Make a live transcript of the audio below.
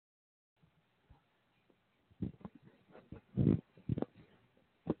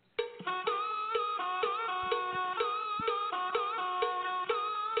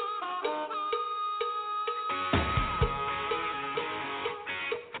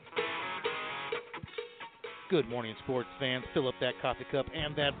Good morning, sports fans. Fill up that coffee cup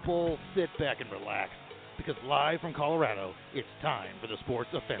and that bowl. Sit back and relax. Because live from Colorado, it's time for the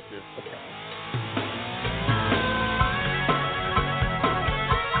Sports Offensive Account.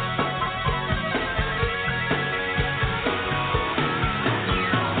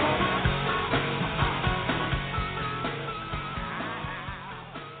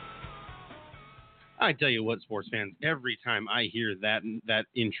 I tell you what, sports fans, every time I hear that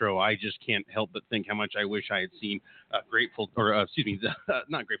intro, I just can't help but think how much I wish I had seen not Grateful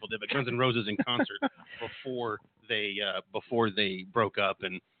Dead, but Guns N' Roses in concert before they broke up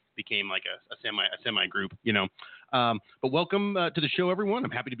and became like a semi group, you know. But welcome to the show, everyone.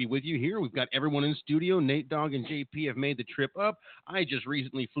 I'm happy to be with you here. We've got everyone in studio. Nate Dogg and JP have made the trip up. I just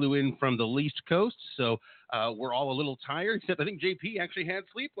recently flew in from the East Coast, so we're all a little tired. Except I think JP actually had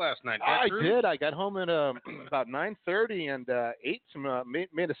sleep last night. I did. I got home at about 9:30 and ate some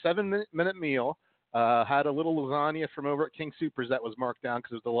made a 7-minute meal. Had a little lasagna from over at King Soopers that was marked down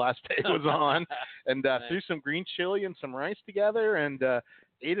because it was the last day it was on, and Nice. threw some green chili and some rice together and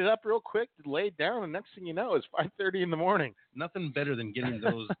ate it up real quick, laid down, and next thing you know, it's 5:30 in the morning. Nothing better than getting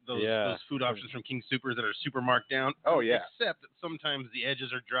those food options from King Soopers that are super marked down. Oh yeah. Except that sometimes the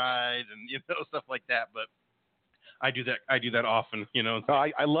edges are dried and stuff like that. But I do that often. Oh,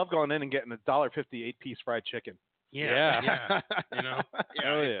 I love going in and getting $1.50 8-piece fried chicken. Yeah. Hey,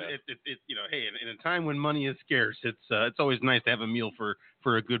 in a time when money is scarce, it's always nice to have a meal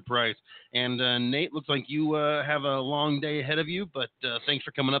for a good price. And Nate, looks like you have a long day ahead of you, but thanks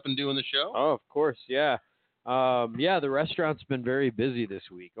for coming up and doing the show. Oh, of course, yeah. The restaurant's been very busy this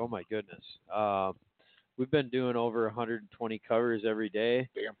week. Oh my goodness. We've been doing over 120 covers every day.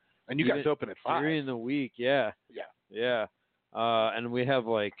 Damn. And you guys open at 5 during the week, yeah. Yeah. And we have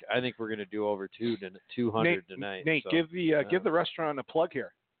I think we're going to do over 200 tonight. Nate, so, give the restaurant a plug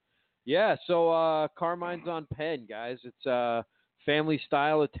here. Yeah, so Carmine's on Penn, guys. It's family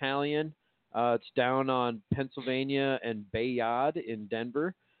style Italian. It's down on Pennsylvania and Bayard in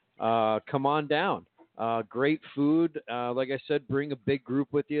Denver. Come on down. Great food. Like I said, bring a big group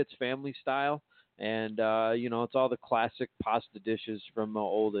with you. It's family style. And, it's all the classic pasta dishes from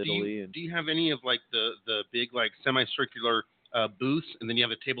old Italy. Do you have any of the big semicircular booths, and then you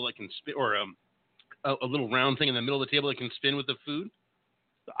have a table that can spin, or a little round thing in the middle of the table that can spin with the food?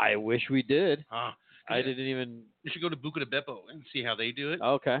 I wish we did. I didn't even. You should go to Buca di Beppo and see how they do it.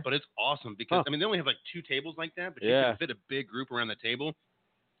 Okay. But it's awesome because they only have 2 tables like that, but you can fit a big group around the table,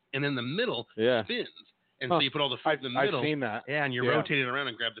 and then the middle spins. And so you put all the food in the middle. I've seen that. Yeah, and you rotate it around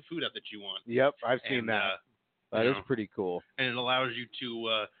and grab the food out that you want. Yep, I've seen that. That is pretty cool. And it allows you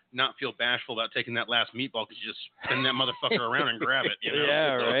to not feel bashful about taking that last meatball because you just spin that motherfucker around and grab it.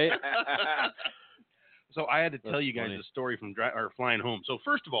 Yeah, right. So I had to tell you guys the story from flying home. So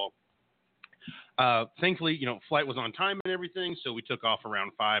first of all, thankfully, flight was on time and everything, so we took off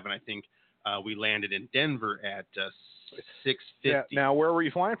around 5, and I think we landed in Denver at 6:50. Yeah. Now, where were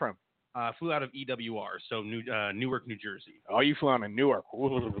you flying from? Flew out of EWR, so Newark, New Jersey. Oh, you flew out of Newark.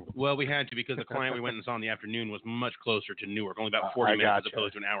 Well, we had to because the client we went and saw in the afternoon was much closer to Newark, only about 40 minutes as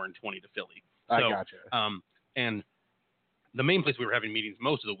opposed to an hour and 20 to Philly. So, I gotcha. And the main place we were having meetings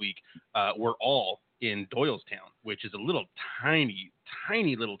most of the week were all in Doylestown, which is a little tiny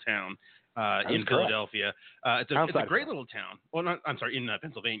little town in Philadelphia. It's a great little town. Well, in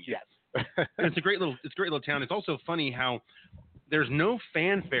Pennsylvania. Yes. It's a great little town. It's also funny how there's no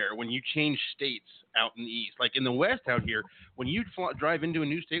fanfare when you change states out in the East. Like in the West out here, when you drive into a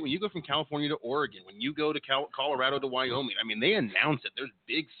new state, when you go from California to Oregon, when you go to Colorado to Wyoming, I mean, they announce it. There's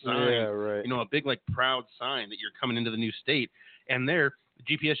big signs, a big proud sign that you're coming into the new state. And there, the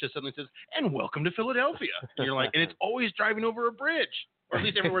GPS just suddenly says, "And welcome to Philadelphia." And you're like, and it's always driving over a bridge, or at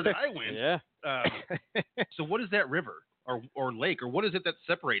least everywhere that I went. Yeah. So what is that river or lake, or what is it that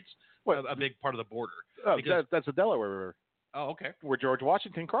separates a big part of the border? Because that's the Delaware River. Oh, okay. Where George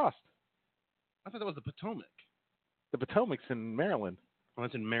Washington crossed. I thought that was the Potomac. The Potomac's in Maryland. Oh,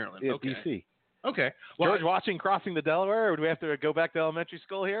 it's in Maryland. Yeah, okay. D.C. Okay. Well, George Washington crossing the Delaware, or do we have to go back to elementary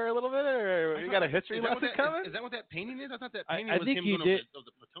school here a little bit? Or you got a history lesson coming? Is that what that painting is? I thought that painting was think him he going did. Of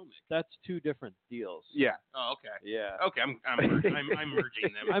the Potomac. That's 2 different deals. Yeah. Oh, okay. Yeah. Okay, I'm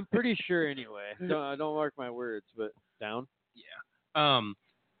merging them. I'm pretty sure anyway. Don't mark my words, but down. Yeah.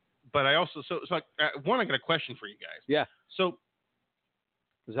 But I also I got a question for you guys. Yeah. So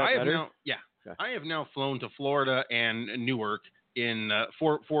is that better? Okay. I have now flown to Florida and Newark in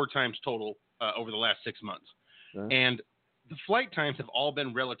 4 times total over the last 6 months. And the flight times have all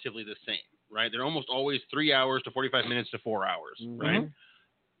been relatively the same, right? They're almost always 3 hours to 45 minutes to 4 hours, right?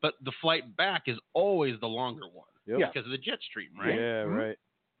 But the flight back is always the longer one because of the jet stream, right? Yeah, right.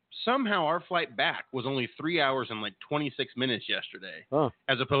 somehow our flight back was only 3 hours and like 26 minutes yesterday,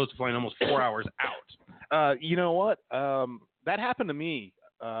 as opposed to flying almost 4 hours out. You know what? That happened to me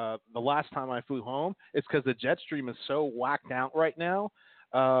the last time I flew home. It's because the jet stream is so whacked out right now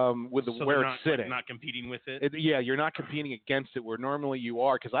with where it's sitting. Like, not competing with it. Yeah, you're not competing against it where normally you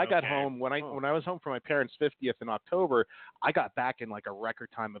are. Because I got home when I was home for my parents' 50th in October. I got back in like a record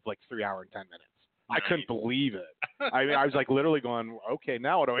time of like 3 hours and 10 minutes. I couldn't believe it. I mean, I was like literally going, okay,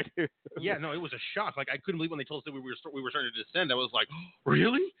 now what do I do? Yeah, no, it was a shock. Like I couldn't believe when they told us that we were starting to descend. I was like, oh,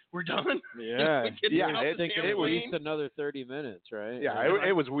 really? We're done? Yeah. I think at least another 30 minutes, right? Yeah,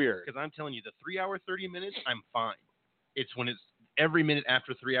 it was weird. Because I'm telling you, the 3 hour 30 minutes, I'm fine. It's when it's every minute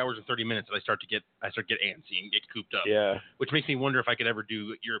after 3 hours and 30 minutes that I start to get antsy and get cooped up. Yeah. Which makes me wonder if I could ever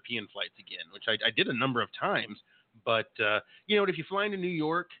do European flights again, which I did a number of times. But, you know, if you fly into New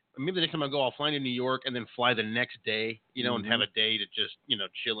York, maybe the next time I go, I'll fly into New York and then fly the next day, you know, and have a day to just, you know,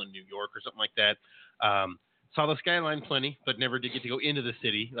 chill in New York or something like that. Saw the skyline plenty, but never did get to go into the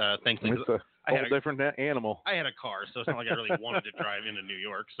city. Thankfully. It's a whole different animal. I had a car, so it's not like I really wanted to drive into New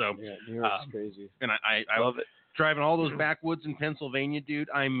York. So, yeah, New York's crazy. And I love it. Driving all those backwoods in Pennsylvania, dude.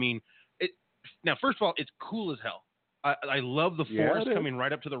 I mean, now, first of all, it's cool as hell. I love the forest coming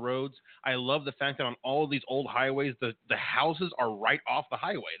right up to the roads. I love the fact that on all of these old highways, the houses are right off the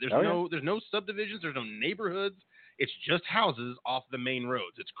highway. There's no subdivisions. There's no neighborhoods. It's just houses off the main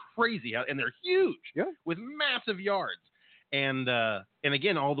roads. It's crazy and they're huge with massive yards. And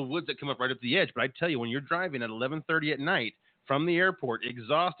again, all the woods that come up right up to the edge. But I tell you, when you're driving at 11:30 at night from the airport,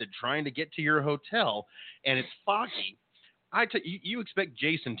 exhausted, trying to get to your hotel, and it's foggy, you expect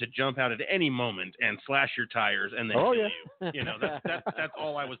Jason to jump out at any moment and slash your tires and then kill you. You know, that's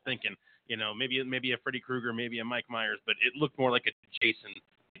all I was thinking. You know, maybe a Freddy Krueger, maybe a Mike Myers, but it looked more like a Jason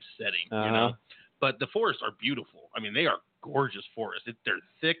setting. You know, but the forests are beautiful. I mean, they are gorgeous forests. They're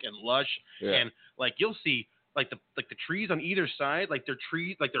thick and lush, and like you'll see. Like the trees on either side, like their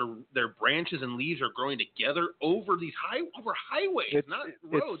branches and leaves are growing together over these highways, not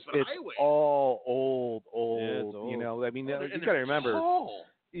roads, but highways. It's all old. Yeah, it's old. You know, I mean, you got to remember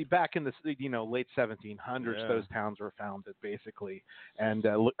back in the late 1700s, those towns were founded basically, and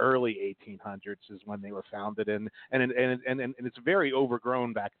early 1800s is when they were founded, and it's very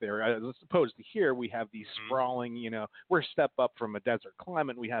overgrown back there. As opposed to here, we have these sprawling. You know, we're a step up from a desert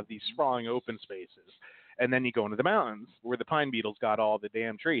climate. We have these sprawling open spaces. And then you go into the mountains where the pine beetles got all the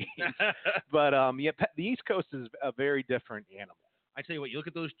damn trees. But the East Coast is a very different animal. I tell you what, you look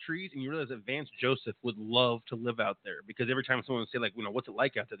at those trees and you realize that Vance Joseph would love to live out there because every time someone would say like, you know, what's it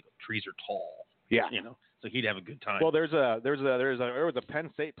like out there? They go, trees are tall. Yeah. You know, so he'd have a good time. Well, there was a Penn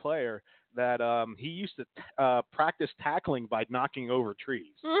State player that he used to practice tackling by knocking over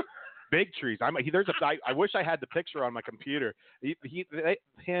trees. Big trees. I wish I had the picture on my computer. He's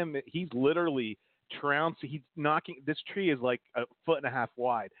literally trouncing. He's knocking. This tree is like 1.5 feet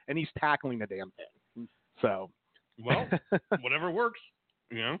wide, and he's tackling the damn thing. So, well, whatever works,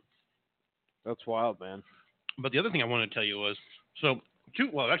 you know. That's wild, man. But the other thing I wanted to tell you was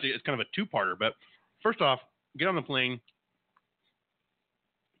actually, it's kind of a two-parter. But first off, get on the plane,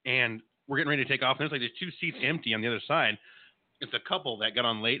 and we're getting ready to take off. And there's like these 2 seats empty on the other side. It's a couple that got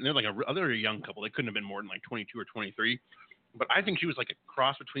on late, and they're like a young couple. They couldn't have been more than like 22 or 23. But I think she was like a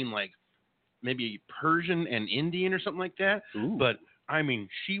cross between like maybe Persian and Indian or something like that. Ooh. But, I mean,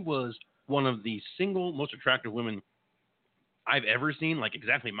 she was one of the single most attractive women I've ever seen, like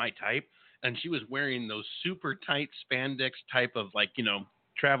exactly my type. And she was wearing those super tight spandex type of like, you know,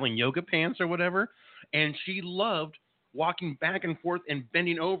 traveling yoga pants or whatever. And she loved walking back and forth and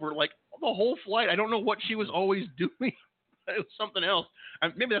bending over like the whole flight. I don't know what she was always doing. It was something else.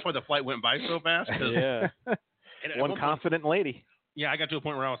 Maybe that's why the flight went by so fast. Yeah. One confident lady. Yeah, I got to a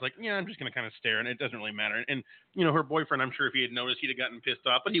point where I was like, yeah, I'm just going to kind of stare, and it doesn't really matter. And, you know, her boyfriend, I'm sure if he had noticed, he'd have gotten pissed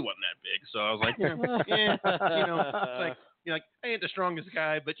off, but he wasn't that big. So I was like, you know, it's like I ain't the strongest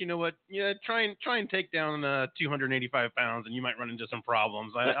guy, but you know what? Yeah, try and take down 285 pounds, and you might run into some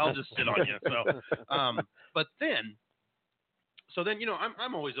problems. I'll just sit on you. So, but then, you know,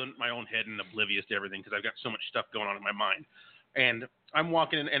 I'm always in my own head and oblivious to everything because I've got so much stuff going on in my mind. And I'm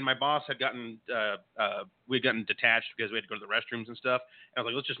walking in, and my boss had gotten we had gotten detached because we had to go to the restrooms and stuff. And I was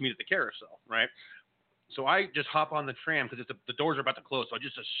like, let's just meet at the carousel, right? So I just hop on the tram because the doors are about to close. So I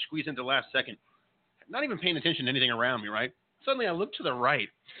just squeeze into the last second, not even paying attention to anything around me, right? Suddenly I look to the right.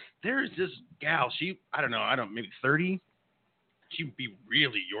 There's this gal. Maybe 30. She'd be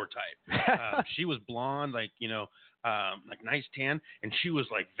really your type. She was blonde, like, you know, like nice tan, and she was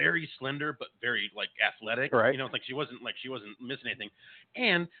like very slender but very like athletic. Right. You know, like she wasn't missing anything.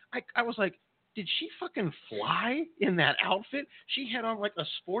 And I was like, did she fucking fly in that outfit? She had on like a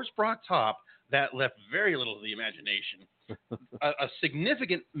sports bra top that left very little to the imagination, a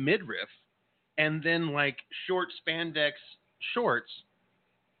significant midriff, and then like short spandex shorts,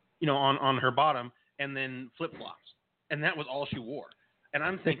 on her bottom, and then flip flops, and that was all she wore. And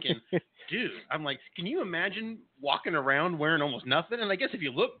I'm thinking, dude, I'm like, can you imagine walking around wearing almost nothing? And I guess if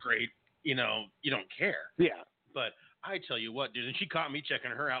you look great, you don't care. Yeah. But I tell you what, dude, and she caught me checking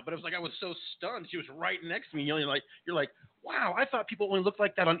her out, but it was like I was so stunned. She was right next to me, you're like, wow, I thought people only looked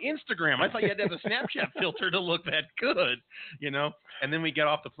like that on Instagram. I thought you had to have a Snapchat filter to look that good, And then we got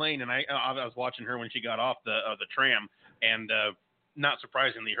off the plane, and I was watching her when she got off the tram, and not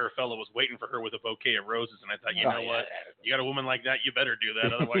surprisingly, her fellow was waiting for her with a bouquet of roses, and I thought, you know what, you got a woman like that, you better do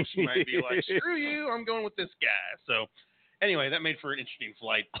that, otherwise she might be like, screw you, I'm going with this guy. So anyway, that made for an interesting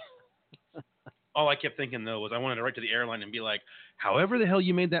flight. All I kept thinking, though, was I wanted to write to the airline and be like, however the hell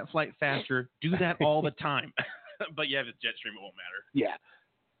you made that flight faster, do that all the time. But yeah, if it's Jetstream, it won't matter. Yeah.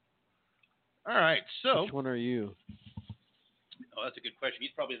 All right, so. Which one are you? Oh, that's a good question.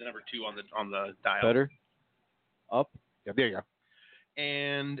 He's probably the number 2 on the dial. Better? Up? Yeah, there you go.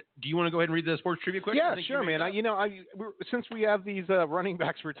 And do you want to go ahead and read the sports trivia question? Yeah, sure, man. Since we have these running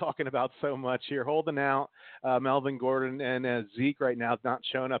backs we're talking about so much here, holding out Melvin Gordon and Zeke right now, not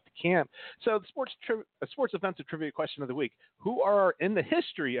showing up to camp. So the sports offensive trivia question of the week: who are in the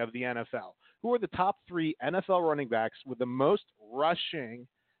history of the NFL? Who are the top 3 NFL running backs with the most rushing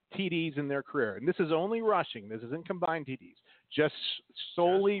TDs in their career? And this is only rushing. This isn't combined TDs. Just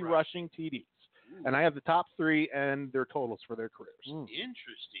solely rushing TDs. And I have the top 3 and their totals for their careers.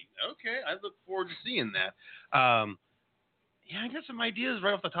 Interesting. Okay, I look forward to seeing that. Yeah, I got some ideas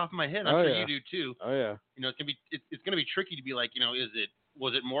right off the top of my head. I'm sure you do too. Oh yeah. It's gonna be tricky to be like,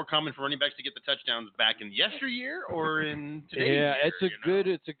 was it more common for running backs to get the touchdowns back in yesteryear or in today's year?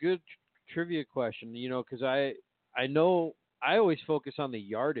 It's a good trivia question. Because I know. I always focus on the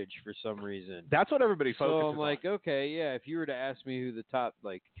yardage for some reason. That's what everybody focuses on. So I'm like, okay, yeah. If you were to ask me who the top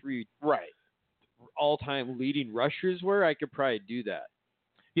 3 all-time leading rushers were, I could probably do that.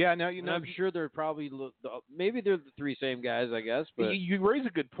 Yeah, now I'm sure they're probably maybe they're the 3 same guys, I guess. But you raise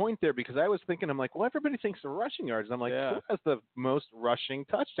a good point there, because I was thinking, I'm like, well, everybody thinks the rushing yards. And I'm like, who has the most rushing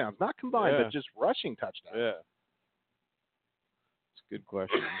touchdowns? Not combined, but just rushing touchdowns. Yeah, it's a good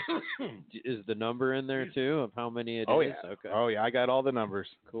question. Is the number in there too of how many it is? Yeah. Okay. Oh yeah, I got all the numbers.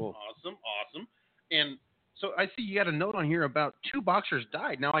 Cool. Awesome. And so I see you got a note on here about 2 boxers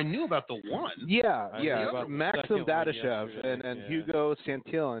died. Now I knew about the one. Yeah. About Maxim Dadashev and Hugo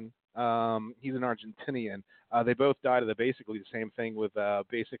Santillan. He's an Argentinian. They both died of basically the same thing, with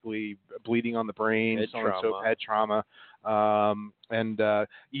basically bleeding on the brain, head trauma.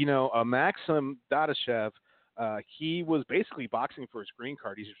 Maxim Dadashev. He was basically boxing for his green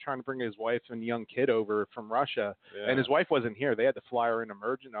card. He's trying to bring his wife and young kid over from Russia, and his wife wasn't here. They had to fly her in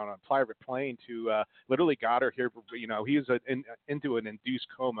on a private plane to literally got her here. He was into an induced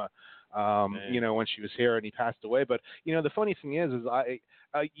coma, when she was here, and he passed away. But the funny thing is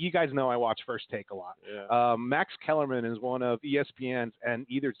you guys know I watch First Take a lot. Yeah. Max Kellerman is one of ESPN's, and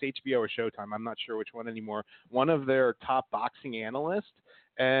either it's HBO or Showtime, I'm not sure which one anymore, one of their top boxing analysts.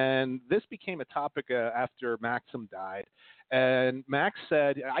 And this became a topic after Maxim died. And Max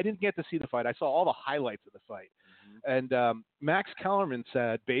said, I didn't get to see the fight. I saw all the highlights of the fight. Mm-hmm. And Max Kellerman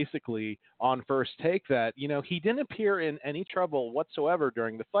said basically on First Take that, he didn't appear in any trouble whatsoever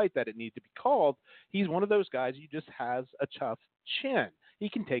during the fight that it needed to be called. He's one of those guys who just has a tough chin. He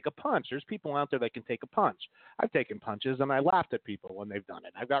can take a punch. There's people out there that can take a punch. I've taken punches, and I laughed at people when they've done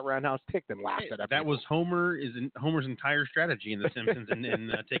it. I've got roundhouse kicked and laughed at everyone. That was Homer's entire strategy in The Simpsons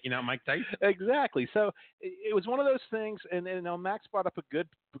in taking out Mike Tyson. Exactly. So it was one of those things, and Max brought up a good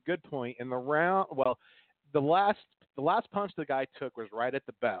point in the round. Well, the last punch the guy took was right at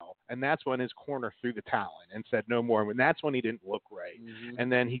the bell, and that's when his corner threw the towel in and said no more. And that's when he didn't look right. Mm-hmm.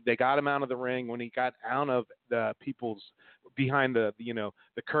 And then they got him out of the ring. When he got out of the people's behind the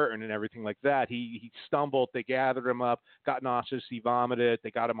curtain and everything like that, he stumbled. They gathered him up, got nauseous, he vomited.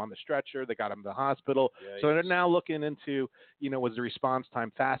 They got him on the stretcher. They got him to the hospital. So they're now looking into was the response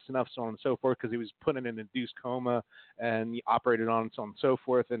time fast enough, so on and so forth, because he was put in an induced coma and he operated on and so on and so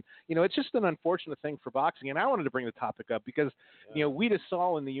forth. And it's just an unfortunate thing for boxing. And I wanted to bring the topic up because we just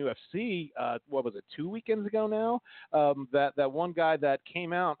saw in the UFC what was it, 2 weekends ago now, that one guy that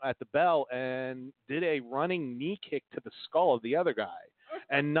came out at the bell and did a running knee kick to the skull of the other guy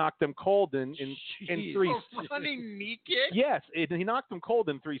and knocked him cold in 3 running knee kick? Yes, he knocked him cold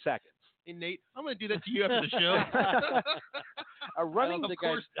in 3 seconds. Hey, Nate, I'm going to do that to you after the show. A running, of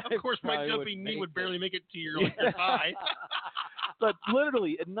course, my jumping knee would barely make it to your thigh. but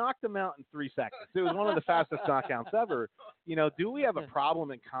literally, it knocked him out in 3 seconds. It was one of the fastest knockouts ever. Do we have a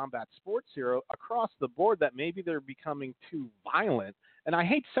problem in combat sports here across the board that maybe they're becoming too violent? And I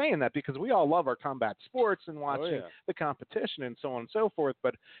hate saying that because we all love our combat sports and watching the competition and so on and so forth.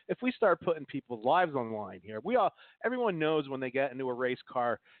 But if we start putting people's lives on the line here, everyone knows when they get into a race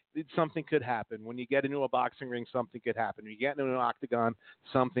car, something could happen. When you get into a boxing ring, something could happen. When you get into an octagon,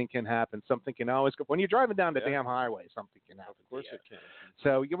 something can happen. Something can always go. When you're driving down the damn highway, something can happen. Of course it can.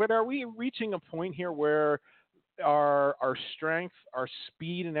 So, but are we reaching a point here where our strength, our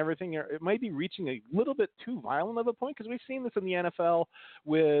speed, and everything, it might be reaching a little bit too violent of a point? Because we've seen this in the NFL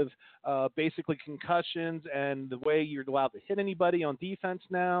with basically concussions and the way you're allowed to hit anybody on defense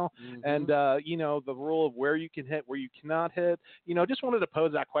now, and the rule of where you can hit, where you cannot hit. Just wanted to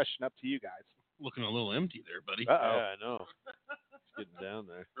pose that question up to you guys. Looking a little empty there, buddy. Uh-oh. Yeah, I know. It's getting down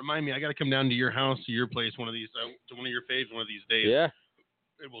there. Remind me, I got to come down to your house, to your place, one of these, to one of your faves, one of these days. Yeah.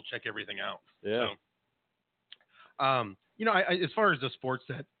 And we'll check everything out. Yeah. So, as far as the sports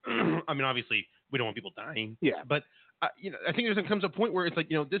that, I mean, obviously we don't want people dying. Yeah. But, I think there comes a point where it's like,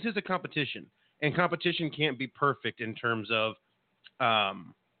 this is a competition, and competition can't be perfect in terms of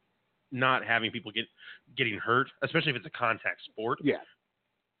not having people getting hurt, especially if it's a contact sport. Yeah.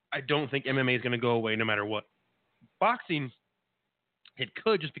 I don't think MMA is going to go away no matter what. Boxing, it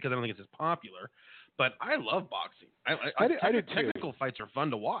could, just because I don't think it's as popular. But I love boxing. I do too. Technical fights are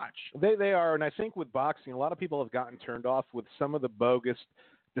fun to watch. They are, and I think with boxing, a lot of people have gotten turned off with some of the bogus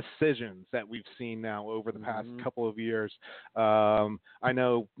decisions that we've seen now over the past couple of years. I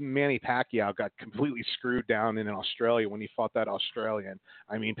know Manny Pacquiao got completely screwed down in Australia when he fought that Australian.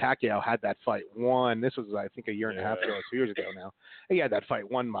 I mean, Pacquiao had that fight won. This was, I think, a year and a half ago, or 2 years ago now. He had that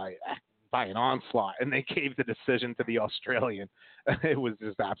fight won by an onslaught, and they gave the decision to the Australian. It was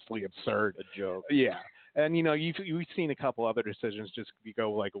just absolutely absurd. A joke. Yeah. And, you've seen a couple other decisions just you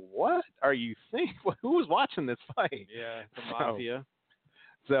go like, what are you thinking? Who was watching this fight? Yeah, the mafia.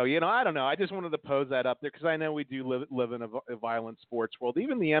 So, I don't know. I just wanted to pose that up there because I know we do live in a violent sports world.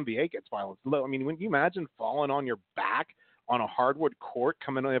 Even the NBA gets violent. I mean, when you imagine falling on your back on a hardwood court,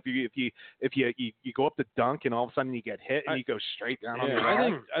 coming on, if you go up to dunk and all of a sudden you get hit and you go straight down on your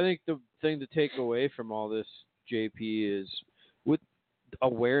back. I think the thing to take away from all this, JP, is with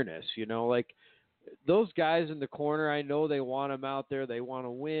awareness. Like those guys in the corner, I know they want them out there. They want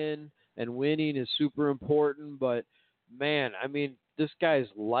to win, and winning is super important. But man, I mean, this guy's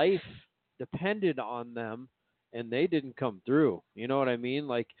life depended on them, and they didn't come through. You know what I mean?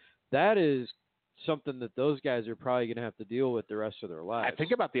 Like that is something that those guys are probably going to have to deal with the rest of their lives. I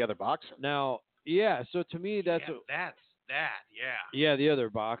think about the other boxer. Now, so to me, that's the other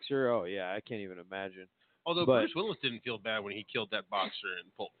boxer. Oh yeah, I can't even imagine. Although Bruce Willis didn't feel bad when he killed that boxer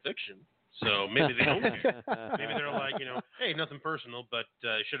in Pulp Fiction, so maybe they don't care. Maybe they're like, hey, nothing personal, but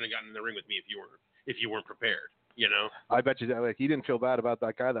shouldn't have gotten in the ring with me if you weren't prepared. I bet you that he didn't feel bad about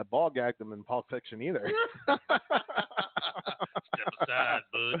that guy that ball gagged him in Pulp Fiction either. Step aside,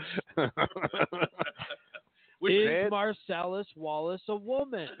 bud. Is Marcellus Wallace a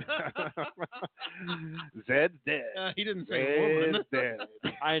woman? Zed's dead. He didn't say woman. Dead.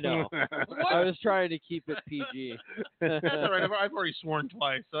 I know. I was trying to keep it PG. That's all right. I've already sworn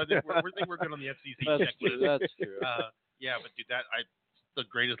twice, so I think we're good on the FCC checklist. That's true. Yeah, but dude, it's the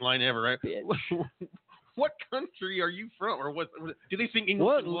greatest line ever, right? What country are you from, or what? Do they speak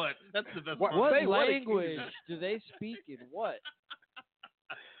English? What? That's the best. What language do they speak in? What?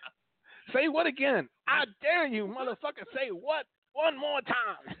 Say what again? I dare you, motherfucker! Say what one more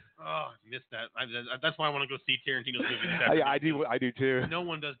time. Oh, I missed that. That's why I want to go see Tarantino's movies. I do too. No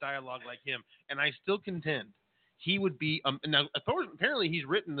one does dialogue like him, and I still contend he would be. Now, apparently, he's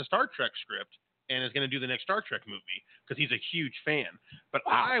written the Star Trek script and is going to do the next Star Trek movie because he's a huge fan. But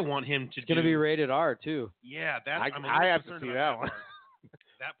I want him to. It's going to be rated R too. Yeah, I have to see that one.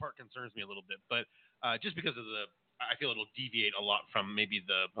 That part concerns me a little bit, but just because of I feel it'll deviate a lot from maybe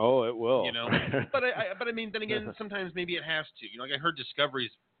the. Oh, it will. But I mean, then again, sometimes maybe it has to. Like I heard Discovery's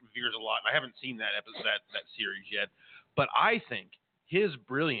veers a lot, and I haven't seen that that series yet. But I think his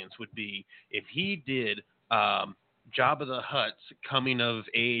brilliance would be if he did Jabba the Hutt's coming of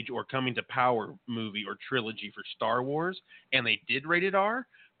age or coming to power movie or trilogy for Star Wars, and they did rated R,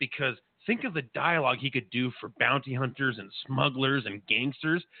 because think of the dialogue he could do for bounty hunters and smugglers and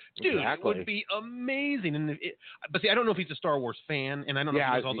gangsters. Dude, It would be amazing. And but see, I don't know if he's a Star Wars fan, and I don't know if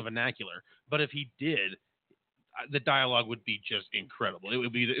he knows all the vernacular. But if he did, the dialogue would be just incredible. It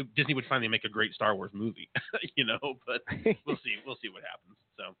would be Disney would finally make a great Star Wars movie, But we'll see. We'll see what happens.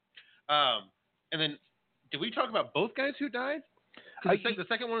 So, and then did we talk about both guys who died? The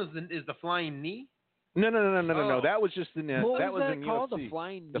second one is the flying knee. No. That was just in the, What that was that in called? UFC. The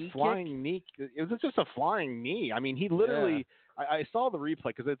flying knee The kick? flying knee. It was just a flying knee. I mean, he literally. I saw the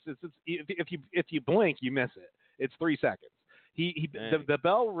replay because it's if you blink, you miss it. It's 3 seconds. The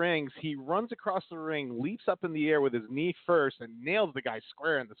bell rings. He runs across the ring, leaps up in the air with his knee first, and nails the guy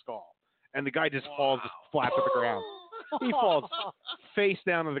square in the skull. And the guy just falls flat to the ground. He falls face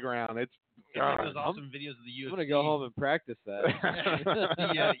down to the ground. It's like those awesome videos of the UFC. I'm gonna go home and practice that. The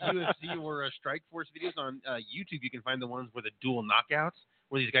UFC or Strike Force videos on YouTube. You can find the ones where the dual knockouts,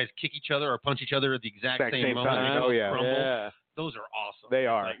 where these guys kick each other or punch each other at the exact same moment. Time. Oh yeah, crumble. Those are awesome. They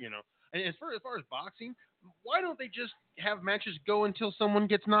are. Like, and as far as boxing, why don't they just have matches go until someone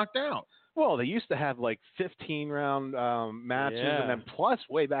gets knocked out? Well, they used to have like 15-round matches, and then plus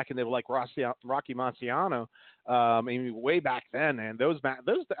way back in the like Rocky Marciano, way back then, and those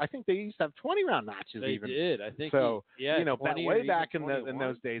I think they used to have 20-round matches. They even. did. I think so. Way 20 back in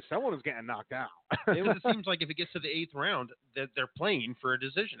those days, someone was getting knocked out. It seems like if it gets to the 8th round, that they're playing for a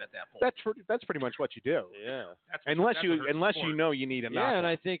decision at that point. That's pretty much what you do. Yeah. Unless you know you need a knockout. Yeah, and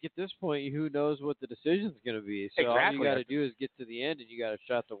I think at this point, who knows what the decision's going to be? So all you got to do is get to the end, and you got a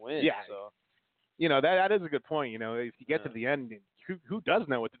shot to win. Yeah. So. That is a good point. If you get to the end, who does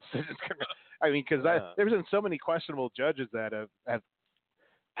know what the decision's going to be? I mean, because there's been so many questionable judges that have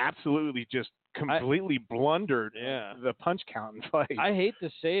absolutely just completely blundered the punch count and fight. I hate to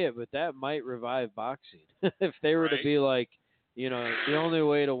say it, but that might revive boxing if they were to be like, the only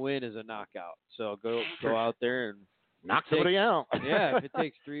way to win is a knockout. So go out there and knock somebody out. Yeah, if it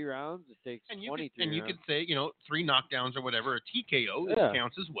takes 3 rounds, it takes 23 And you could say, 3 knockdowns or whatever, a TKO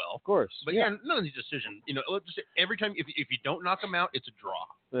counts as well. Of course. But none of these decisions, just every time, if you don't knock them out, it's a draw.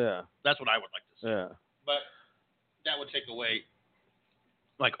 Yeah. That's what I would like to see. Yeah. But that would take away,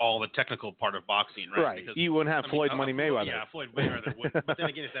 like, all the technical part of boxing, right? Right. Because, you wouldn't have Floyd Money Mayweather. Yeah, Floyd Mayweather would. But then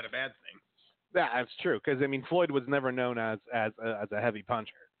again, is that a bad thing? That's true, because, Floyd was never known as a heavy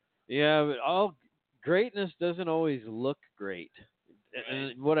puncher. Yeah, but greatness doesn't always look great.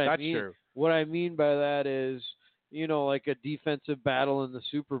 And what I mean by that is, like a defensive battle in the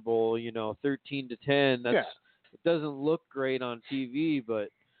Super Bowl, 13-10. It doesn't look great on TV, but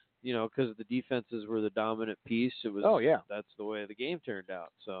because the defenses were the dominant pice, it was. Oh yeah, that's the way the game turned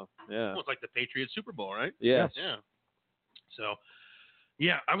out. So yeah, well, it's like the Patriots Super Bowl, right? Yes. Yeah. So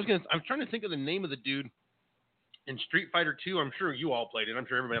yeah, I'm trying to think of the name of the dude. In Street Fighter 2, I'm sure you all played it. I'm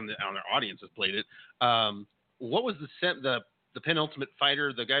sure everybody on their audience has played it. What was the penultimate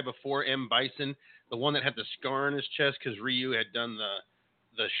fighter, the guy before M. Bison, the one that had the scar on his chest because Ryu had done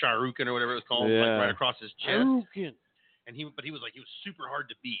the Sharukan or whatever it was called, like right across his chest. Sharukan. And he was super hard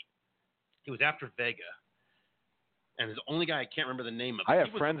to beat. He was after Vega. And the only guy I can't remember the name of. I have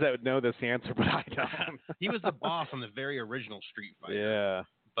friends that would know this answer, but I don't. He was the boss on the very original Street Fighter. Yeah.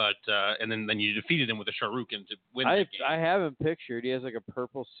 But and then you defeated him with a Sharukan to win the game. I have him pictured. He has like a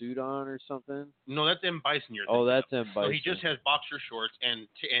purple suit on or something. No, that's M. Bison. That's M. Bison. So he just has boxer shorts and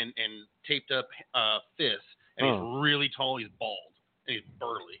taped up fists, and he's really tall. He's bald and he's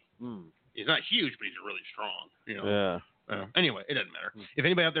burly. He's not huge, but he's really strong. Yeah. Anyway, it doesn't matter. If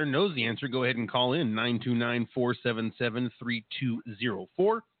anybody out there knows the answer, go ahead and call in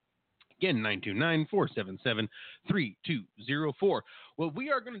 929-477-3204. Again, 929-477-3204. Well, we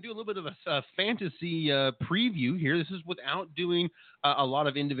are going to do a little bit of a fantasy preview here. This is without doing a lot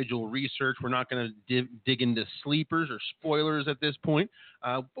of individual research. We're not going to dig into sleepers or spoilers at this point,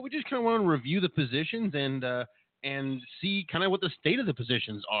 but we just kind of want to review the positions and see kind of what the state of the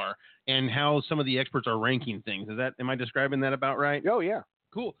positions are and how some of the experts are ranking things. Am I describing that about right? Oh, yeah.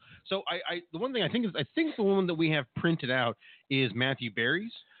 Cool. So the one thing I think the one that we have printed out is Matthew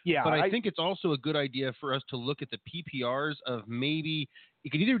Berry's. Yeah. But I think it's also a good idea for us to look at the PPRs of maybe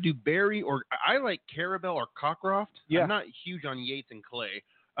you could either do Berry or I like Carabell or Cockcroft. Yeah. I'm not huge on Yates and Clay.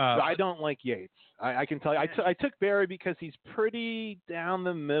 I don't like Yates. I can tell you. I took Berry because he's pretty down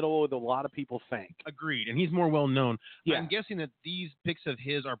the middle with a lot of people think. Agreed. And he's more well known. Yeah. I'm guessing that these picks of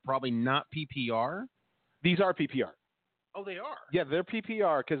his are probably not PPR. These are PPR. Oh, they are? Yeah, they're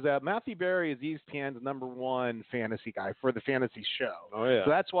PPR because Matthew Berry is ESPN's #1 fantasy guy for the fantasy show. Oh, yeah. So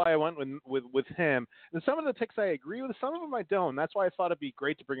that's why I went with him. And some of the picks I agree with, some of them I don't. That's why I thought it'd be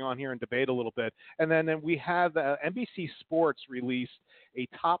great to bring on here and debate a little bit. And then we have NBC Sports released a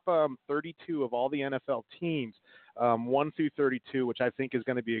top 32 of all the NFL teams, 1 through 32, which I think is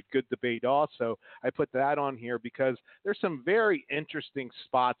going to be a good debate also. I put that on here because there's some very interesting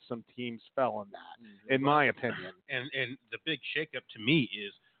spots some teams fell in that, in my opinion. And the big shakeup to me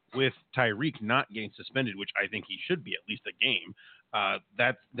is with Tyreek not getting suspended, which I think he should be at least a game,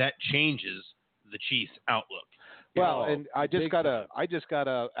 that changes the Chiefs' outlook. Well, Oh, and I just big got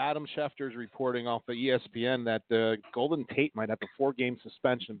time. Adam Schefter's reporting off the ESPN that Golden Tate might have a 4-game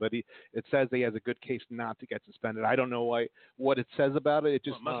suspension, but it says he has a good case not to get suspended. I don't know what it says about it. It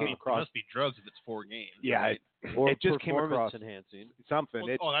just Well, came across. It must be drugs if it's 4 games. Yeah, right? Or it just came across performance enhancing. something.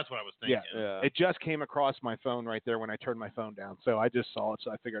 Well, that's what I was thinking. Yeah. It just came across my phone right there when I turned my phone down. So I just saw it,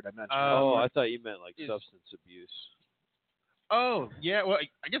 so I figured I'd mention it. Oh, I thought you meant like is- substance abuse. Oh, yeah. Well,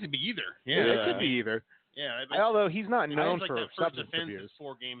 I guess it'd be either. Yeah, It could be either. Yeah. Although he's not known like for that first substance offense abuse. is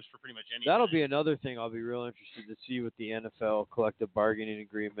 4 games for pretty much anything. That'll be another thing I'll be real interested to see with the NFL collective bargaining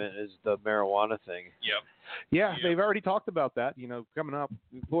agreement is the marijuana thing. Yep. Yeah, Yep. they've already talked about that. Coming up.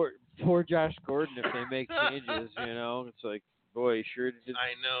 Poor Josh Gordon if they make changes. It's like, boy, he sure did.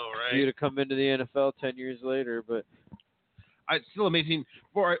 I know, For you right? to come into the NFL 10 years later, but It's still amazing.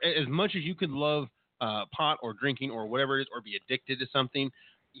 For as much as you could love pot or drinking or whatever it is, or be addicted to something,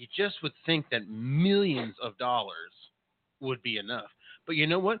 you just would think that millions of dollars would be enough. But you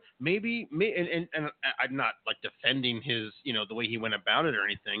know what? Maybe and I'm not like defending his, the way he went about it or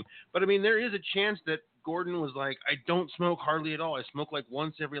anything. But I mean, there is a chance that Gordon was like, I don't smoke hardly at all. I smoke like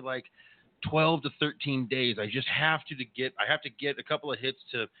once every 12 to 13 days. I just have to get a couple of hits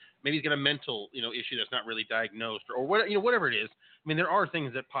to maybe he's got a mental, issue that's not really diagnosed or whatever it is. I mean, there are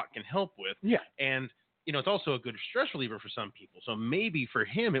things that pot can help with. Yeah. And it's also a good stress reliever for some people. So maybe for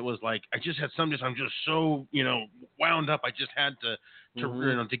him, it was like, I just had I'm just so, wound up. I just had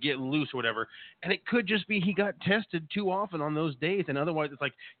to get loose or whatever. And it could just be he got tested too often on those days. And otherwise it's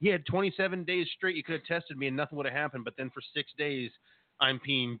like, yeah, 27 days straight, you could have tested me and nothing would have happened. But then for 6 days, I'm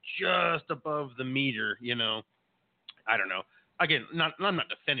peeing just above the meter, I don't know. Again, I'm not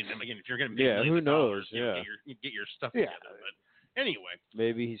defending him. Again, if you're going to Yeah, who knows? get your stuff Yeah. together. But anyway,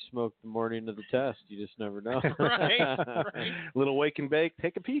 maybe he smoked the morning of the test. You just never know. right. Little wake and bake,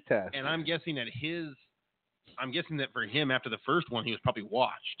 take a pee test. And I'm guessing that for him after the first one, he was probably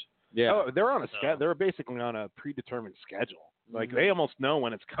watched. Yeah. Oh, they're on a So- They're basically on a predetermined schedule. Like Mhm. they almost know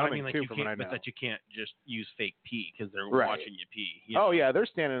when it's But coming like too. you From what I can't, know. but that you can't just use fake pee because they're Right. watching you pee. Oh yeah, they're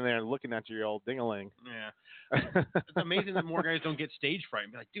standing there looking at your old ding-a-ling. Yeah. It's amazing that more guys don't get stage fright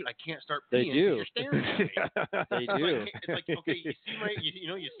and be like, dude, I can't start They peeing. 'cause do. You're staring at me. They It's do. like, it's like, okay, you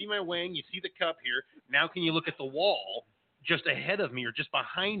see my wang, you see the cup here. Now can you look at the wall just ahead of me or just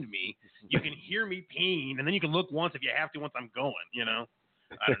behind me? You can hear me peeing, and then you can look once if you have to once I'm going.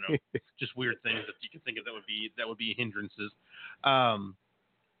 I don't know, just weird things that you can think of that would be hindrances. I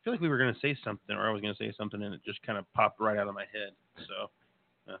feel like we were going to say something, or I was going to say something, and it just kind of popped right out of my head. So,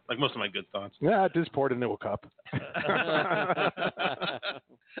 like most of my good thoughts. Yeah, just poured into a cup.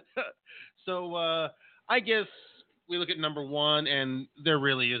 So I guess we look at number one, and there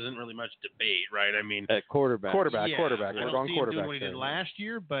really isn't really much debate, right? I mean, At quarterback. Quarterback. yeah, We're I don't going see him quarterback doing what he did there. last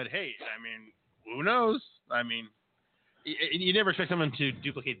year, but hey, I mean, who knows? I mean, you never expect someone to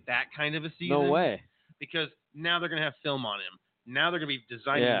duplicate that kind of a season. No way. Because now they're going to have film on him. Now they're going to be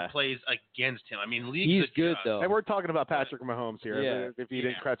designing Yeah. plays against him. I mean, He's good though. And we're talking about Patrick Mahomes here. Yeah. If you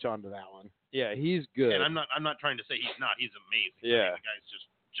didn't catch on to that one. Yeah, he's good. And I'm not trying to say he's not. He's amazing. Yeah. I mean, the guy's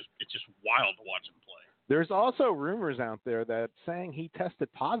it's just wild to watch him play. There's also rumors out there that saying he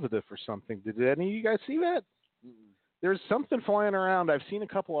tested positive for something. Did any of you guys see that? There's something flying around. I've seen a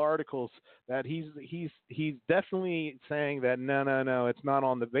couple of articles that he's definitely saying that no, it's not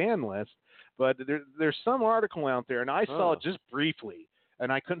on the ban list. But there's some article out there, and I saw it just briefly,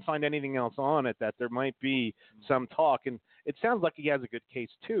 and I couldn't find anything else on it that there might be some talk. And it sounds like he has a good case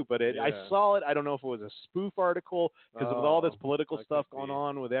too. But I Yeah. saw it. I don't know if it was a spoof article because with all this Oh, political that stuff could going be.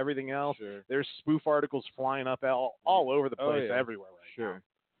 on with everything else, Sure. there's spoof articles flying up all over the Oh, place, yeah. everywhere right Sure. now.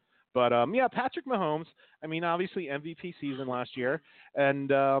 But yeah, Patrick Mahomes. I mean, obviously MVP season last year, and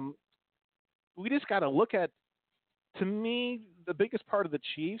we just got to look at. To me, the biggest part of the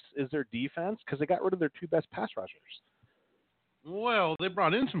Chiefs is their defense because they got rid of their 2 best pass rushers. Well, they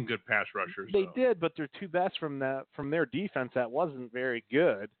brought in some good pass rushers. They though. did, but their 2 best from their defense that wasn't very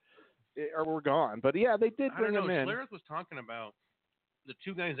good, or were gone. But yeah, they did I bring don't know. them in. Schlereth was talking about the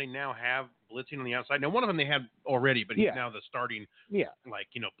 2 guys they now have blitzing on the outside. Now, one of them they had already, but he's Yeah. now the starting, Yeah.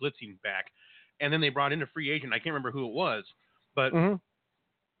 blitzing back. And then they brought in a free agent. I can't remember who it was, but hmm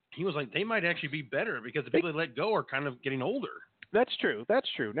he was like, they might actually be better because the people they let go are kind of getting older. That's true. That's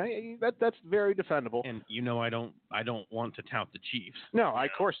true. Now, that's very defendable. And I don't want to tout the Chiefs. No, of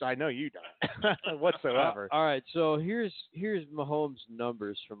course I know you don't whatsoever. All right, so here's Mahomes'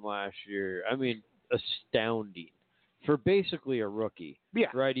 numbers from last year. I mean, astounding for basically a rookie. Yeah.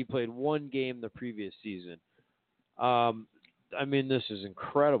 Right, he played 1 game the previous season. I mean, this is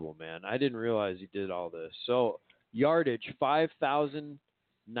incredible, man. I didn't realize he did all this. So yardage,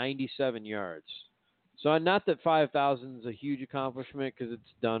 5,097 yards. So not that 5,000 is a huge accomplishment because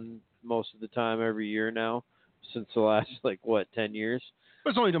it's done most of the time every year now since the last 10 years.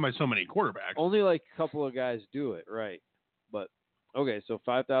 But it's only done by so many quarterbacks. Only a couple of guys do it, right? But okay, so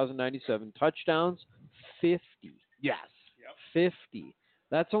 5,097 touchdowns, 50. Yes. 50.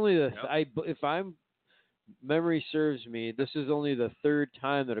 That's only the Yep. if I'm memory serves me, this is only the third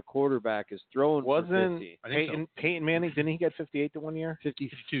time that a quarterback has thrown for 50. I think Peyton Manning, didn't he get 58 to 1 year?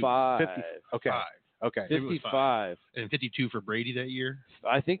 55. 50. Okay. 5. Okay. Maybe it was 55. And 52 for Brady that year.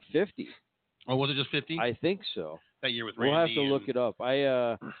 I think 50. Or was it just 50? I think so. That year with Randy. We'll have to look it up.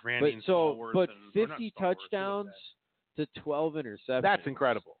 Randy and Stallworth but and, or not 50 Stallworth, who was touchdowns that? to 12 interceptions. That's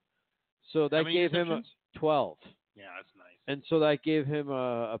incredible. So How that many gave him interceptions? 12. Yeah, that's nice. And so that gave him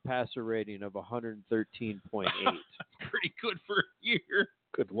a passer rating of 113.8. Pretty good for a year.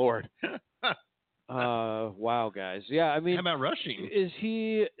 Good Lord. Wow, guys. Yeah, I mean, How about rushing? is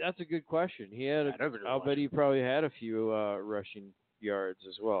he? That's a good question. He had. That is a good I'll bet question. he probably had a few rushing yards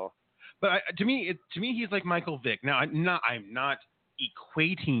as well. But to me, he's like Michael Vick. Now, I'm not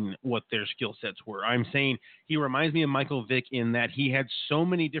equating what their skill sets were. I'm saying he reminds me of Michael Vick in that he had so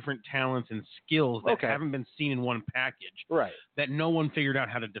many different talents and skills that haven't been seen in one package. Right. That no one figured out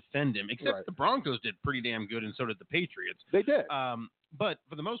how to defend him, except Right. the Broncos did pretty damn good, and so did the Patriots. They did. But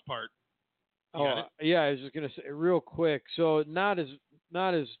for the most part, Yeah, I was just gonna say real quick. So not as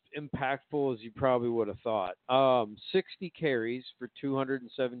impactful as you probably would have thought. 60 carries for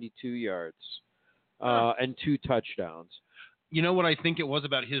 272 yards, and 2 touchdowns. you know what I think it was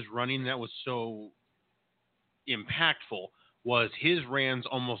about his running that was so impactful was his runs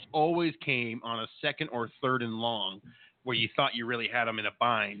almost always came on a second or third and long, where you thought you really had him in a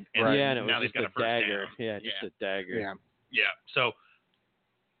bind, and Yeah, and it now was they've just got a first dagger. down. Yeah, just a dagger. Yeah. Yeah. So,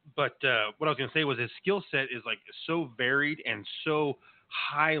 but what I was going to say was his skill set is so varied and so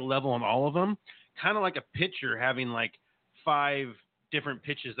high level on all of them, kind of like a pitcher having 5 different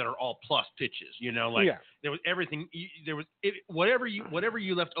pitches that are all plus pitches. There was everything. Whatever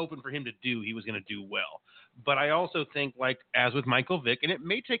you left open for him to do, he was going to do well. But I also think, as with Michael Vick, and it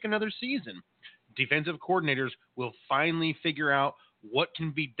may take another season, defensive coordinators will finally figure out what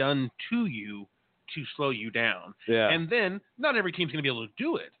can be done to you to slow you down. Yeah. And then not every team's going to be able to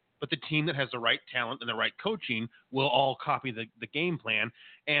do it, but the team that has the right talent and the right coaching will all copy the game plan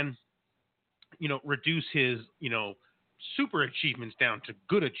and, reduce his, super achievements down to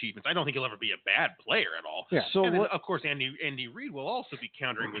good achievements. I don't think he'll ever be a bad player at all. Yeah. So and then, of course, Andy Reid will also be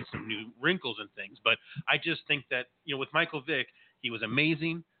countering with some new wrinkles and things. But I just think that, with Michael Vick, he was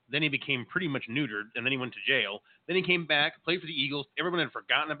amazing. Then he became pretty much neutered, and then he went to jail. Then he came back, played for the Eagles. Everyone had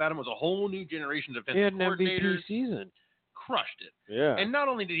forgotten about him. It was a whole new generation of He defensive had an coordinators. MVP season. Crushed it. Yeah. And not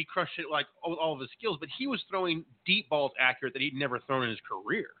only did he crush it with all of his skills, but he was throwing deep balls accurate that he'd never thrown in his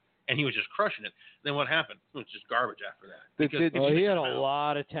career. And he was just crushing it. Then what happened? It was just garbage after that. He had a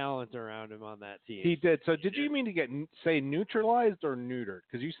lot of talent around him on that team. He did. So did you mean to say neutralized or neutered?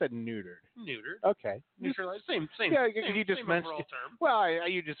 Because you said neutered. Neutered. Okay. Neutralized. Same. Yeah, same, you just same mentioned. overall term. Well,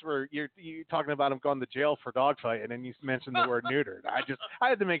 you talking about him going to jail for dogfight, and then you mentioned the word neutered. I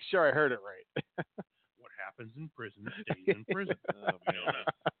had to make sure I heard it right. What happens in prison stays in prison. We don't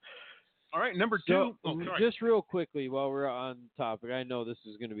know. All right, number 2. Just real quickly while we're on topic, I know this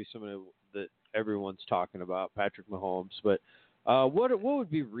is going to be something that everyone's talking about, Patrick Mahomes, but what would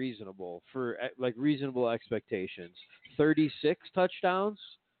be reasonable for reasonable expectations? 36 touchdowns,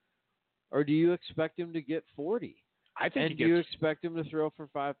 or do you expect him to get 40? I think. And do you expect him to throw for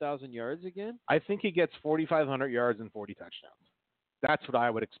 5,000 yards again? I think he gets 4,500 yards and 40 touchdowns. That's what I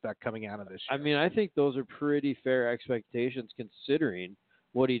would expect coming out of this year. I mean, I think those are pretty fair expectations considering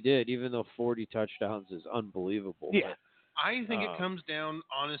what he did, even though 40 touchdowns is unbelievable. Yeah. I think it comes down,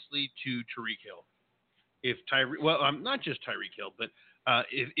 honestly, to Tyreek Hill. If not just Tyreek Hill, but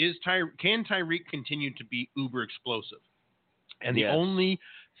can Tyreek continue to be uber explosive? And the only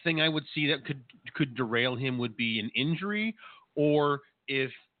thing I would see that could derail him would be an injury, or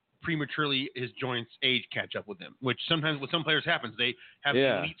if prematurely his joints age catch up with him, which sometimes with some players happens. They have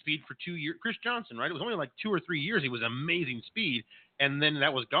elite speed for 2 years. Chris Johnson, right? It was only 2 or 3 years. He was amazing speed, and then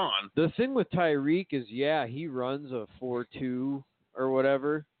that was gone. The thing with Tyreek is, he runs a 4.2 or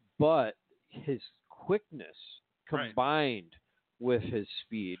whatever, but his quickness combined with his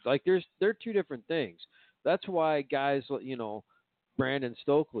speed, they're two different things. That's why guys, Brandon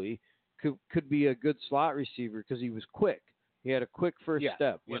Stokely could be a good slot receiver because he was quick. He had a quick first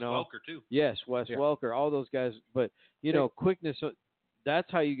step. Wes Welker too. Yes, Wes Welker, all those guys. But quickness.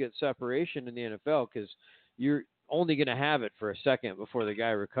 That's how you get separation in the NFL because you're only going to have it for a second before the guy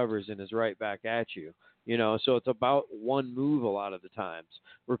recovers and is right back at you. So it's about one move a lot of the times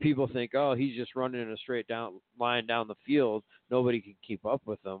where people think, oh, he's just running in a straight down line down the field. Nobody can keep up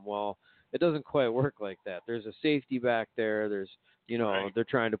with him. Well, it doesn't quite work like that. There's a safety back there. There's, they're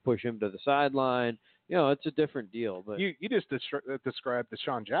trying to push him to the sideline. It's a different deal. But you just described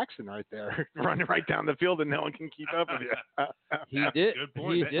Deshaun Jackson right there, running right down the field and no one can keep up with you. He did. Good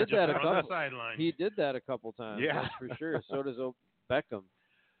point. He did that a on the couple. sideline. He did that a couple times. Yeah. That's for sure. So does Beckham.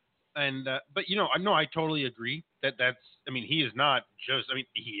 And but I totally agree that's. I mean, he is not just. I mean,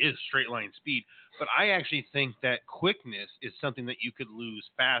 he is straight line speed, but I actually think that quickness is something that you could lose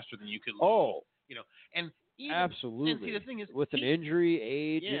faster than you could lose. Oh, and even, absolutely. And see, the thing is, with an injury,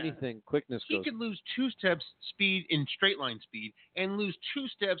 age, anything, quickness he goes. could lose 2 steps speed in straight line speed and lose 2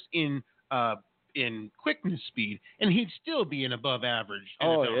 steps in quickness speed, and he'd still be an above average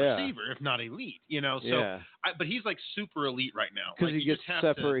NFL receiver, if not elite. So but he's like super elite right now because he gets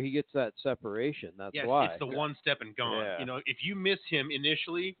he gets that separation. That's why it's the one step and gone. Yeah. If you miss him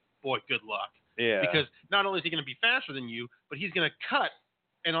initially, boy, good luck. Yeah, because not only is he going to be faster than you, but he's going to cut.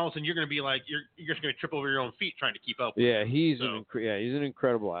 And all of a sudden, you're going to be like you're just going to trip over your own feet trying to keep up with him. He's an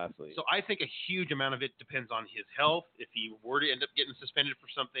incredible athlete. So I think a huge amount of it depends on his health. If he were to end up getting suspended for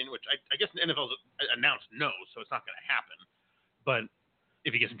something, which I guess the NFL's announced no, so it's not going to happen. But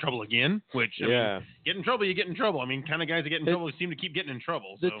if he gets in trouble again, which I mean, get in trouble, you get in trouble. I mean, kind of guys that get in trouble seem to keep getting in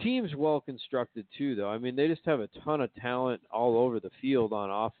trouble. The team's well constructed too, though. I mean, they just have a ton of talent all over the field on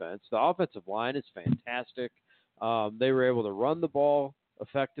offense. The offensive line is fantastic. They were able to run the ball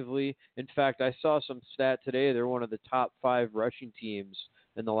effectively. In fact, I saw some stat today. They're one of the top 5 rushing teams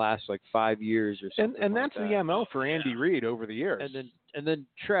in the last 5 years or something. And that's the MO for Andy Reid over the years. And then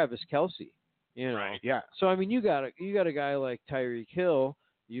Travis Kelce. Right. Yeah. So I mean, you got a guy like Tyreek Hill.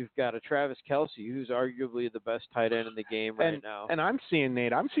 You've got a Travis Kelce, who's arguably the best tight end in the game right now. And I'm seeing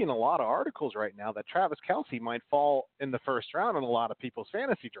a lot of articles right now that Travis Kelce might fall in the first round in a lot of people's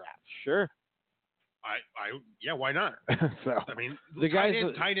fantasy drafts. Sure. Why not? So I mean, the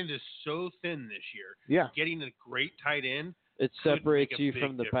tight end is so thin this year. Yeah, getting a great tight end, it separates you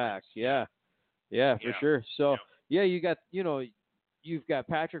from the pack. Yeah, for sure. So you got you've got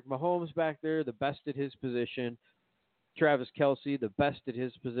Patrick Mahomes back there, the best at his position. Travis Kelce, the best at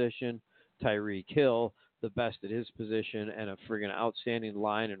his position. Tyreek Hill, the best at his position, and a friggin' outstanding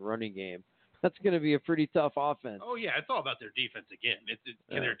line and running game. That's going to be a pretty tough offense. Oh, yeah. It's all about their defense again.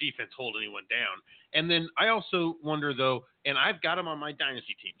 Can their defense hold anyone down? And then I also wonder, though, and I've got him on my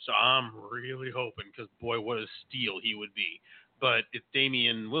dynasty team, so I'm really hoping because, boy, what a steal he would be. But it's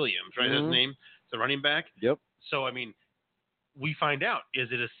Damian Williams, right? That's his name? It's the running back? Yep. So, I mean, we find out, is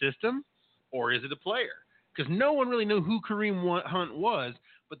it a system or is it a player? Because no one really knew who Kareem Hunt was,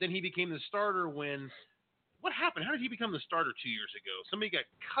 but then he became the starter when – what happened? How did he become the starter 2 years ago? Somebody got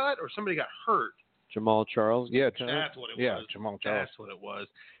cut or somebody got hurt? Jamal Charles. Yeah, that's what it was. Yeah, Jamal Charles. That's what it was.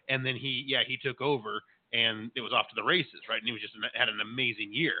 And then he took over, and it was off to the races, right? And he was just had an amazing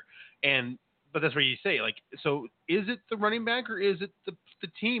year. But that's where you say, so is it the running back or is it the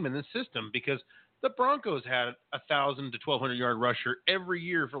team and the system? Because the Broncos had 1,000 to 1,200 yard rusher every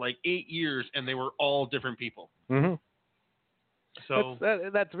year for 8 years, and they were all different people. Mm-hmm. So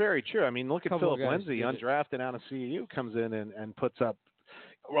that's very true. I mean, look at Philip Lindsay, undrafted out of CU, comes in and puts up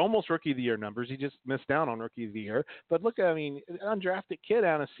almost rookie of the year numbers. He just missed out on rookie of the year. But look, I mean, undrafted kid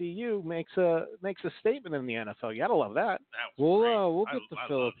out of CU makes a statement in the NFL. You gotta love that. We'll get to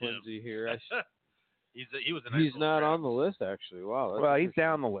Philip Lindsay here. He was a nice He's not on the list actually. Wow. Well, he's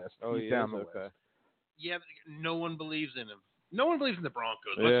down the list. Oh, he's down the list. Yeah, no one believes in him. No one believes in the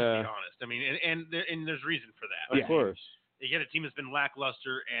Broncos. Let's just be honest. I mean, and there's reason for that. Of course. You get a team that's been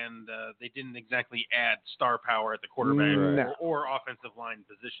lackluster, and they didn't exactly add star power at the quarterback or offensive line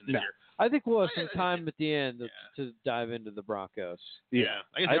position this year. I think we'll have some time at the end to dive into the Broncos. Yeah,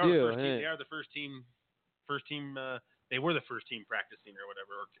 I guess I do. They are the first team. They were the first team practicing or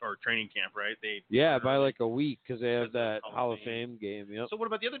whatever, or training camp, right? By a week because they have that Hall of Fame game. Yep. So what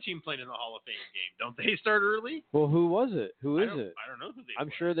about the other team playing in the Hall of Fame game? Don't they start early? Well, who was it? Who is it? I don't know who they.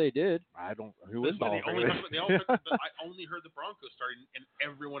 I'm sure they did. I don't. Who is the Hall of Fame? I only heard the Broncos starting, and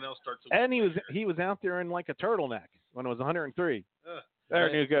everyone else starts. And he was out there in a turtleneck when it was 103.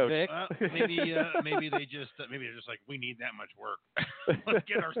 Their new coach. Maybe they're just like, we need that much work. Let's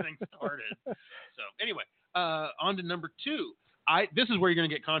get our thing started. So anyway, on to number 2. This is where you're going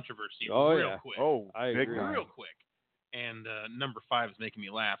to get controversy real quick. Oh, I agree. Real quick. And number 5 is making me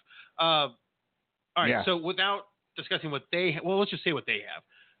laugh. All right. So without discussing what let's just say what they have.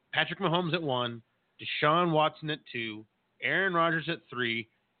 Patrick Mahomes at 1, Deshaun Watson at 2, Aaron Rodgers at 3,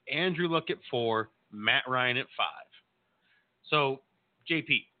 Andrew Luck at 4, Matt Ryan at 5. So,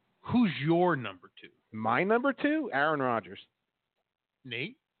 JP, who's your number 2? My number 2, Aaron Rodgers.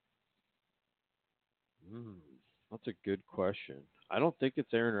 Nate? That's a good question. I don't think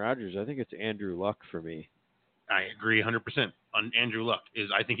it's Aaron Rodgers. I think it's Andrew Luck for me. I agree 100%. On Andrew Luck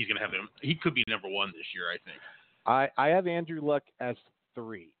I think he's going to have him. He could be number 1 this year, I think. I have Andrew Luck as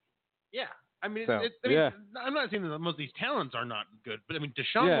 3. Yeah. I mean, So, I'm not saying that most of these talents are not good, but I mean,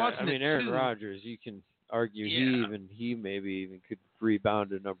 Deshaun Watson. I mean, Aaron too. Rodgers, you can argue he maybe even could rebound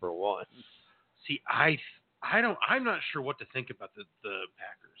to number 1. See, I'm not sure what to think about the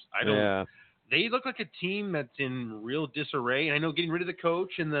Packers. I don't. Yeah. They look like a team that's in real disarray, and I know getting rid of the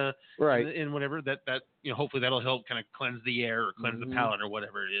coach and and whatever that hopefully that'll help kind of cleanse the air or cleanse the palate or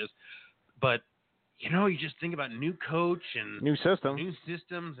whatever it is. But you just think about new coach and new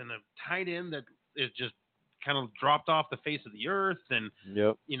systems and a tight end that is just kind of dropped off the face of the earth, and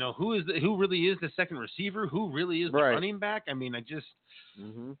who really is the second receiver, who really is the running back. I mean,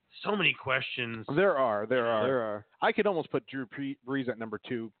 so many questions. There are. I could almost put Drew Brees at number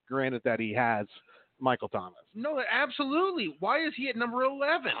 2, granted that he has Michael Thomas. No, absolutely. Why is he at number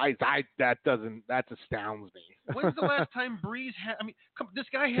 11? That astounds me. When's the last time Brees had? I mean, this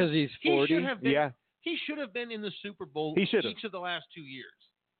guy has. Because he's 40. He should have been in the Super Bowl each of the last 2 years.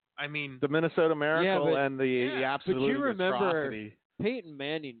 I mean, the Minnesota Miracle and the absolute. But you remember, atrocity. Peyton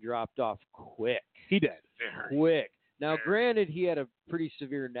Manning dropped off quick. He did. Very quick. Now, granted, he had a pretty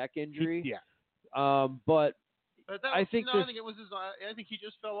severe neck injury. But I think it was his. I think he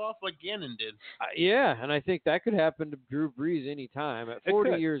just fell off like Gannon did. And I think that could happen to Drew Brees anytime at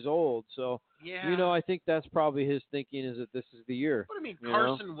 40 years old. So, I think that's probably his thinking is that this is the year. What I mean,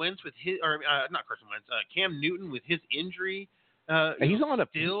 Carson Wentz with his, or not Carson Wentz, Cam Newton with his injury. He's on a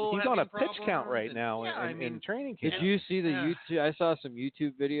pitch count right now in training camp. Did you see the YouTube? I saw some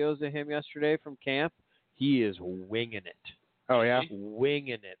YouTube videos of him yesterday from camp. He is winging it. Oh yeah,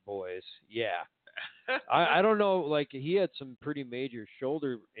 winging it, boys. Yeah. I don't know. Like he had some pretty major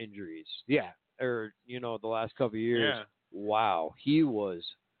shoulder injuries. Yeah. Or the last couple of years. Yeah. Wow, he was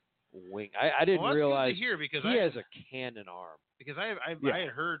wing. I didn't realize because he has a cannon arm. Because I had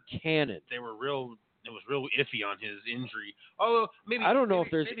heard cannon. They were real. It was real iffy on his injury. Although maybe I don't know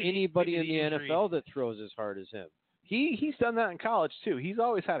if there's anybody in the NFL that throws as hard as him. He's done that in college too. He's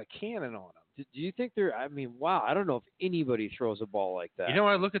always had a cannon on him. Do you think I mean, wow, I don't know if anybody throws a ball like that.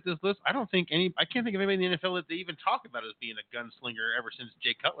 I look at this list, I can't think of anybody in the NFL that they even talk about as being a gunslinger ever since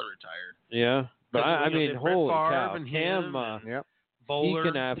Jay Cutler retired. Yeah. But I mean, holy cow, Cam, Bowler,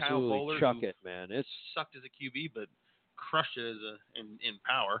 he can absolutely chuck it, man. It's sucked as a QB, but crushed it in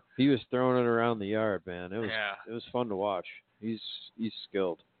power. He was throwing it around the yard, man. It was fun to watch. He's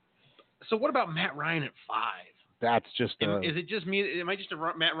skilled. So what about Matt Ryan at 5? That's just. Is it just me? Am I just a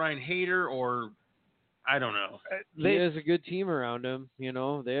Matt Ryan hater, or I don't know? He has a good team around him.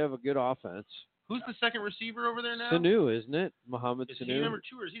 They have a good offense. Who's the second receiver over there now? Sanu, isn't it? Mohamed Sanu. Is he number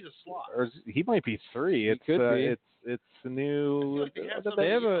 2 or is he the slot? Or he might be 3. It could be. It's Sanu.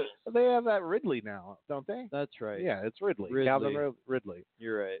 They have that Ridley now, don't they? That's right. Yeah, it's Ridley. Calvin Ridley.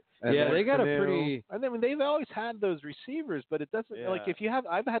 You're right. And they got Sanu, a pretty. And then they've always had those receivers, but it doesn't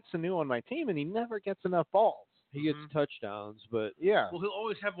I've had Sanu on my team, and he never gets enough balls. He gets touchdowns, but yeah. Well, he'll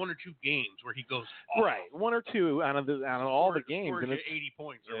always have 1 or 2 games where he goes off. Right, 1 or 2 out of all the games, and it's 80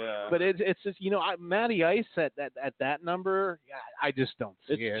 points. Or whatever. But it's just Matty Ice at that number, I just don't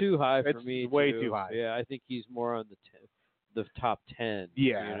see it. It's too high for me. It's way too high. Yeah, I think he's more on the top 10.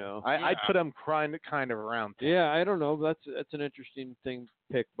 Yeah, I'd put him kind of around 10. Yeah, I don't know. That's an interesting thing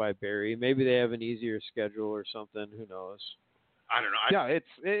picked by Barry. Maybe they have an easier schedule or something. Who knows? I don't know.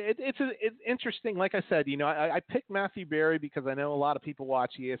 It's interesting. Like I said, I picked Matthew Berry because I know a lot of people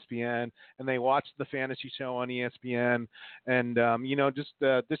watch ESPN and they watch the fantasy show on ESPN, and just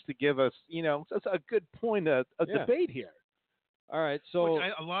to give us it's a good point of debate here. All right, so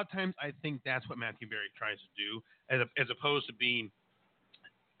a lot of times I think that's what Matthew Berry tries to do, as opposed to being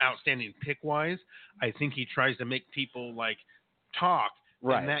outstanding pick wise. I think he tries to make people talk,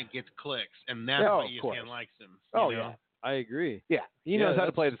 and that gets clicks, and that's why ESPN likes him. Yeah. I agree. Yeah, he knows how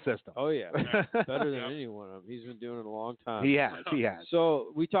to play the system. Oh, yeah. Better than anyone of them. He's been doing it a long time. He has.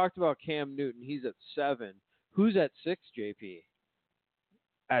 So we talked about Cam Newton. He's at 7. Who's at 6, JP?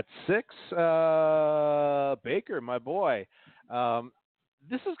 At 6, Baker, my boy.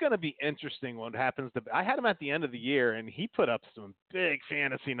 This is going to be interesting what happens. I had him at the end of the year, and he put up some big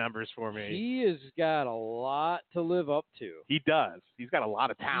fantasy numbers for me. He has got a lot to live up to. He does. He's got a lot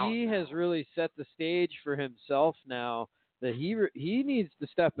of talent. He has really set the stage for himself now that he needs to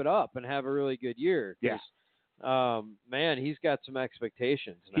step it up and have a really good year. Yeah. Man, he's got some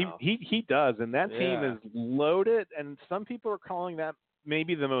expectations now. He does, and that team is loaded, and some people are calling that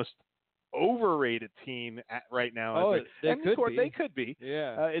maybe the most overrated team right now. Oh, they and could be. They could be.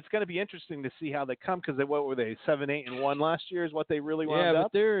 Yeah. It's going to be interesting to see how they come because what were they 7-8-1 last year is what they really wound Yeah,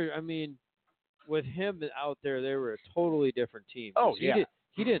 up. but with him out there, they were a totally different team. Oh, yeah.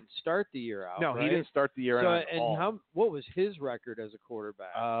 He didn't start the year out. No, right? he didn't start the year out at all. What was his record as a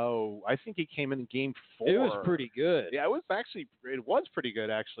quarterback? Oh, I think he came in game 4. It was pretty good. Yeah, it was pretty good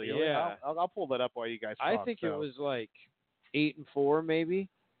actually. Yeah. I'll pull that up while you guys talk. I think it was like 8-4 maybe,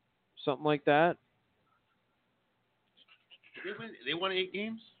 something like that. They won 8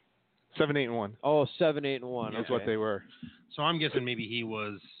 games? 7-8-1. Oh, 7-8-1. That's what they were. So I'm guessing maybe he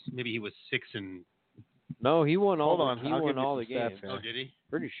was 6 and. No, he won all. Hold on, he I'll won give you all some the stats games. here. Oh, did he?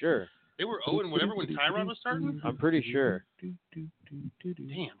 Pretty sure. They were 0 and whatever when Tyrod was starting. I'm pretty sure. Damn,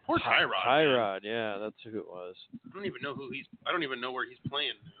 poor Tyrod. Tyrod, yeah, that's who it was. I don't even know where he's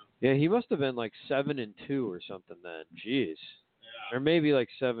playing now. Yeah, he must have been like 7-2 or something then. Jeez. Yeah. Or maybe like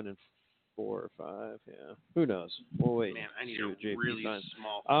 7-4 or 5. Yeah. Who knows? We'll wait. Man, I need see a what JP really finds.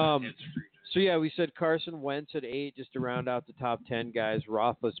 small head street. So yeah, we said Carson Wentz at 8 just to round out the top 10 guys.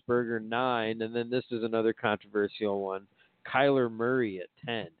 Roethlisberger 9, and then this is another controversial one. Kyler Murray at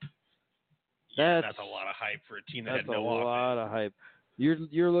 10. That's a lot of hype for a team that had no offense. That's a lot of hype.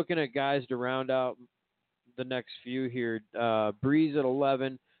 You're looking at guys to round out the next few here. Breeze at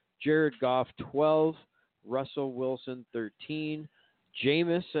 11, Jared Goff 12, Russell Wilson 13,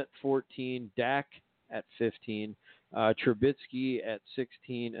 Jameis at 14, Dak at 15, Trubisky at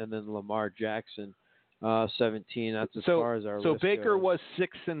 16, and then Lamar Jackson 17. That's as far as our list So Baker goes. was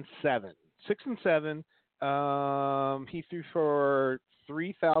 6-7. 6-7. He threw for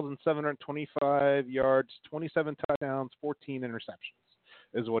 3,725 yards, 27 touchdowns, 14 interceptions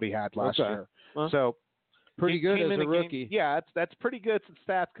is what he had last year. Well, so pretty good as a rookie. Yeah, that's pretty good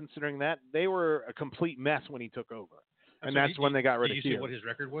stats considering that they were a complete mess when he took over, and that's when they got rid of Hugh. Did you see what his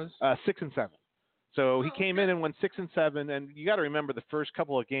record was? 6-7. So he came in and went 6-7, and you got to remember the first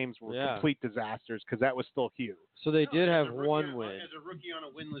couple of games were complete disasters because that was still Hugh. So they did have one win. As a rookie on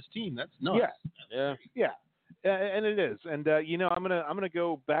a winless team, that's nuts. Yeah. And it is, and I'm gonna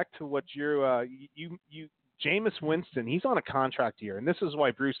go back to what you Jameis Winston. He's on a contract year, and this is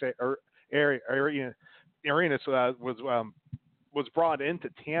why Bruce Arians was brought into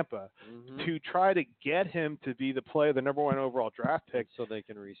Tampa to try to get him to be the player, the number 1 overall draft pick, so they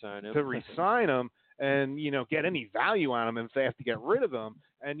can re-sign him. To re-sign him and get any value on him if they have to get rid of him.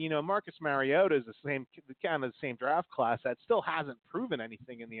 And Marcus Mariota is the same draft class that still hasn't proven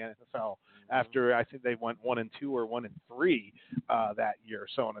anything in the NFL after I think they went 1-2 or 1-3 that year,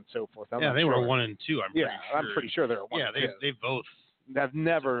 so on and so forth. They were 1-2. I'm pretty sure they were 1-2. Yeah, they both have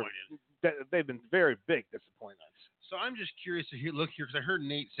never. They've been very big disappointments. So I'm just curious to look here because I heard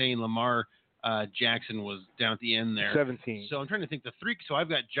Nate saying Lamar Jackson was down at the end there. 17. So I'm trying to think the 3. So I've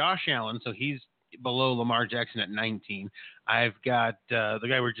got Josh Allen, so he's below Lamar Jackson at 19. I've got the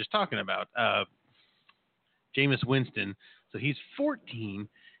guy we were just talking about, Jameis Winston, so he's 14.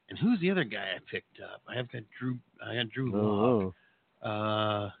 And who's the other guy I picked up? I got Drew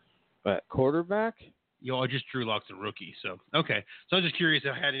Lock. Quarterback? Just Drew Lock's a rookie. So okay. So I was just curious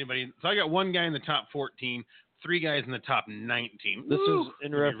if I had anybody. So I got one guy in the top 14. 3 guys in the top 19. This is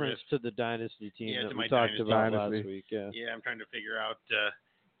in reference to the dynasty team that we talked about last week. Yeah, I'm trying to figure out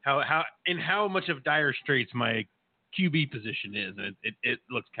how much of dire straits my QB position is, and it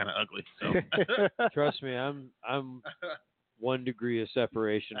looks kind of ugly. So trust me, I'm 1 degree of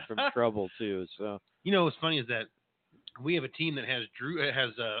separation from trouble too. So what's funny is that we have a team that has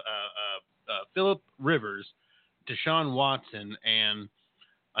Phillip Rivers, Deshaun Watson, and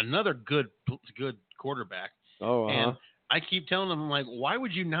another good quarterback. And I keep telling them, I'm like, why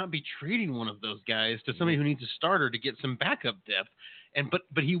would you not be trading one of those guys to somebody who needs a starter to get some backup depth?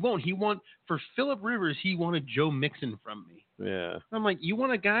 But he won't. For Phillip Rivers, he wanted Joe Mixon from me. Yeah. I'm like, you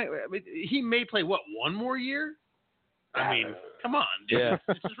want a guy? I mean, he may play 1 more year. I mean, come on, dude. Yeah.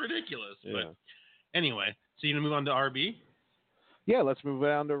 It's just ridiculous. Yeah. But anyway, so you gonna move on to RB? Yeah, let's move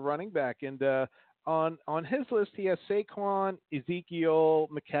on to running back. And on his list, he has Saquon, Ezekiel,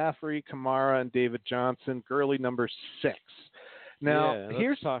 McCaffrey, Kamara, and David Johnson. Gurley number 6. Now,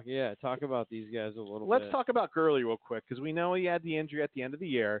 talk about these guys a little bit. Let's talk about Gurley real quick because we know he had the injury at the end of the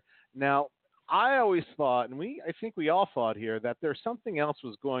year. Now, I always thought, and I think we all thought here, that there's something else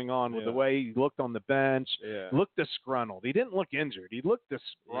was going on with the way he looked on the bench. Yeah. Looked disgruntled. He didn't look injured. He looked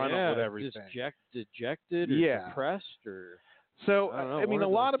disgruntled with everything. Dejected or depressed or. So, I mean, a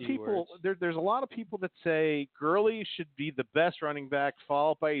lot of people, there's a lot of people that say Gurley should be the best running back,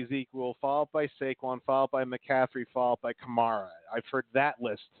 followed by Ezekiel, followed by Saquon, followed by McCaffrey, followed by Kamara. I've heard that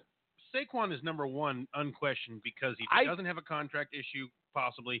list. Saquon is number 1, unquestioned, because he doesn't have a contract issue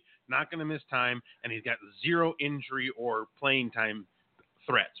possibly, not going to miss time, and he's got zero injury or playing time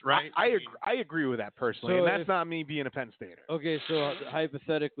threats, right? I agree with that personally, So and that's not me being a Penn Stater. Okay, so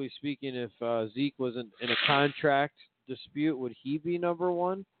hypothetically speaking, if Zeke wasn't in a contract dispute, would he be number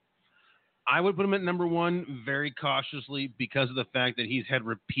one? I would put him at number one very cautiously because of the fact that he's had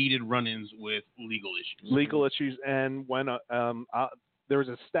repeated run-ins with legal issues. And when there was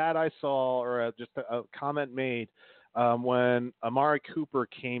a stat I saw, or just a comment made, when Amari Cooper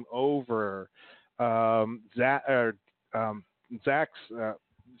came over,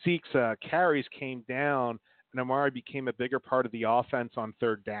 Zeke's carries came down, and Amari became a bigger part of the offense on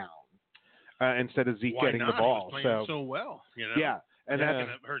third down instead of Zeke getting the ball. He was playing so well, you know? Yeah. And that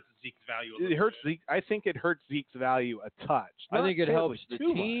hurts Zeke's value. It hurts Zeke. I think it hurts Zeke's value a touch. I think it helps the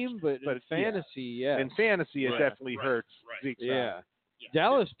too team, much, but in fantasy, yeah. In fantasy, it definitely hurts Zeke's value. Yeah.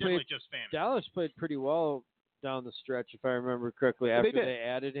 Dallas played pretty well down the stretch, if I remember correctly, after they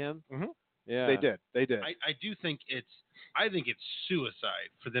added him. Mm-hmm. Yeah, they did. I do think it's suicide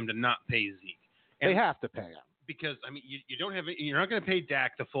for them to not pay Zeke. They have to pay him. Because I mean, you don't have you're not going to pay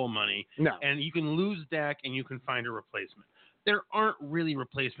Dak the full money. No. And you can lose Dak and you can find a replacement. There aren't really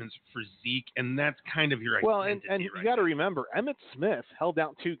replacements for Zeke, and that's kind of your identity. Well, and you got to remember, Emmitt Smith held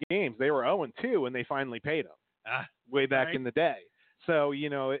out 2 games. They were 0-2, and they finally paid him way back in the day. So,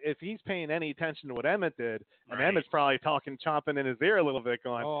 you know, if he's paying any attention to what Emmitt did, and Emmitt's probably chomping in his ear a little bit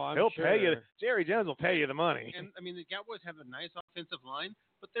going, he'll pay you. Jerry Jones will pay you the money. And, I mean, the Cowboys have a nice offensive line,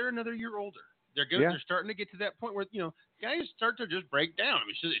 but they're another year older. They're starting to get to that point where, you know, guys start to just break down. I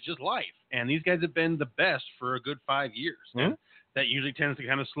mean, it's just life. And these guys have been the best for a good 5 years. And that usually tends to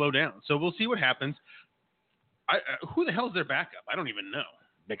kind of slow down. So we'll see what happens. Who the hell's their backup? I don't even know.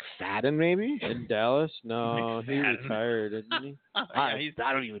 McFadden, maybe? In Dallas? No, he retired, didn't he? I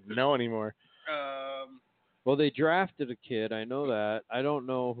don't even know anymore. Well, they drafted a kid. I know that. I don't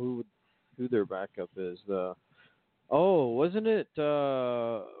know who their backup is. Wasn't it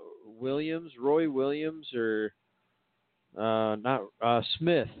Williams, Roy Williams, or not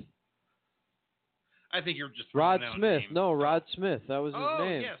Smith? I think you're just Rod Smith. No, Rod Smith. That was his name.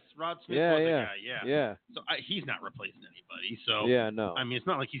 Oh, yes. Rod Smith was the guy, yeah. So he's not replacing anybody. So no. I mean, it's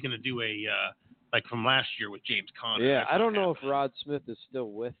not like he's going to do a like from last year with James Conner. Yeah, I don't know if Rod Smith is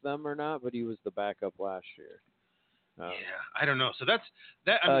still with them or not, but he was the backup last year. I don't know. So that's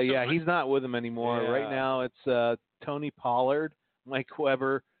that. I mean, he's not with them anymore. Yeah. Right now, it's Tony Pollard, Mike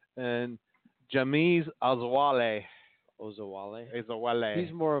Weber, and Jameez Ozawale.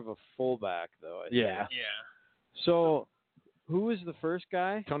 He's more of a fullback, though. I think. Yeah. So, who was the first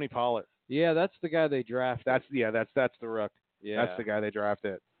guy? Tony Pollard. Yeah, that's the guy they drafted. That's the rook. Yeah. That's the guy they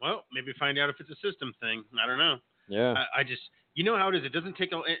drafted. Well, maybe find out if it's a system thing. I don't know. Yeah. I just, you know how it is. It doesn't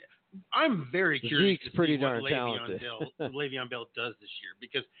take I'm very curious Zeke's to pretty see what darn talented. Le'Veon Bell does this year,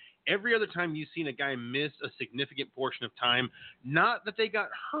 because every other time you've seen a guy miss a significant portion of time, not that they got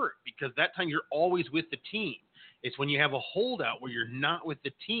hurt, because that time you're always with the team. It's when you have a holdout where you're not with the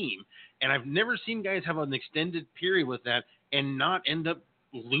team. And I've never seen guys have an extended period with that and not end up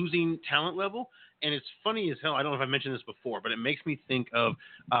losing talent level. And it's funny as hell. I don't know if I mentioned this before, but it makes me think of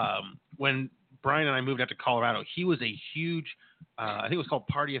when Brian and I moved out to Colorado. He was a huge, I think it was called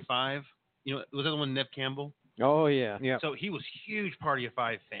Party of Five. You know, was that the one, Nev Campbell? Oh, yeah. So he was a huge Party of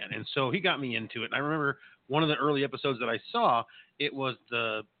Five fan. And so he got me into it. And I remember one of the early episodes that I saw, it was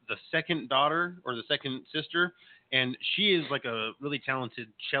the second daughter or the second sister. And she is like a really talented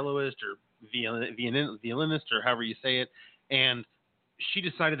celloist or violinist or however you say it. And she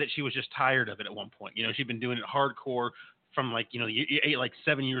decided that she was just tired of it at one point. You know, she'd been doing it hardcore from like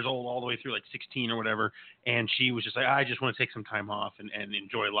 7 years old all the way through like 16 or whatever. And she was just like, I just want to take some time off and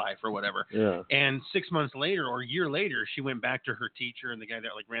enjoy life or whatever. Yeah. And 6 months later or a year later, she went back to her teacher and the guy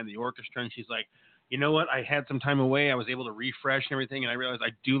that like ran the orchestra. And she's like, you know what? I had some time away. I was able to refresh and everything. And I realized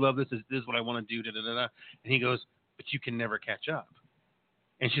I do love this. This is what I want to do. Da, da, da, da. And he goes, but you can never catch up.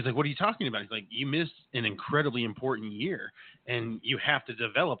 And she's like, what are you talking about? He's like, you missed an incredibly important year, and you have to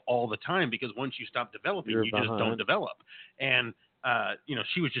develop all the time, because once you stop developing, you just don't develop. And,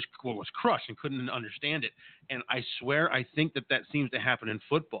 she was crushed and couldn't understand it. And I swear, I think that seems to happen in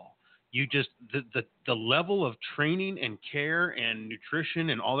football. You just, the level of training and care and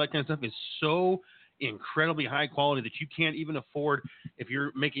nutrition and all that kind of stuff is so incredibly high quality that you can't even afford, if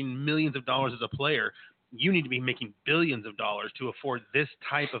you're making millions of dollars as a player, you need to be making billions of dollars to afford this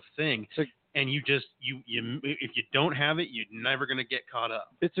type of thing. And you if you don't have it, you're never going to get caught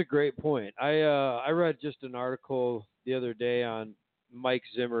up. It's a great point. I read just an article the other day on Mike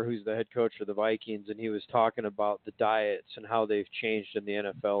Zimmer, who's the head coach for the Vikings, and he was talking about the diets and how they've changed in the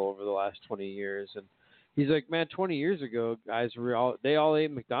NFL over the last 20 years. And He's like, man, 20 years ago, guys they all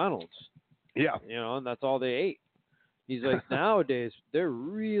ate McDonald's. Yeah. And that's all they ate. He's like, nowadays they're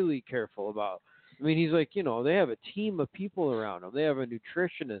really careful about. I mean, he's like, they have a team of people around them. They have a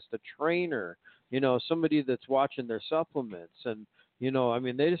nutritionist, a trainer, somebody that's watching their supplements, and I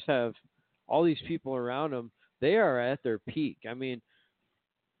mean, they just have all these people around them. They are at their peak. I mean,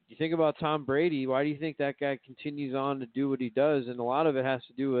 you think about Tom Brady. Why do you think that guy continues on to do what he does? And a lot of it has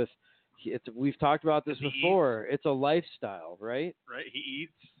to do with we've talked about this before. It's a lifestyle, right? Right. He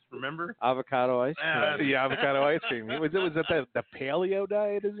eats. Remember? Avocado ice cream. Yeah, avocado ice cream. Was that the paleo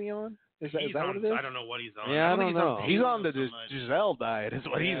diet? Is he on? Is that what it is? I don't know what he's on. Yeah, I don't know. He's on the Giselle diet. Is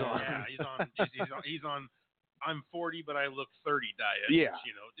what he's on. Yeah, he's on. I'm 40, but I look 30 diet. Yeah.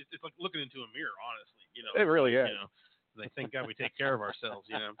 Which, it's like looking into a mirror, honestly. It really is. Thank God we take care of ourselves.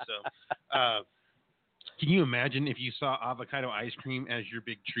 So, can you imagine if you saw avocado ice cream as your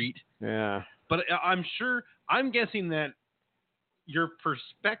big treat? Yeah. But I'm guessing that your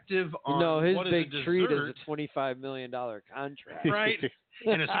perspective on his what is big a dessert, treat is a $25 million contract. right?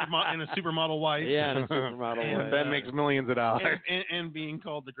 and a supermodel wife. Yeah, and a supermodel wife. That makes millions of dollars. And being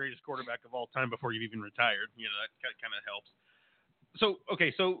called the greatest quarterback of all time before you've even retired. That kind of helps.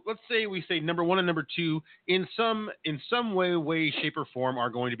 So let's say we say number 1 and number 2 in some way, shape, or form are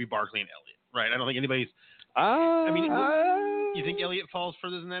going to be Barkley and Elliott, right? I don't think anybody's. You think Elliott falls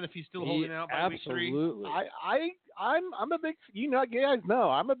further than that if he's still holding out by week 3? Absolutely. I'm a big. You guys know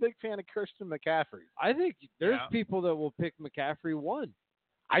I'm a big fan of Christian McCaffrey. I think there's people that will pick McCaffrey 1.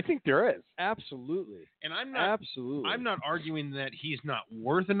 I think there is. Absolutely. And I'm not arguing that he's not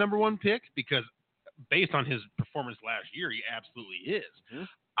worth a number 1 pick because based on his performance last year, he absolutely is. Mm-hmm.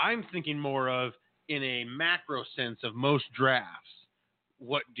 I'm thinking more of in a macro sense of most drafts,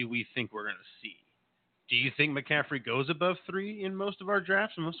 what do we think we're going to see? Do you think McCaffrey goes above 3 in most of our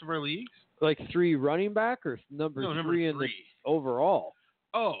drafts and most of our leagues? Like 3 running back or number 3 in the overall?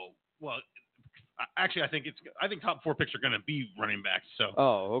 Oh, well, actually, I think top 4 picks are going to be running backs. So.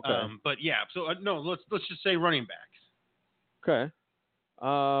 Oh, okay. But yeah, so no, let's just say running backs. Okay.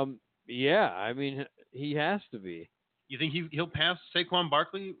 Yeah, I mean, he has to be. You think he'll pass Saquon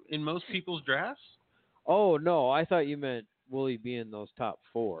Barkley in most people's drafts? Oh no, I thought you meant will he be in those top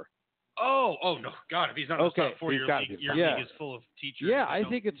 4? Oh no, God! If he's not in the top 4, your league is full of teachers. Yeah, I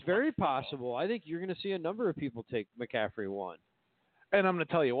think it's very possible. I think you're going to see a number of people take McCaffrey 1. And I'm going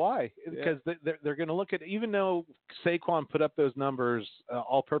to tell you why. Because they're going to look at, even though Saquon put up those numbers,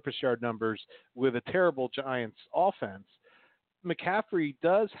 all-purpose yard numbers, with a terrible Giants offense, McCaffrey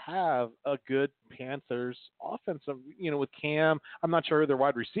does have a good Panthers offense. With Cam, I'm not sure who their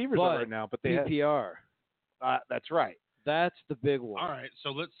wide receivers are right now, but they PPR. That's right. That's the big one. All right,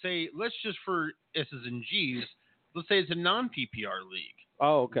 so let's just for S's and G's, let's say it's a non-PPR league.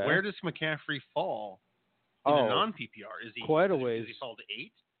 Oh, okay. Where does McCaffrey fall in a non-PPR? Is he quite a ways? Does he fall to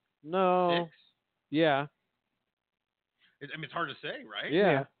 8? No. 6? Yeah. It's hard to say, right?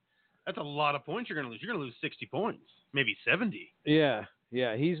 Yeah. That's a lot of points you're going to lose. You're going to lose 60 points, maybe 70. Yeah.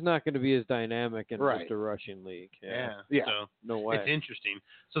 Yeah, he's not going to be as dynamic in just a rushing league. Yeah. So, no way. It's interesting.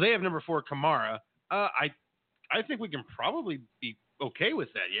 So they have number 4, Kamara. I think we can probably be okay with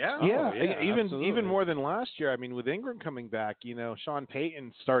that, yeah? Even more than last year. I mean, with Ingram coming back, Sean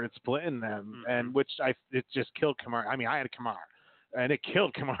Payton started splitting them, and it just killed Kamara. I mean, I had Kamara, and it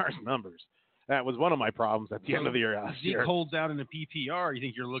killed Kamara's numbers. That was one of my problems at the end of the year last year. Zeke holds out in a PPR. You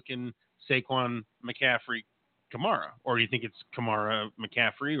think you're looking Saquon, McCaffrey, Kamara, or do you think it's Kamara,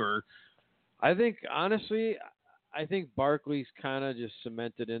 McCaffrey, or? I think honestly, Barkley's kind of just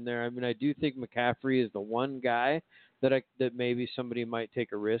cemented in there. I mean, I do think McCaffrey is the one guy that maybe somebody might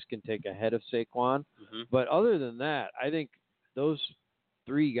take a risk and take ahead of Saquon. Mm-hmm. But other than that, I think those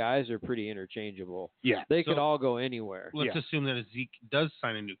 3 guys are pretty interchangeable. Yeah. They could all go anywhere. Let's assume that Zeke does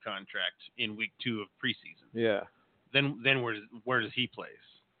sign a new contract in week 2 of preseason. Yeah. Then where does he place?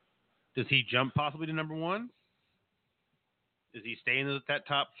 Does he jump possibly to number 1? Does he stay in that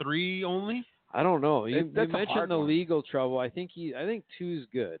top 3 only? I don't know. You mentioned the legal trouble. I think 2's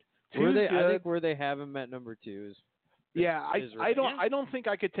good. I think where they have him at number 2 is. Yeah, I don't think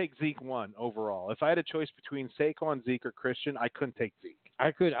I could take Zeke 1 overall. If I had a choice between Saquon, Zeke, or Christian, I couldn't take Zeke.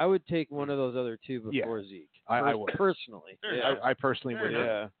 I would take one of those other 2 before Zeke. I would personally. Yeah. I personally would.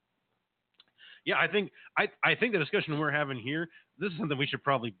 Yeah. Yeah, I think the discussion we're having here, this is something we should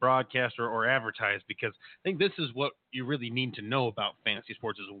probably broadcast or advertise, because I think this is what you really need to know about fantasy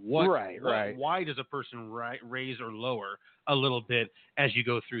sports is why does a person raise or lower a little bit as you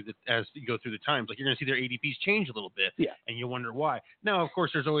go through the times. Like you're going to see their ADPs change a little bit, and you wonder why. Now, of course,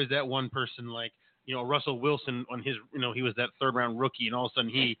 there's always that one person like Russell Wilson on his, he was that third round rookie, and all of a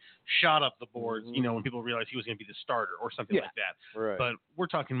sudden he shot up the boards, when people realized he was going to be the starter or something like that. Right. But we're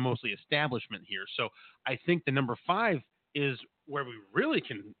talking mostly establishment here. So I think the number 5 is where we really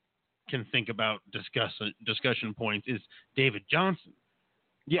can think about discussion points is David Johnson.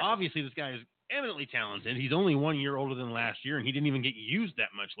 Yeah. Obviously, this guy is eminently talented. He's only 1 year older than last year, and he didn't even get used that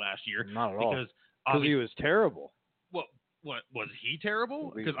much last year. Not at all. Because he was terrible. What was he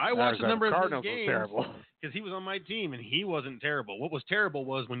terrible? Because I watched a number of his games because he was on my team and he wasn't terrible. What was terrible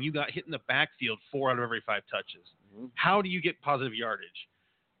was when you got hit in the backfield 4 out of every 5 touches. Mm-hmm. How do you get positive yardage?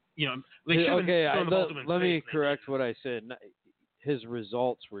 Let me correct what I said. His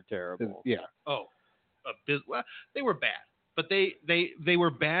results were terrible. Well, they were bad. But they were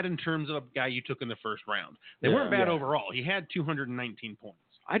bad in terms of a guy you took in the first round. They weren't bad overall. He had 219 points.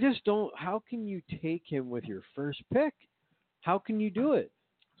 I just don't. How can you take him with your first pick? How can you do it?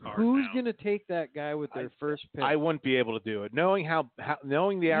 Who's going to take that guy with their first pick? I wouldn't be able to do it. Knowing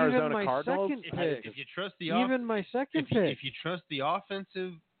the Arizona Cardinals, if you trust the my second pick, if you trust the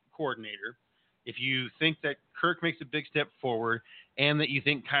offensive coordinator, if you think that Kirk makes a big step forward, and that you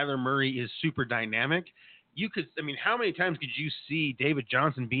think Kyler Murray is super dynamic, you could. I mean, how many times could you see David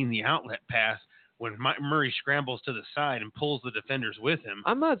Johnson being the outlet pass when Murray scrambles to the side and pulls the defenders with him?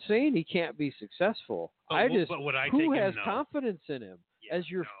 I'm not saying he can't be successful. Who has no. confidence in him as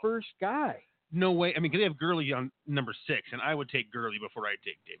your first guy? No way. I mean, they have Gurley on number 6, and I would take Gurley before I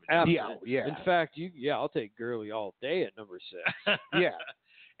take David Johnson. Yeah. In fact, I'll take Gurley all day at number 6.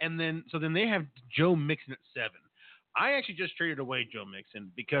 And then they have Joe Mixon at 7. I actually just traded away Joe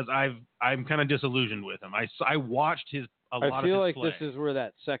Mixon because I'm kind of disillusioned with him. I watched a lot of his I feel like play. this is where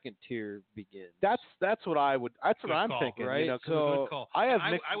that second tier begins. That's what I'm thinking. Right? Good call.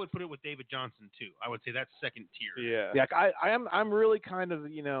 I would put it with David Johnson too. I would say that's second tier. Yeah. I'm really kind of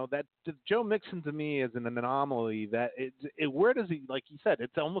that Joe Mixon to me is an anomaly. That where does he, like you said,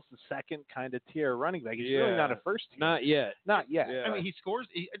 it's almost the second kind of tier running back. He's really not a first tier. Not yet. Yeah. I mean, he scores.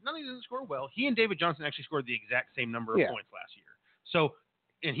 Not only doesn't score well, he and David Johnson actually scored the exact same number of points last year. So,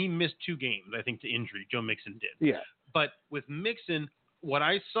 and he missed 2 games, I think, to injury. Joe Mixon did. Yeah. But with Mixon, what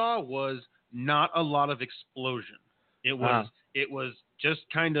I saw was not a lot of explosion. It was just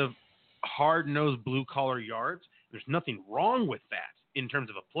kind of hard-nosed blue-collar yards. There's nothing wrong with that in terms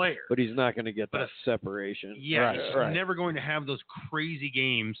of a player. But he's not going to get that separation. Yeah, he's never going to have those crazy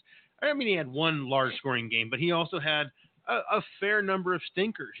games. I mean, he had one large-scoring game, but he also had a fair number of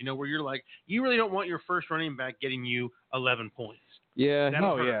stinkers, where you're like, you really don't want your first running back getting you 11 points. Yeah.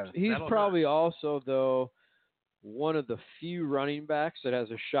 He's That'll probably also, though, one of the few running backs that has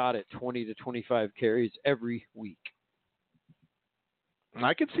a shot at 20 to 25 carries every week.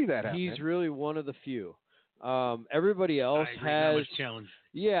 I could see that happening. He's really one of the few. Everybody else has challenge.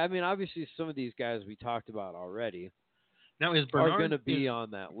 Yeah, I mean, obviously some of these guys we talked about already. Now are going to be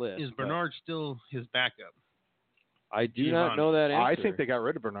on that list. Is Bernard still his backup? I do not know that answer. I think they got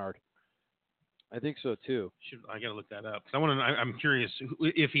rid of Bernard. I think so too. I got to look that up. I'm curious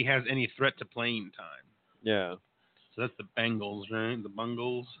if he has any threat to playing time. Yeah. So that's the Bengals, right? The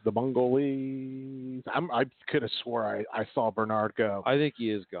Bungles. The Bungolees. I could have swore I saw Bernard go. I think he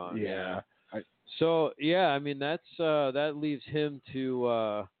is gone. Yeah. I mean that leaves him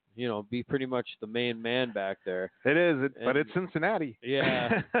to be pretty much the main man back there. It is, but it's Cincinnati.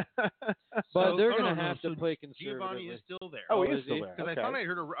 Yeah. But they're going to have to play conservatively. Giovanni is still there. Oh, he is still there. Because I thought I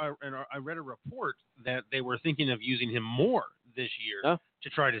heard I read a report that they were thinking of using him more this year to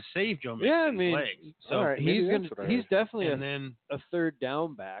try to save Joe Mixon's legs. So he's definitely a third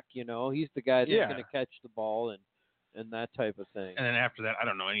down back. He's the guy that's going to catch the ball and that type of thing. And then after that, I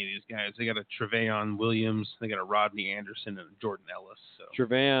don't know any of these guys. They got a Tre'Veon Williams, they got a Rodney Anderson, and a Jordan Ellis. So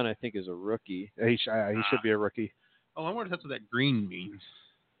Tre'Veon, I think, is a rookie. He should be a rookie. Oh, I wonder if that's what that green means.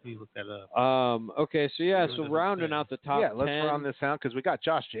 Let me look that up. Okay, so rounding out the top 10. Yeah, let's round this out because we got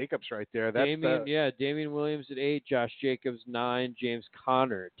Josh Jacobs right there. Damian Williams at 8, Josh Jacobs 9, James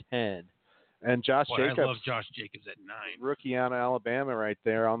Conner at 10. And Josh Jacobs. I love Josh Jacobs at 9. Rookie out of Alabama right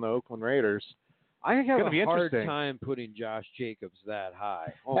there on the Oakland Raiders. I have a hard time putting Josh Jacobs that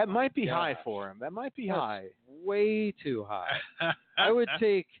high. That might be high for him. That might be high. Way too high. I would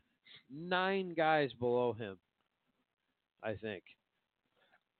take 9 guys below him, I think.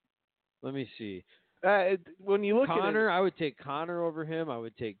 Let me see. When you look Connor, at it, I would take Connor over him. I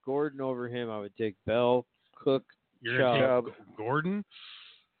would take Gordon over him. I would take Bell, Cook, Chubb. Gordon?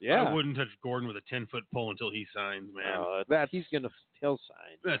 Yeah. I wouldn't touch Gordon with a 10-foot pole until he signs, man. He'll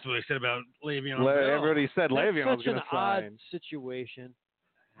sign. That's what I said about Le'Veon Bell. Everybody said Le'Veon was going to sign. That's such an odd situation.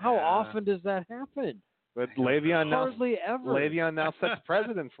 How often does that happen? But Le'Veon hardly ever. Le'Veon now sets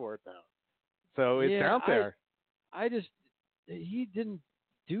precedent for it, though. So it's out there. He didn't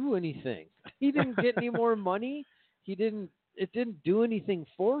do anything. He didn't get any more money. It didn't do anything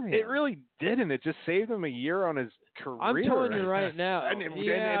for him. It really didn't. It just saved him a year on his career. I'm telling you right now. and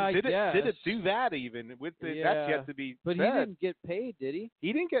did it do that even? That's yet to be But said. he didn't get paid, did he?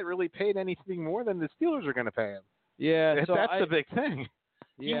 He didn't get really paid anything more than the Steelers are going to pay him. Yeah, That's the big thing.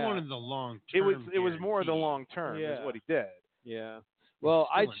 He wanted the long It term. was more the long term is what he did. Yeah. Well,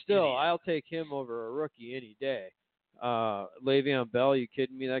 I'll take him over a rookie any day. Le'Veon Bell, you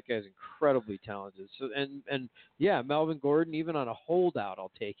kidding me? That guy's incredibly talented. So and Melvin Gordon, even on a holdout,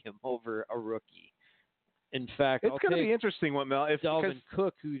 I'll take him over a rookie. In fact, it's going to be interesting what Dalvin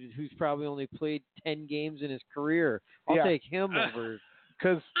Cook, who's probably only played 10 games in his career. I'll take him over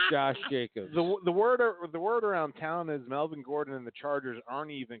because Josh Jacobs. The word around town is Melvin Gordon and the Chargers aren't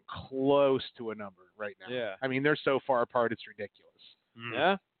even close to a number right now. Yeah. I mean, they're so far apart, it's ridiculous.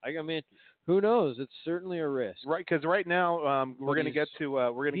 Yeah. I mean, who knows? It's certainly a risk. Right, because right now we're going to get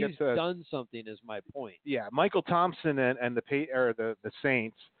to he's done something. Is my point. Yeah, Michael Thompson and the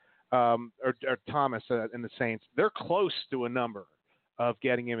Saints, or Thomas and the Saints, they're close to a number of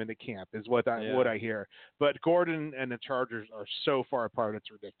getting him into camp. Is what I hear. But Gordon and the Chargers are so far apart, it's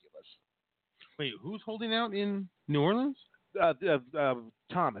ridiculous. Wait, who's holding out in New Orleans?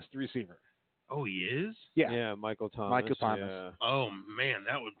 Thomas, the receiver. Oh, he is? Yeah, Michael Thomas. Yeah. Oh, man,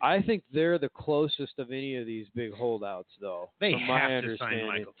 that would be... I think they're the closest of any of these big holdouts, though. They have to sign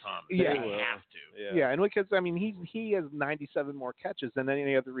Michael Thomas. Yeah. They have to. Yeah, and because, I mean, he has 97 more catches than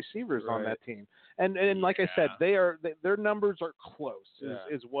any other receivers on that team. And like I said, their numbers are close,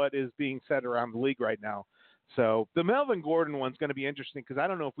 is what is being said around the league right now. So the Melvin Gordon one's going to be interesting because I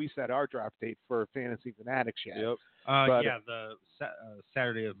don't know if we set our draft date for Fantasy Fanatics yet. Yep. The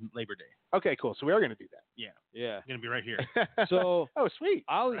Saturday of Labor Day. Okay, cool. So we are going to do that. Yeah. Going to be right here. So oh, sweet.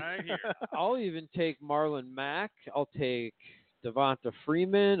 Right here. I'll even take Marlon Mack. I'll take Devonta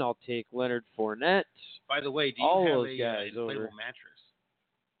Freeman. I'll take Leonard Fournette. By the way, do you all have those a guys inflatable mattress?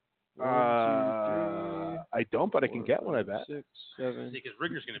 1, 2, 3. I don't, but I can get one. I bet. 6, 7. Because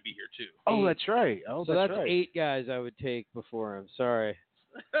Rigger's going to be here too. Oh, that's right. So that's 8 guys I would take before him. Sorry.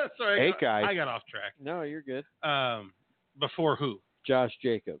 Sorry, 8 guys. I got off track. No, you're good. Before who? Josh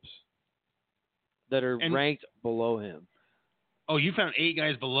Jacobs. That are ranked below him. Oh, you found 8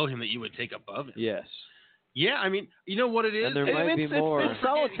 guys below him that you would take above him. Yes. Yeah, I mean, you know what it is? And there might be more. It's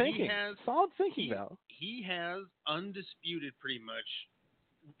solid thinking. Solid thinking, though. He has undisputed, pretty much,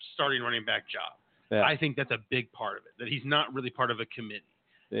 starting running back job. Yeah. I think that's a big part of it, that he's not really part of a committee.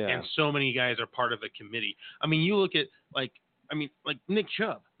 Yeah. And so many guys are part of a committee. I mean, you look at, like Nick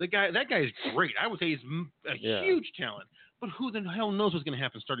Chubb. That guy is great. I would say he's a huge talent. But who the hell knows what's going to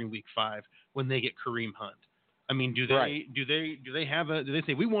happen starting week 5 when they get Kareem Hunt? I mean, do they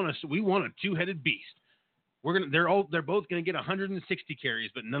say we want a two-headed beast? They're both going to get 160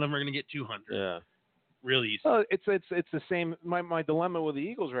 carries, but none of them are going to get 200. Yeah. Really easy. Well, it's the same. My dilemma with the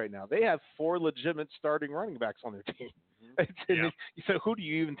Eagles right now. They have 4 legitimate starting running backs on their team. So who do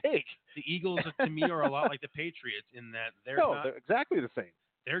you even take? The Eagles, to me, are a lot like the Patriots in that they're exactly the same.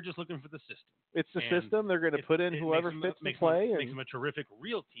 They're just looking for the system. It's the system. They're going to put in whoever fits the play. Makes them a terrific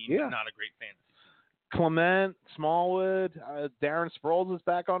real team, but not a great fantasy team. Clement, Smallwood, Darren Sproles is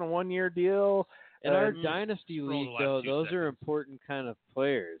back on a 1-year deal. In our dynasty league, though, those are important kind of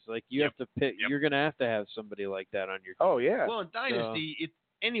players. Like you have to pick. You're going to have somebody like that on your team. Oh yeah. Well, in dynasty, it's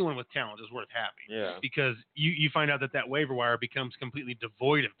anyone with talent is worth having. Yeah. Because you find out that waiver wire becomes completely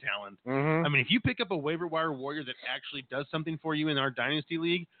devoid of talent. Mm-hmm. I mean, if you pick up a waiver wire warrior that actually does something for you in our dynasty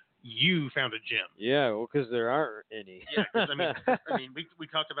league, you found a gem. Yeah, well, because there aren't any. Yeah, because I mean, we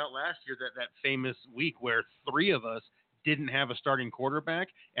talked about last year that famous week where 3 of us didn't have a starting quarterback,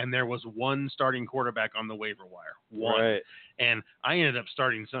 and there was 1 starting quarterback on the waiver wire. 1. Right. And I ended up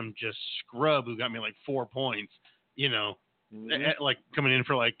starting some just scrub who got me like 4 points, like coming in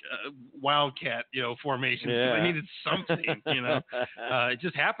for like wildcat, formation. Yeah. I needed something, It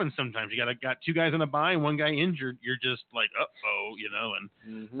just happens sometimes. You got 2 guys on a bye and 1 guy injured. You're just like,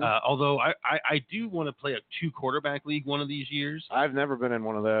 and although I do want to play a 2 quarterback league one of these years. I've never been in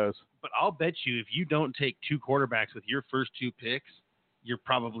one of those. But I'll bet you if you don't take 2 quarterbacks with your first 2 picks, you're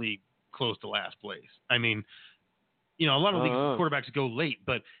probably close to last place. I mean, a lot of league quarterbacks go late,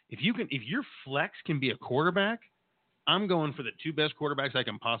 but if your flex can be a quarterback, I'm going for the 2 best quarterbacks I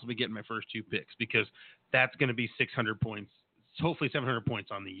can possibly get in my first 2 picks because that's going to be 600 points, hopefully 700 points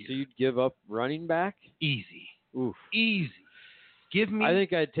on the year. So you'd give up running back? Easy. Oof. Easy. Give me. I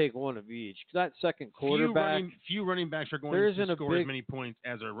think I'd take one of each. That second quarterback. Few running backs are going to score as many points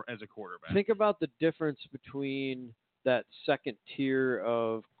as a quarterback. Think about the difference between that second tier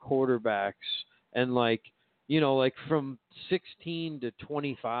of quarterbacks, and like from 16 to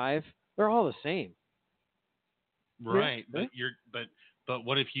 25, they're all the same. Right, Yeah. but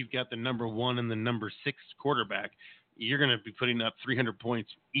what if you've got the number 1 and the number 6 quarterback? You're going to be putting up 300 points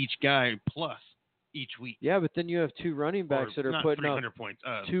each guy plus each week. Yeah, but then you have two running backs that are not putting up 300 points,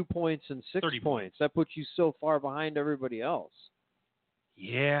 2 points and 6 30 points. That puts you so far behind everybody else.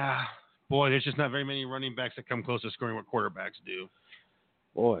 Yeah, boy, there's just not very many running backs that come close to scoring what quarterbacks do.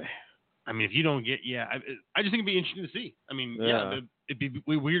 Boy. I mean, if you don't get, I just think it'd be interesting to see. I mean, it'd be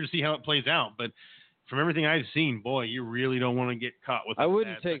weird to see how it plays out, but from everything I've seen, boy, you really don't want to get caught with. I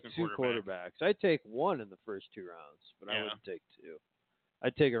wouldn't take second two quarterback. quarterbacks. I'd take one in the first 2 rounds, but I Yeah. wouldn't take two.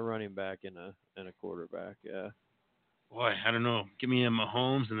 I'd take a running back and a quarterback. Yeah. Boy, I don't know. Give me a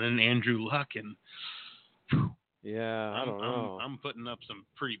Mahomes and then Andrew Luck, and Yeah, I don't know. I'm putting up some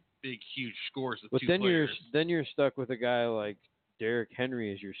pretty big, huge scores with But two then players. you're stuck with a guy like Derrick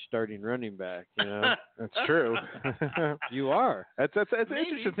Henry as your starting running back. You know, That's true. you are. That's an Maybe.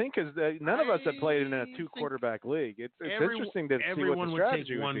 interesting thing because none of us have played in a 2-quarterback league. It's interesting to see what the everyone would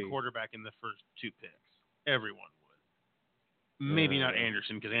strategy take one would be. quarterback in the first 2 picks. Everyone would. Maybe not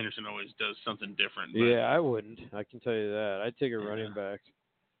Anderson, because Anderson always does something different. But, Yeah, I wouldn't. I can tell you that. I'd take a running back.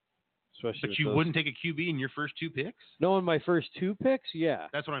 Especially but with you those- wouldn't take a QB in your first 2 picks? No, in my first 2 picks, yeah.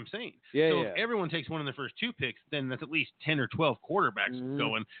 That's what I'm saying. Yeah, so yeah. if everyone takes one in the first 2 picks, then that's at least 10 or 12 quarterbacks Mhm.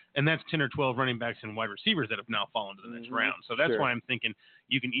 going, and that's 10 or 12 running backs and wide receivers that have now fallen to the next Mhm. round. So that's Sure. why I'm thinking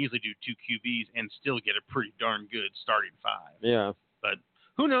you can easily do 2 QBs and still get a pretty darn good starting 5. Yeah. But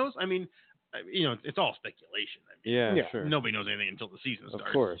who knows? I mean, it's all speculation. I mean, Yeah, Yeah. sure. nobody knows anything until the season starts.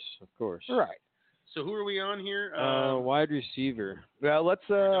 Of course. Right. So who are we on here? Wide receiver. Well, let's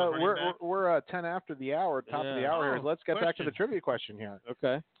running we're back? we're 10 after the hour, top of the hour here. Oh, Let's get back to question. the trivia question here.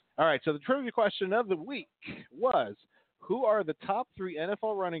 Okay. All right, so the trivia question of the week was, who are the top 3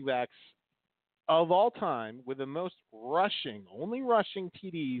 NFL running backs of all time with the most only rushing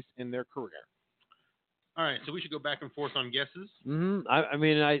TDs in their career? All right, so we should go back and forth on guesses. I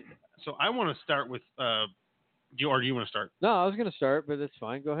mean, So I want to start with do you want to start? No, I was going to start, but it's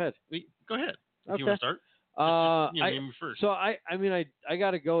fine. Go ahead. Go ahead. If you Okay. want to start. I Name me first. So I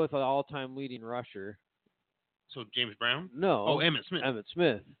got to go with an all-time leading rusher. So James Brown? No. Oh, Emmitt Smith. Emmitt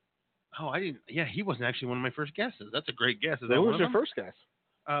Smith. Oh, I didn't. Yeah, he wasn't actually one of my first guesses. That's a great guess. Is that What one was of your them? first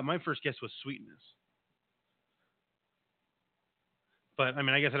guess? My first guess was Sweetness. But I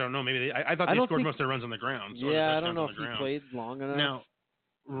mean, I guess I don't know. Maybe I thought I they don't scored think- most of their runs on the ground. So Yeah, I touchdowns don't know on if the he ground. played long enough. Now,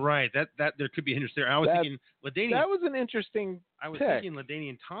 right, that there could be interest there. I was That- thinking LaDainian. That was an interesting I was pick. thinking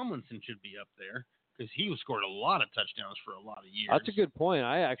LaDainian Tomlinson should be up there because he scored a lot of touchdowns for a lot of years. That's a good point.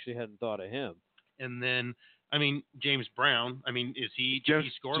 I actually hadn't thought of him. And then, I mean, James Brown. I mean, did he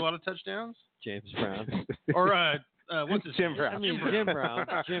score a lot of touchdowns? James Brown. Or what's his Jim name? Brown. I mean, Jim Brown.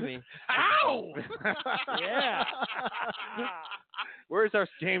 Jimmy. Ow! Yeah. Where's our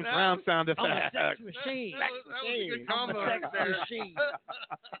James Brown sound I'm a effect? sex machine. That was a good I'm a combo sex right there. machine.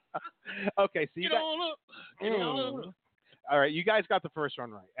 Okay, so you Get on up. Get on up. all right, you guys got the first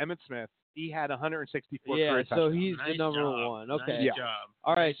one right. Emmitt Smith, he had 164 Yeah, career so touchdowns. he's the Nice number job. one. Okay. Nice Yeah. job.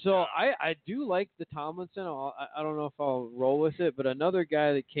 All right, Nice so job. I do like the Tomlinson. I don't know if I'll roll with it, but another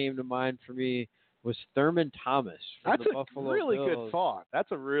guy that came to mind for me was Thurman Thomas from That's the a Buffalo really Bills. good thought.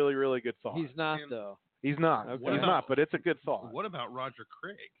 That's a really, really good thought. He's not And- though. He's not. Okay. He's not, but it's a good thought. What about Roger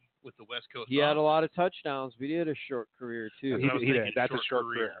Craig with the West Coast? He had a Offense? lot of touchdowns, but he had a short career too. That's what I was He did. thinking, That's a short short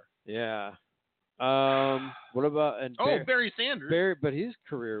career. career. Yeah. What about Barry Sanders. Barry, but his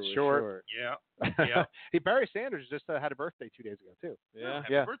career was short. Yeah. Yeah. Hey, Barry Sanders just had a birthday 2 days ago too. Yeah.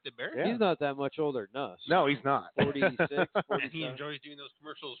 Happy Yeah. birthday, Barry. Yeah. He's not that much older than us. No, he's not. 46, And he 47. enjoys doing those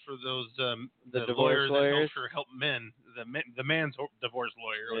commercials for those The divorce lawyers that lawyers. help men. The man's divorce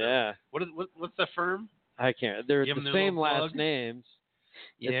lawyer. or whatever. Yeah. What's the firm? I can't. They're Give 'em the their same little last plug. names.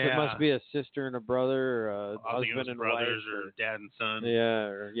 It Yeah. must be a sister and a brother, or a I think it was husband and brothers wife. or dad and son.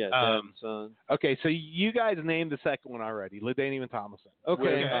 Dad and son. Okay, so you guys named the second one already, LaDainian Tomlinson. Okay.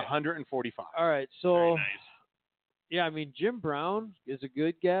 with Okay. 145. All right, Very so nice. yeah, I mean Jim Brown is a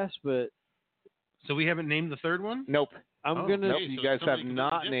good guess, but So we haven't named the third one. Nope. I'm Oh, gonna. Nope. Okay, You so guys have somebody can do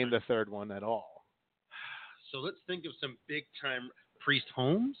not something named the different. third one at all. So let's think of some big time Priest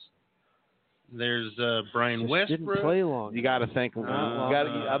Holmes. There's Brian just Westbrook. didn't play long. You got to think. Not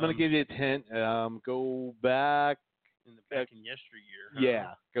I'm going to give you a hint. Go back. back in yesteryear. Huh?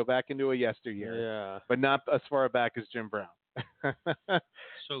 Yeah, go back into a yesteryear, Yeah. but not as far back as Jim Brown.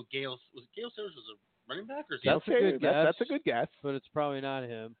 So Gale Sayers was a running back, or is he That's a good guess. That's a good guess. But it's probably not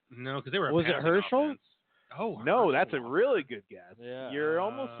him. no? Because they were. A Was it passing Herschel? offense. Oh No, that's a Herschel. really good guess. Yeah. You're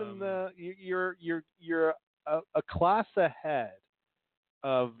almost in the. You're a class ahead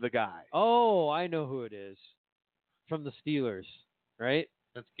of the guy. Oh, I know who it is. From the Steelers, right?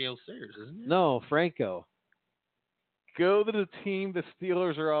 That's Gale Sayers, isn't it? No, Franco. Go to the team the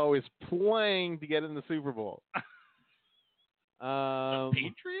Steelers are always playing to get in the Super Bowl. The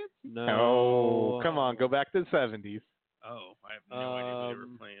Patriots? No. Oh, come on, go back to the 70s. Oh, I have no idea who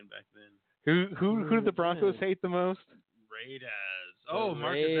they were playing back then. Who do the Broncos hate the most? Raiders. Oh,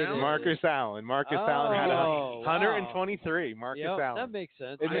 Marcus Raiders. Allen. Marcus Allen had Oh, 123. Marcus Yep, Allen. that makes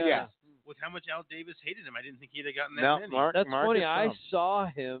sense. Yeah. With how much Al Davis hated him, I didn't think he'd have gotten that No, many. Mark- That's Marcus funny. I Allen. saw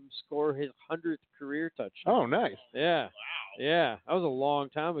him score his 100th career touchdown. Oh, nice. Yeah. Wow. Yeah. That was a long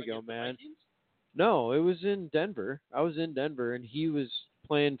time ago, Against the man. Vikings? No, it was in Denver. I was in Denver, and he was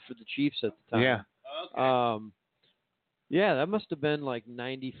playing for the Chiefs at the time. Yeah. Okay. Yeah, that must have been like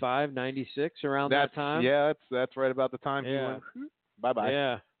 95, 96, around that time. Yeah, that's right about the time he Yeah. went. Bye-bye.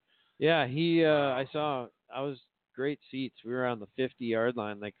 Yeah. Yeah, he I was great seats. We were on the 50-yard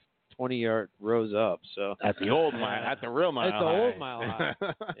line, like 20-yard rows up, so At the old mile, at the real mile At the high. old mile high.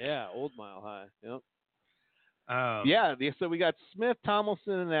 Yeah, old mile high. Yep. So we got Smith,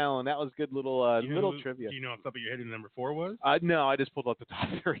 Tomlinson, and Allen. That was good little trivia. Do you know off the top of your head who number 4 was? No, I just pulled up the top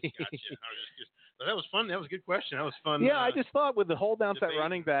 3. Gotcha. I was just but that was fun. That was a good question. That was fun. Yeah, I just thought with the hold downs at debate.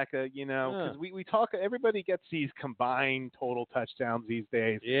 running back, because we talk, everybody gets these combined total touchdowns these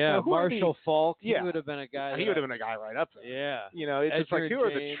days. Yeah, Now, who are Marshall Falk, he Yeah. would have been a guy. He would have been a guy right up there. Yeah. It's just like, Edgerrin who are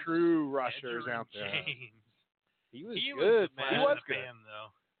the James. true rushers Edgerrin out there? James. He was He good, was the man. He was fan, good.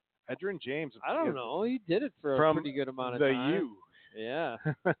 though. Edgerrin James. I don't know. He did it for a From pretty good amount of the time. U. Yeah.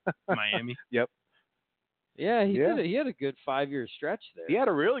 Miami. Yep. Yeah, he Yeah. did it. He had a good 5-year stretch there. He had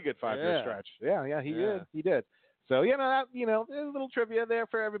a really good 5-year Yeah. stretch. Yeah, he Yeah. did. He did. So, there's a little trivia there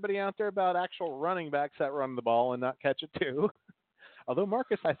for everybody out there about actual running backs that run the ball and not catch it too. Although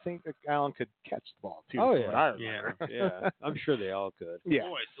Marcus, I think Allen could catch the ball too. Oh, from yeah. what I remember. Yeah, I'm sure they all could. Yeah.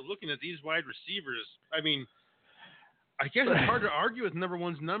 Boy, so looking at these wide receivers, I mean, I guess it's hard to argue with number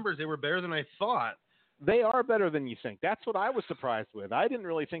one's numbers. They were better than I thought. They are better than you think. That's what I was surprised with. I didn't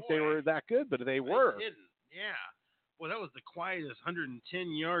really think they Boy. were that good, but they were. They didn't. Yeah. Well, that was the quietest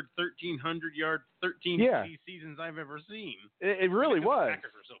 110-yard, 1,300-yard, 13 Yeah. seasons I've ever seen. It really Because was. The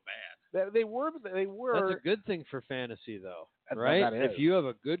Packers were so bad. They were. That's a good thing for fantasy, though, That- right? that is. If you have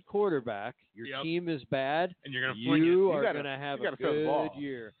a good quarterback, your Yep. team is bad, And you're going to fling you it. are gotta- going to have you a gotta throw the ball. good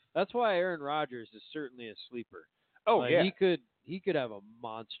year. That's why Aaron Rodgers is certainly a sleeper. Oh, Like, yeah. he could have a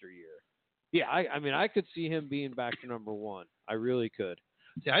monster year. Yeah. I mean, I could see him being back to number one. I really could.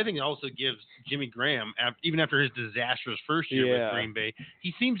 See, I think it also gives Jimmy Graham, even after his disastrous first year Yeah. with Green Bay,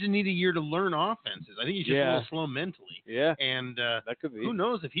 he seems to need a year to learn offenses. I think he's just a Yeah. little slow mentally. Yeah, And that could be. who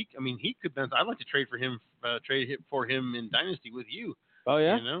knows if he could. I'd like to trade for him in Dynasty with you. Oh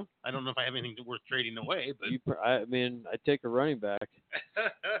yeah. You know, I don't know if I have anything worth trading away, but I mean, I'd take a running back.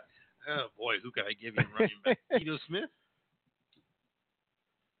 oh boy, who could I give you running back? Tito Smith.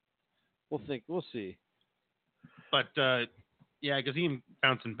 We'll see. But yeah, because he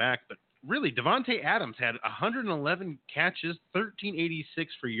bouncing back. But really, Devontae Adams had 111 catches,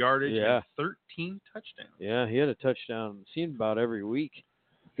 1386 for yardage, Yeah. and 13 touchdowns. Yeah, he had a touchdown. Seen about every week.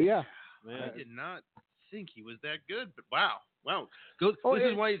 Yeah. I Man. did not think he was that good, but wow. This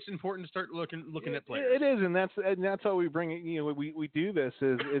is why it's important to start looking at players. It is, and that's why we bring it. We do this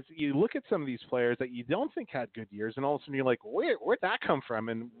is you look at some of these players that you don't think had good years, and all of a sudden you're like, where'd that come from?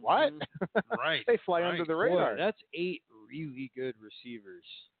 And what? Right. They fly right. under the Boy, radar. that's 8 really good receivers.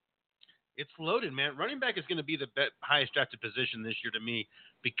 It's loaded, man. Running back is going to be the highest drafted position this year to me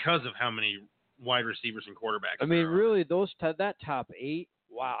because of how many wide receivers and quarterbacks. I mean, there are. really, that top 8.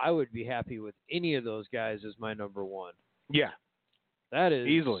 Wow, I would be happy with any of those guys as my number one. Yeah. That is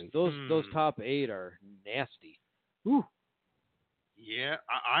Easily. Those top 8 are nasty. Whew. Yeah,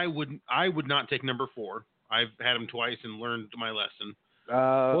 I would not take number 4. I've had him twice and learned my lesson.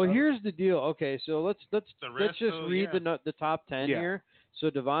 Well, here's the deal. Okay, so let's The just rest, read yeah. the top 10 Yeah. here. So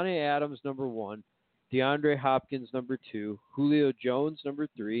Devontae Adams number 1, DeAndre Hopkins number 2, Julio Jones number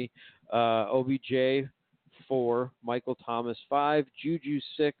 3, OBJ 4, Michael Thomas 5, Juju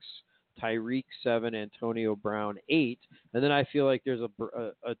 6, Tyreek 7, Antonio Brown 8, and then I feel like there's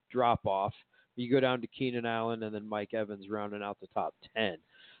a drop off. You go down to Keenan Allen and then Mike Evans rounding out the top 10.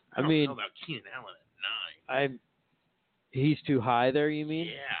 I don't know about Keenan Allen at 9. He's too high there, you mean?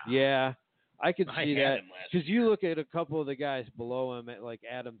 Yeah. Yeah, I could I see had that him last because you look at a couple of the guys below him, at like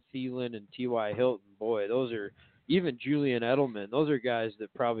Adam Thielen and T.Y. Hilton. Boy, those are even Julian Edelman. Those are guys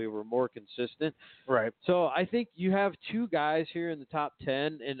that probably were more consistent. right. So I think you have 2 guys here in the top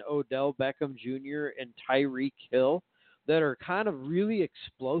 10, and Odell Beckham Jr. and Tyreek Hill. that are kind of really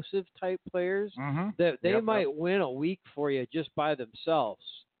explosive type players that they might win a week for you just by themselves.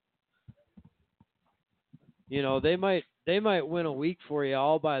 You know, they might win a week for you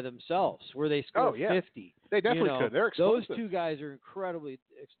all by themselves where they score 50. They definitely could. They're explosive. Those two guys are incredibly,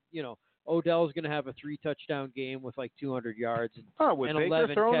 Odell's going to have a 3-touchdown game with like 200 yards with and Baker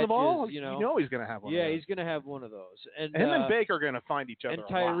 11 throwing catches, the ball, he's going to have one. Yeah, he's going to have one of those. And him and Baker are going to find each other. And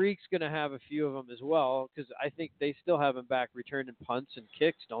Tyreek's going to have a few of them as well because I think they still have him back returning punts and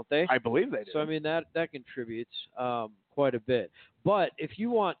kicks, don't they? I believe they do. So I mean that contributes quite a bit. But if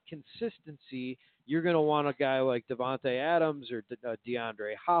you want consistency, you're going to want a guy like Devontae Adams or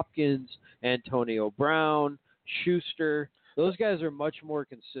DeAndre Hopkins, Antonio Brown, Schuster. Those guys are much more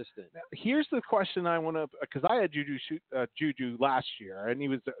consistent. Now, here's the question I want to, because I had Juju last year, and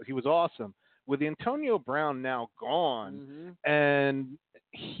he was awesome. With Antonio Brown now gone, and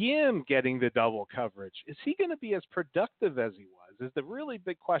him getting the double coverage, is he going to be as productive as he was? Is the really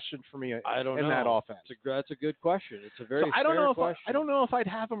big question for me I don't know. that offense. That's a good question. It's a very I don't fair know question. I don't know if I'd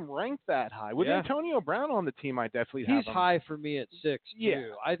have him ranked that high. With Antonio Brown on the team, I definitely have him. He's high for me at 6, too. Yeah.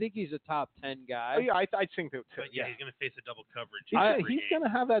 I think he's a top 10 guy. Oh, yeah, I think that too. But he's going to face a double coverage. He's going to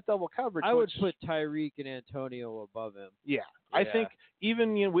have that double coverage. I would put Tyreek and Antonio above him. Yeah. I think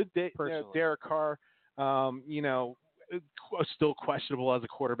even with Derek Carr, still questionable as a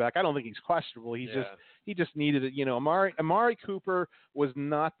quarterback. I don't think he's questionable. He just needed it. Amari Cooper was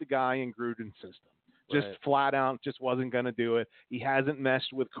not the guy in Gruden's system. Just flat out, just wasn't going to do it. He hasn't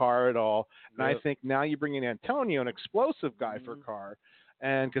meshed with Carr at all. And I think now you bring in Antonio, an explosive guy for Carr,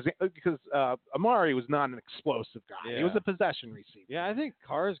 and because Amari was not an explosive guy. He was a possession receiver. Yeah, I think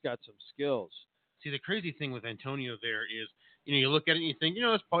Carr's got some skills. See, the crazy thing with Antonio there is, you look at it and you think,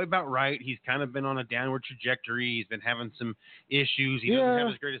 it's probably about right. He's kind of been on a downward trajectory. He's been having some issues. He doesn't have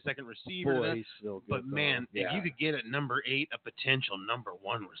as great a second receiver. Boy, he's still good, but, man, if you could get at number 8 a potential number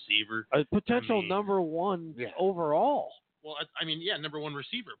 1 receiver. A potential number 1 overall. Well, number 1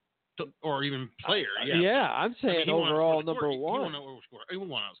 receiver or even player. I'm saying overall number 1. He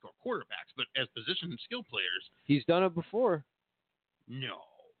won't outscore quarterbacks, but as position skill players. He's done it before. No.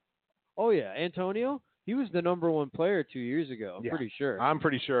 Oh, yeah. Antonio? He was the number 1 player 2 years ago. I'm pretty sure. I'm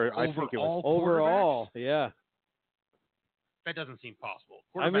pretty sure. I think it was overall. Yeah. That doesn't seem possible.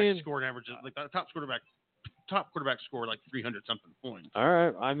 Quarterback scored averages like the top quarterback scored like 300 something points. All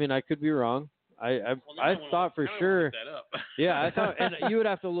right. I could be wrong. I thought for sure. Look that up. Yeah, I thought, and you would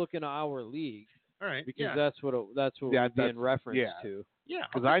have to look in our league. All right. Because that's what we're being referenced to. Yeah,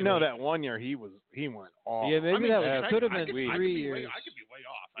 because I know that one year he went off. Yeah, maybe could have been 3 years. I could be way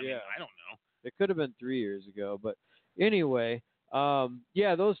off. I mean, I don't know. It could have been 3 years ago, but anyway,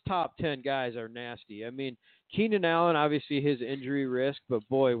 those top 10 guys are nasty. I mean, Keenan Allen, obviously his injury risk, but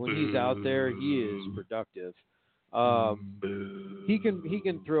boy, when he's out there, he is productive. He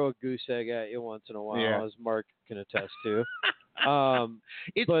can throw a goose egg at you once in a while, as Mark can attest to.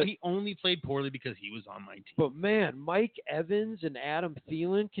 He only played poorly because he was on my team. But man, Mike Evans and Adam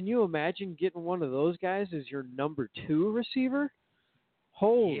Thielen, can you imagine getting one of those guys as your number 2 receiver?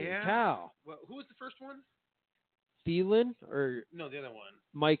 Holy cow! Well, who was the first one? Thielen or no, the other one.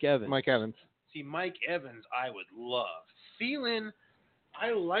 Mike Evans. See, Mike Evans, I would love. Thielen,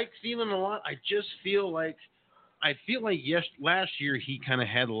 I like Thielen a lot. I just feel like last year he kind of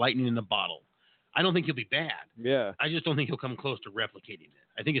had lightning in the bottle. I don't think he'll be bad. Yeah. I just don't think he'll come close to replicating it.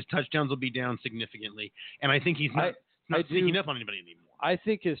 I think his touchdowns will be down significantly, and I think he's not sneaking up on anybody anymore. I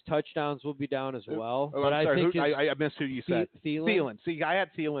think his touchdowns will be down as well. Oh, but I'm sorry. I I missed who you said. Thielen. See, I had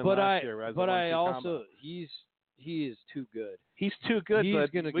Thielen last year. But I also he is too good. He's too good. He's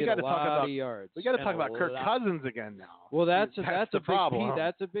but going to we get got a lot of yards. We got to talk about Kirk Cousins again now. Well, that's a big problem.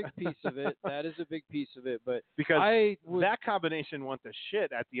 That's a big piece of it. That is a big piece of it. But because that combination went to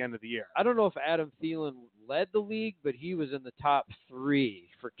shit at the end of the year. I don't know if Adam Thielen led the league, but he was in the top 3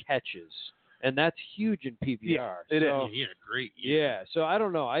 for catches. And that's huge in PPR. Yeah, it is. He had a great year. Yeah, so I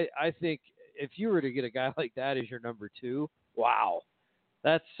don't know. I think if you were to get a guy like that as your number 2, wow,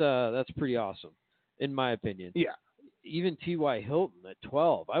 that's pretty awesome, in my opinion. Yeah. Even T.Y. Hilton at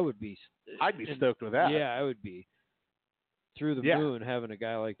 12, I'd be stoked with that. Yeah, I would be through the moon having a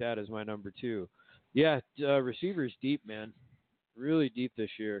guy like that as my number 2. Yeah, receivers deep, man, really deep this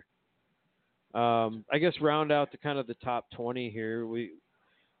year. I guess round out to kind of the top 20 here.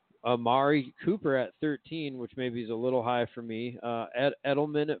 Amari Cooper at 13, which maybe is a little high for me.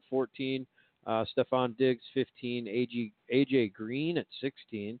 Edelman at 14. Stephon Diggs 15. AJ Green at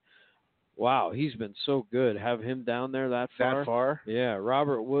 16. Wow, he's been so good. Have him down there that far? That far? Yeah.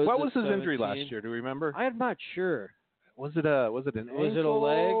 Robert Woods. What was his 17. injury last year? Do you remember? I'm not sure. Was it an Was ankle? it a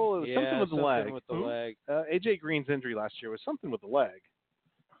leg? It was Yeah, something with the leg. with the leg. AJ Green's injury last year was something with the leg.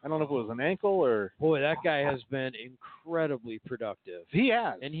 I don't know if it was an ankle or. Boy, that guy has been incredibly productive. He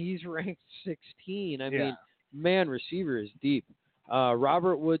has. And he's ranked 16. I Yeah. mean, man, receiver is deep.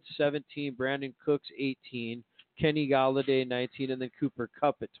 Robert Woods, 17. Brandon Cooks, 18. Kenny Galladay, 19. And then Cooper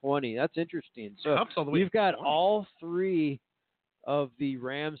Kupp at 20. That's interesting. So Kupp's all the way you've to got 20. all three of the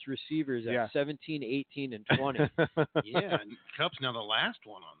Rams receivers at Yeah. 17, 18, and 20. Yeah, and Kupp's now the last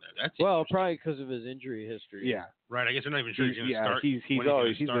one on there. That's Well, interesting. probably because of his injury history. Yeah. Right. I guess they're not even sure he's going to start. He's when always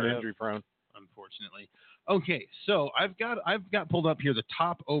he's been gonna start, injury prone. unfortunately. Okay, so I've got pulled up here the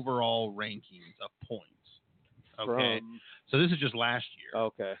top overall rankings of points. Okay, so this is just last year.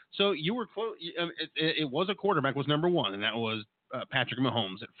 Okay. So you were close. It was a quarterback was number one, and that was Patrick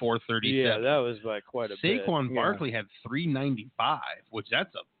Mahomes at 437. Yeah, that was by quite a bit. Saquon Barkley had 395, which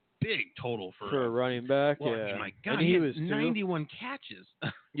that's a big total for a running back. well, yeah. my God, And he was had 91 catches.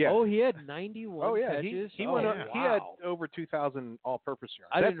 Yeah. Oh, he had 91 Oh yeah, catches. he oh, went. wow. He had over 2,000 all-purpose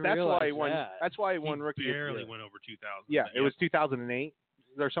yards. I didn't that's realize why he won. that. That's why he He won rookie. of the barely year. went over 2,000. Yeah, but it was 2008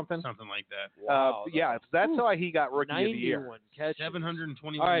 or something. something like that. Wow, Yeah, that's why he got rookie of the 91 year. catches.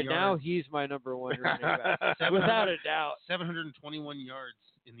 721 All right, yards. now he's my number one running back, without a doubt. 721 yards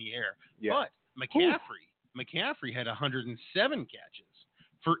in the air. Yeah. But McCaffrey had 107 catches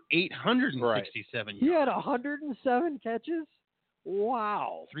for 867 He yards. had 107 catches.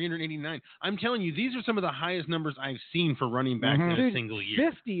 Wow. 389. I'm telling you, these are some of the highest numbers I've seen for running backs in a Dude, single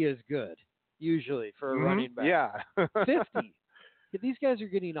year. 50 is good usually for a running back. Yeah. 50. These guys are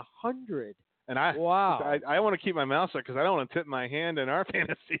getting 100. And I Wow. I want to keep my mouth shut because I don't want to tip my hand in our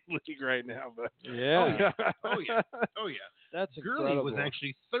fantasy league right now. But Yeah. Oh yeah. Oh yeah. That's Gurley incredible. was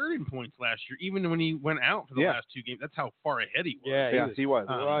actually third in points last year, even when he went out for the Yeah. last two games. That's how far ahead he was. Yeah, yeah, he was.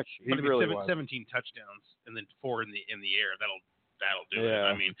 rushing. He But I mean, really was. 17 touchdowns and then 4 in the air. That'll do Yeah.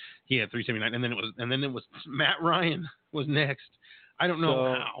 it. I mean, he had 379, and then it was Matt Ryan was next. I don't know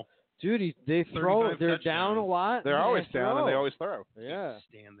So- how. Dude, they throw. 35 They're down a touchdowns. lot. They're and always they down and they throw. always throw. Yeah. Can't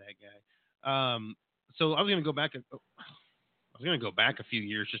stand that guy. So I was gonna go back. A few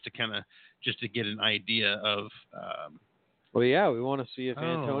years just to get an idea of. Well, yeah, we want to see if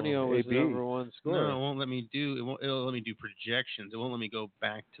Antonio was the AB. number one scorer. No, it won't let me do. It'll let me do projections. It won't let me go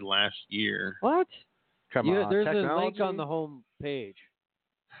back to last year. What? Come Yeah, on, there's a technology. link on the home page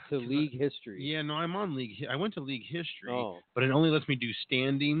to league history. Yeah, no, I'm on league. I went to league history, Oh, but it only lets me do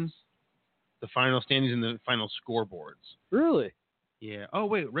standings, the final standings and the final scoreboards. really? Yeah. Oh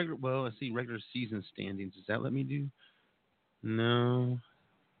wait, regular. Well, let's see, regular season standings. Does that let me do? No.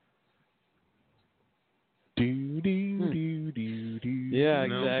 Yeah,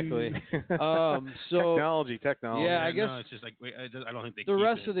 No. exactly. So Technology. Yeah, I guess no, it's just like wait, I don't think they. the keep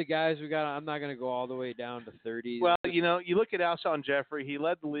rest it. of the guys we got, I'm not going to go all the way down to 30. Well, you look at Alshon Jeffrey. He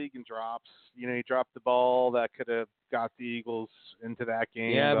led the league in drops. He dropped the ball that could have got the Eagles into that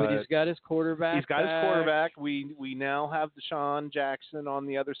game. yeah, but he's got his quarterback. He's got his back. quarterback. We now have Deshaun Jackson on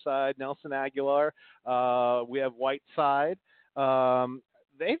the other side, Nelson Aguilar. We have Whiteside.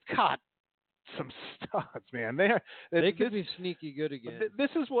 They've got some studs, man. They could be sneaky good again. This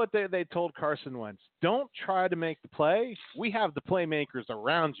is what they told Carson Wentz. Don't try to make the play. We have the playmakers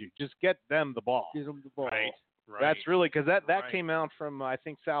around you. Just get them the ball. Give him the ball. Right. That's really because that Right. came out from I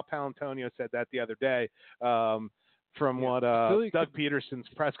think Sal Palantonio said that the other day from Yeah. what Philly Doug could- Peterson's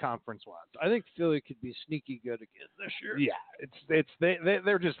press conference was. I think Philly could be sneaky good again this year. Yeah,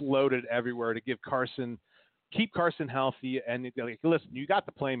 they're just loaded everywhere to keep Carson healthy and like, listen, you got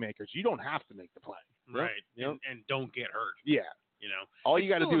the playmakers. You don't have to make the play. Right. Yep. And don't get hurt. Yeah, all you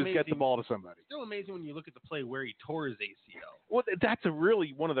It's got to still do is get the amazing. ball to somebody. Still amazing when you look at the play where he tore his ACL. Well, that's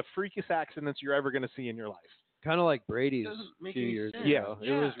really one of the freakiest accidents you're ever going to see in your life. Kind of like Brady's Doesn't a make few any years sense. ago.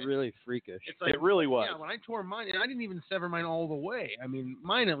 Yeah. It was really freakish. It's like It really was. Yeah, when I tore mine, and I didn't even sever mine all the way. I mean,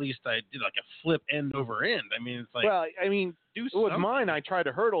 mine at least I did like a flip end over end. I mean, it's like Well, I mean, do with something. mine, I tried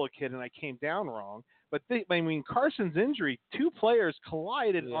to hurdle a kid and I came down wrong. But Carson's injury, two players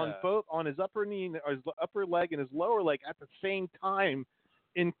collided on his upper knee, or his upper leg, and his lower leg at the same time,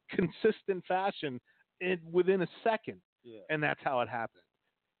 in consistent fashion, within a second, and that's how it happened.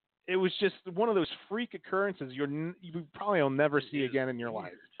 It was just one of those freak occurrences you probably will never see again in your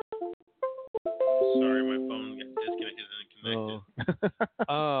life. Sorry, my phone got disconnected and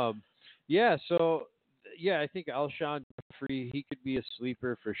connected. Yeah. So I think Alshon Jeffrey, he could be a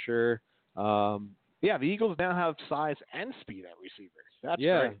sleeper for sure. Yeah, the Eagles now have size and speed at receiver. That's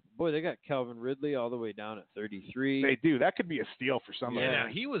great. Boy, they got Calvin Ridley all the way down at 33. They do. That could be a steal for somebody. Yeah,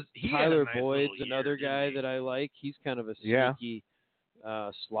 he Tyler had a nice Boyd's little another year, guy didn't he? that I like. He's kind of a Yeah. sneaky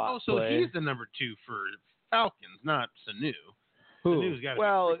Oh, slot so play. he's the number 2 for Falcons, not Sanu. Who? Sanu's got to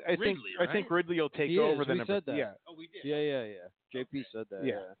Well, be I think Ridley, right? I think Ridley will take He over is. the We number. said that. Yeah. Oh, we did. Yeah. JP said that.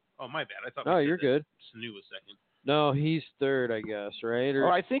 Yeah. Yeah. Oh, my bad. I thought. No, we said you're that good. Sanu was second. No, he's third, I guess, right? Or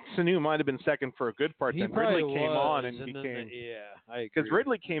Oh, I think Sanu might have been second for a good part. he Then probably Ridley came was, on and then became I agree. because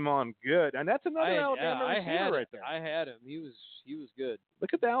Ridley came on good, and that's another Alabama I receiver had right there. I had him. He was good.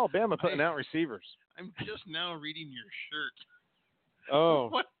 Look at the Alabama putting out receivers. I'm just now reading your shirt. Oh,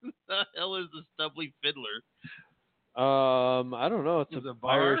 What the hell is the Stubbly Fiddler? I don't know. It's Is it a a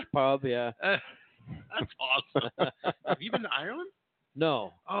bar? Irish pub, yeah. That's awesome. Have you been to Ireland?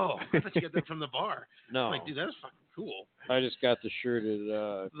 No, Oh, I thought you got that from the bar. no. I'm like, dude, that's fucking cool. I just got the shirt at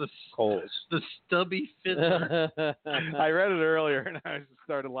The Kohl's. the Stubby Fiddler. I read it earlier, and I just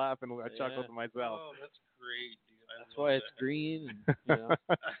started laughing. I chuckled Yeah. to myself. Oh, that's great, dude. That's why it's green. And, you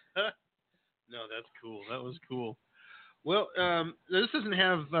know. No, that's cool. That was cool. Well, this doesn't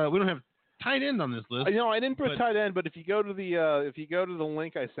have. We don't have tight end on this list. You know, I didn't put But- tight end, but if you go to the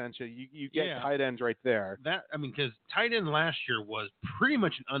link I sent you, you get Yeah. tight ends right there. That because tight end last year was pretty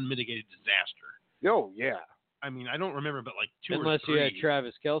much an unmitigated disaster. Oh yeah, I mean, I don't remember, but like two Unless or three. you had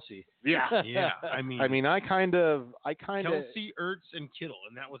Travis Kelsey. yeah. Yeah, I mean, I kind of. Kelsey, Ertz, and Kittle,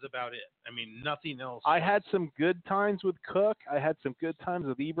 and that was about it. I mean, nothing else. I had some good times with Cook. I had some good times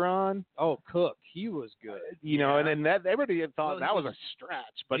with Ebron. Oh, Cook, he was good. You know, and Yeah. then that everybody had thought Well, that he was was- a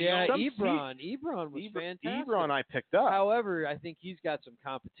stretch. But yeah, some Ebron was fantastic. Ebron I picked up. However, I think he's got some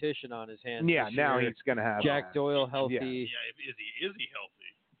competition on his hands. Yeah, this now year. he's gonna have Jack Doyle healthy. Yeah, is he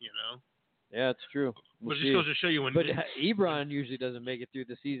healthy? You know, Yeah, it's true. but We'll it just goes to show you when. But Ebron usually doesn't make it through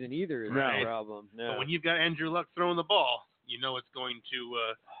the season either. Is Right. the problem. but Yeah. when you've got Andrew Luck throwing the ball, you know it's going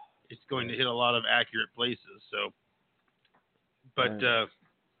to hit a lot of accurate places. So, but Right.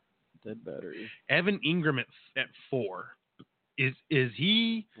 Dead battery. Evan Ingram at 4. Is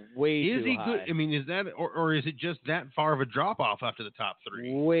he Way is too he high. good? I mean, is that or is it just that far of a drop off after the top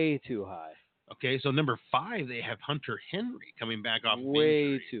 3? Way too high. Okay, so number 5 they have Hunter Henry coming back off Way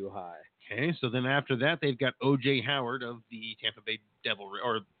injury. too high. Okay, so then after that they've got O.J. Howard of the Tampa Bay Devil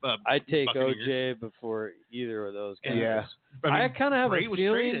I'd take Buccaneers. OJ before either of those guys. Yeah. I kind of have Bray a was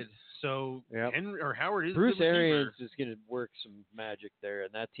feeling traded, so Yep. Henry or Howard is Bruce the receiver. Arians is going to work some magic there,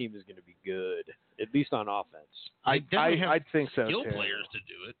 and that team is going to be good, at least on offense. They definitely have I'd think so skill too. players to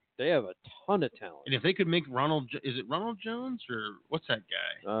do it. They have a ton of talent. And if they could make is it Ronald Jones or what's that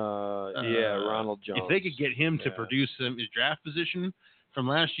guy? Yeah, Ronald Jones. If they could get him to Yeah. produce his draft position from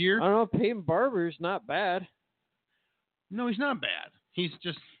last year, I don't know. Peyton Barber's not bad. no, he's not bad. He's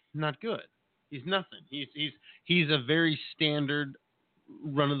just not good. He's nothing. He's a very standard,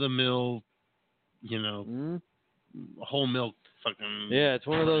 run of the mill, whole milk fucking. Yeah, it's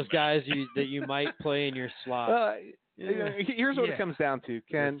one of those guys that you might play in your slot. Here's what Yeah. it comes down to: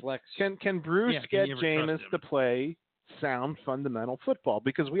 Can Flex. Bruce Yeah, can get you ever trust Jameis him? to play sound fundamental football?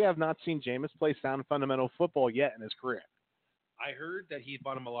 Because we have not seen Jameis play sound fundamental football yet in his career. I heard that he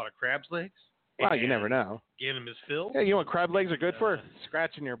bought him a lot of crab's legs. Well, you and never know. Gave him his fill. Yeah, you know what crab legs are good for?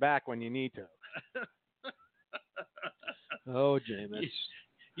 Scratching your back when you need to. Oh, Jameis.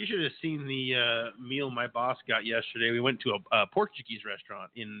 You should have seen the meal my boss got yesterday. We went to a Portuguese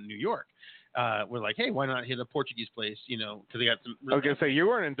restaurant in New York. We're like, hey, why not hit a Portuguese place? Because they got some. I was gonna say you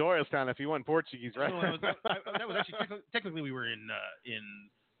weren't in Doylestown if you went Portuguese, right? No, that was actually technically we were in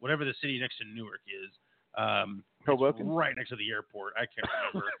whatever the city next to Newark is. Hoboken? Right next to the airport. I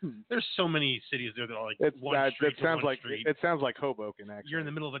can't remember. There's so many cities there that are like It one street to sounds one like street. it sounds like Hoboken actually. You're in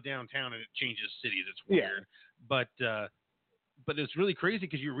the middle of a downtown and it changes cities. It's Yeah. weird. But it's really crazy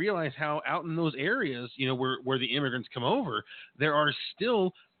because you realize how out in those areas, where the immigrants come over, there are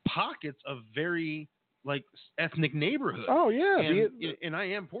still pockets of very like ethnic neighborhoods. Oh yeah, And I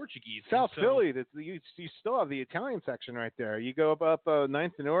am Portuguese. South and so- Philly. You still have the Italian section right there. You go up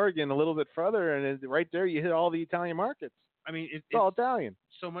 9th and Oregon a little bit further, and right there you hit all the Italian markets. I mean, It's all Italian.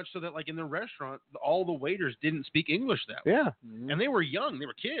 so much so that like in the restaurant, all the waiters didn't speak English that way. Yeah. And they were young, they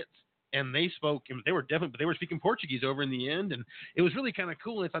were kids, and they were speaking Portuguese over in the end, and it was really kind of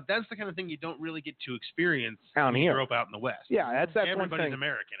cool. And I thought that's the kind of thing you don't really get to experience Down when you here. grow up out in the West. Yeah, that's one Everybody's thing.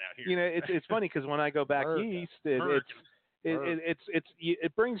 American out here. It's funny because when I go back America. east, American.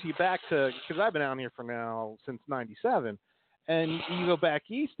 it brings you back to because I've been out here for now since '97, and you go back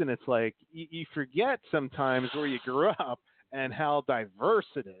east and it's like you forget sometimes where you grew up and how diverse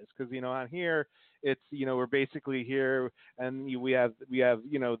it is because out here it's we're basically here and we have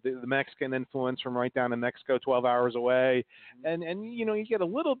the Mexican influence from right down in Mexico 12 hours away and you get a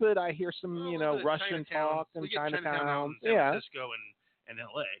little bit I hear some Russian talk and we get Chinatown out Chinatown in San yeah Francisco and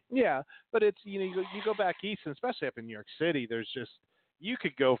L.A. yeah, but it's you go back east, and especially up in New York City. There's just you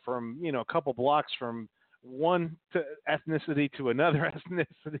could go from a couple blocks from one ethnicity to another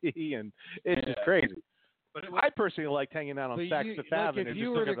ethnicity, and it's just crazy. But I personally liked hanging out on Saks Fifth Avenue. if just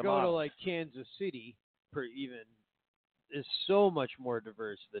you were looking to at the go to models. like Kansas City, is so much more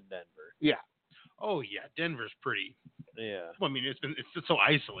diverse than Denver. Yeah. Oh yeah, Denver's pretty. Yeah. Well, I mean, it's so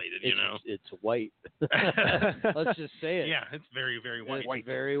isolated, you know. It's white. Let's just say it. Yeah, it's very, very white. It's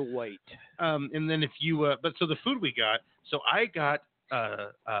very white. And then if you, but so the food we got, so I got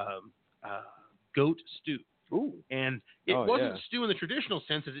goat stew. Ooh. And it wasn't stew in the traditional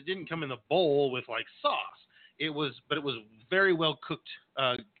sense, as it didn't come in the bowl with like sauce. But it was very well cooked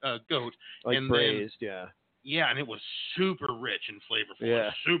goat, Like and braised, yeah, and it was super rich and flavorful. Yeah.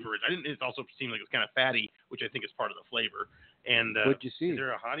 Super rich. It also seemed like it was kind of fatty, which I think is part of the flavor. And what'd you see? Is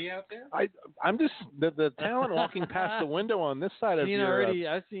there a hottie out there? I'm just the talent walking past the window on this side of your.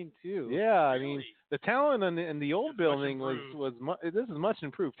 I've seen two. Yeah, I Really? mean the talent in the old building was this is much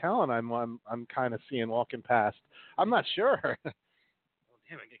improved talent. I'm kind of seeing walking past. I'm not sure. Oh,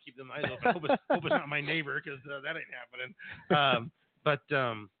 damn, I gotta keep them eyes open. Hope it's not my neighbor, because that ain't happening.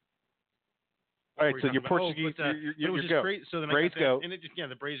 All right, so your Portuguese, it was just goat. great. So then braised I got that, goat, and it just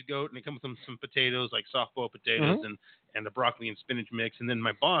the braised goat, and it comes with some potatoes, like soft boiled potatoes, and the broccoli and spinach mix. And then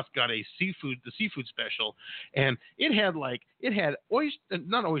my boss got the seafood special, and it had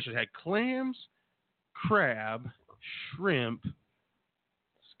not oysters, it had clams, crab, shrimp,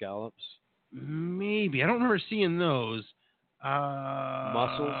 Scallops. maybe I don't remember seeing those.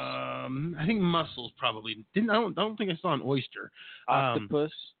 Mussels. I think mussels probably didn't. I don't think I saw an oyster.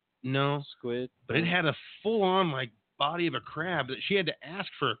 Octopus. No. Squid. But it had a full-on body of a crab that she had to ask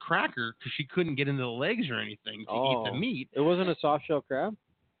for a cracker because she couldn't get into the legs or anything to eat the meat. It wasn't a soft shell crab?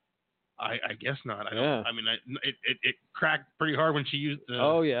 I guess not. It cracked pretty hard when she used the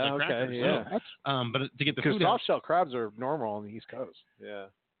the cracker, okay, yeah. But to get the because food soft shell crabs are normal on the East Coast. Yeah.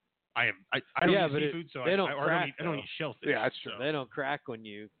 I don't eat seafood, so I don't eat shellfish. Yeah, that's true. So. They don't crack when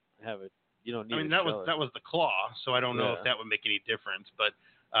you have it. You don't need. I mean, that was the claw, so I don't know if that would make any difference, but.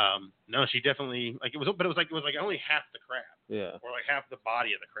 No, she definitely it was only half the crab, or half the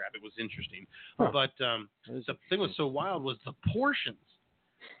body of the crab. It was interesting, but the thing was so wild was the portions.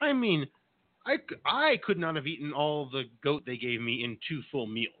 I mean, I could not have eaten all the goat they gave me in 2 full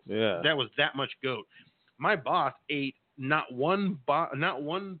meals. Yeah, that was that much goat. My boss ate not one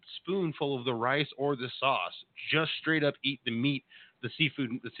spoonful of the rice or the sauce. Just straight up eat the meat, the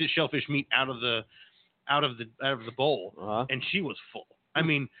seafood, the shellfish meat out of the bowl, and she was full. I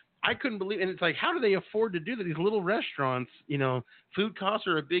mean, I couldn't believe it. And it's like, how do they afford to do that? These little restaurants, food costs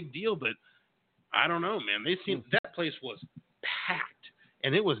are a big deal, but I don't know, man. That place was packed,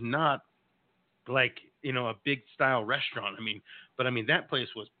 and it was not like, a big style restaurant. But that place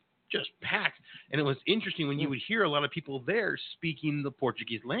was just packed. And it was interesting when you would hear a lot of people there speaking the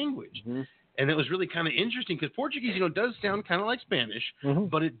Portuguese language. Mm-hmm. And it was really kind of interesting because Portuguese, does sound kind of like Spanish,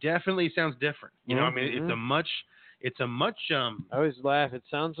 but it definitely sounds different. It's a much. I always laugh. It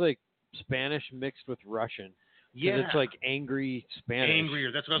sounds like Spanish mixed with Russian. Yeah. It's like angry Spanish.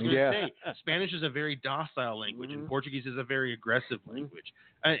 Angrier. That's what I was going to say. Spanish is a very docile language, and Portuguese is a very aggressive language.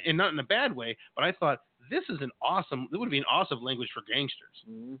 And not in a bad way, but I thought it would be an awesome language for gangsters.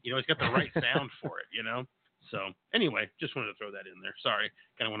 It's got the right sound for it, So, anyway, just wanted to throw that in there. Sorry,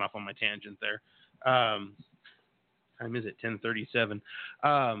 kind of went off on my tangent there. Time is it? 10:37.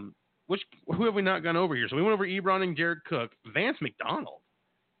 Who have we not gone over here? So we went over Ebron and Jared Cook, Vance McDonald.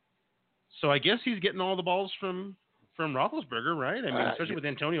 So I guess he's getting all the balls from Roethlisberger, right? Especially with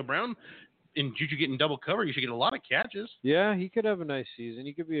Antonio Brown and Juju getting double cover, you should get a lot of catches. Yeah, he could have a nice season.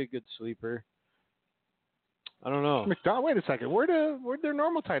 He could be a good sleeper. I don't know. McDonald. Wait a second. Where'd their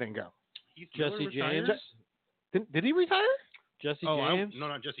normal tight end go? Jesse James. Did he retire? Jesse James? No,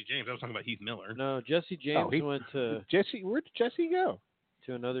 not Jesse James. I was talking about Heath Miller. No, Jesse James went to Jesse. Where did Jesse go?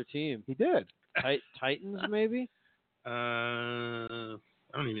 To another team. He did. Titans, maybe? I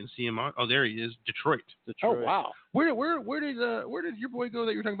don't even see him on. Oh, there he is. Detroit. Oh, wow. Where did your boy go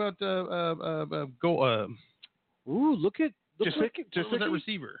that you were talking about? Go. Ooh, look at that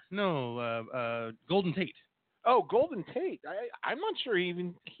receiver. No, Golden Tate. Oh, Golden Tate. I'm not sure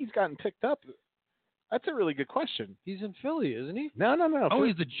he's gotten picked up. That's a really good question. He's in Philly, isn't he? No. Oh,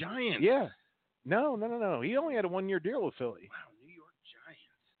 he's the Giants. Yeah. No. He only had a 1-year deal with Philly. Wow, New York Giants.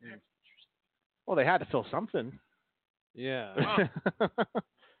 That's interesting. Well, they had to fill something. Yeah.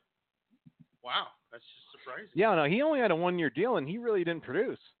 Wow, that's just surprising. Yeah, no, he only had a 1-year deal, and he really didn't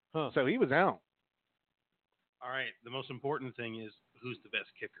produce. So he was out. All right, the most important thing is who's the best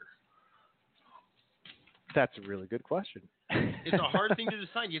kicker? That's a really good question. It's a hard thing to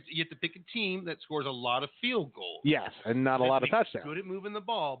decide. You have to pick a team that scores a lot of field goals. Yes, and not a lot of touchdowns. Good at moving the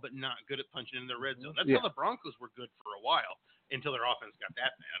ball, but not good at punching in the red zone. That's Yeah. how the Broncos were good for a while until their offense got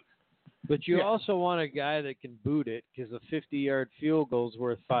that bad. But you also want a guy that can boot it because a 50-yard field goal is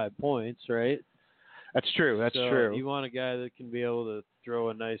worth 5 points, right? That's true. That's true. You want a guy that can be able to throw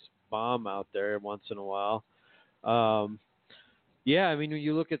a nice bomb out there once in a while. Yeah, I mean, when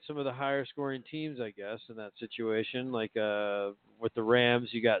you look at some of the higher scoring teams, I guess, in that situation, like with the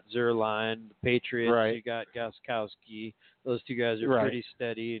Rams, you got Zerline. The Patriots, Right. you got Gostkowski. Those two guys are pretty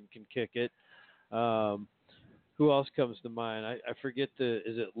steady and can kick it. Who else comes to mind? I forget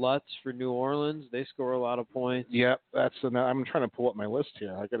is it Lutz for New Orleans? They score a lot of points. Yep, I'm trying to pull up my list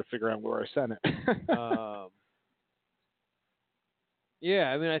here. I got to figure out where I sent it.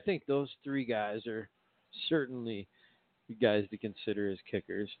 Yeah, I mean, I think those three guys are certainly guys to consider as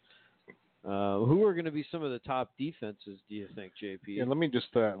kickers. Who are going to be some of the top defenses, do you think, JP? Yeah, let me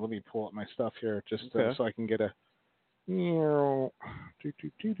pull up my stuff here so I can get a. I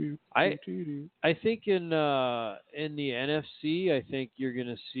think in the NFC, I think you're going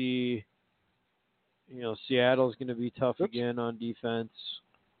to see, Seattle's going to be tough again on defense.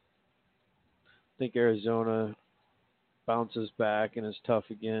 I think Arizona bounces back and is tough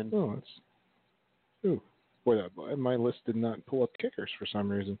again. Boy, my list did not pull up kickers for some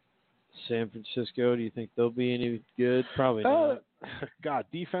reason. San Francisco, do you think they'll be any good? Probably not. God,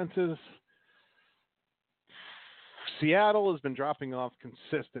 defenses. Seattle has been dropping off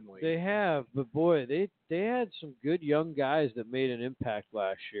consistently. They have, but boy, they had some good young guys that made an impact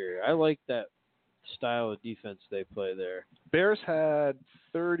last year. I like that style of defense they play there. Bears had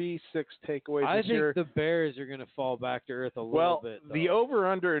 36 takeaways this year. I think the Bears are going to fall back to earth a little bit. The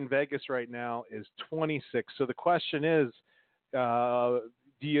over-under in Vegas right now is 26. So the question is, do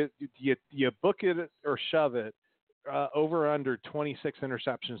you book it or shove it? Over under 26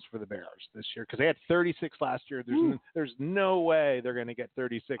 interceptions for the Bears this year because they had 36 last year. There's no way they're going to get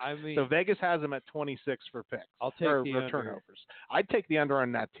 36. I mean, so Vegas has them at 26 for picks. I'll take the under. Turnovers. I'd take the under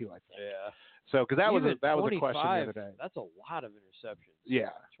on that too. I think. Yeah. So because that was a question the other day. That's a lot of interceptions. Yeah.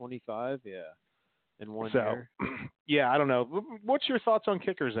 25. Yeah. In one so, year. Yeah, I don't know. What's your thoughts on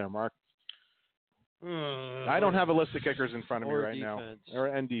kickers there, Mark? I don't have a list of kickers in front of me right now.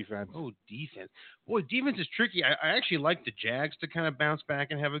 And defense. Oh, defense. Boy, defense is tricky. I actually like the Jags to kind of bounce back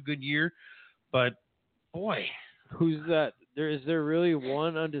and have a good year. But, boy. Who's that? Is there really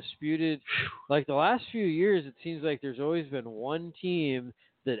one undisputed? Like the last few years, it seems like there's always been one team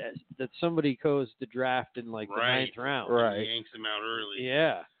that somebody goes to draft in like the ninth round. Right. Yanks them out early.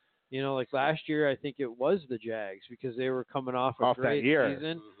 Yeah. Like last year, I think it was the Jags because they were coming off a great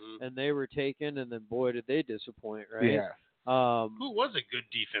season, and they were taken, and then boy, did they disappoint, right? Yeah. Who was a good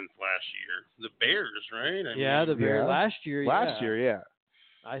defense last year? The Bears, right? The Bears last year. Last year, yeah.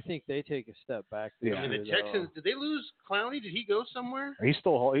 I think they take a step back. Yeah. I mean, the Texans, did they lose Clowney? Did he go somewhere? He's a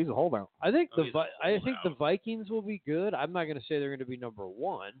holdout. I think the Vikings will be good. I'm not going to say they're going to be number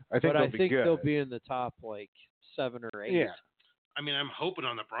one, but I think they'll be in the top like 7 or 8. Yeah. I mean, I'm hoping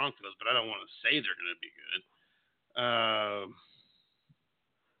on the Broncos, but I don't want to say they're going to be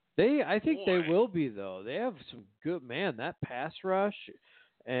good. I think they will be though. They have some good that pass rush,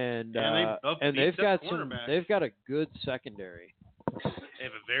 and they've got They've got a good secondary. They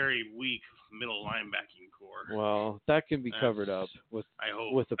have a very weak middle linebacking core. Well, that can be covered up with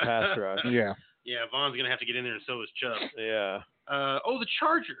the pass rush. Yeah. Yeah, Vaughn's going to have to get in there, and so is Chubb. Yeah. The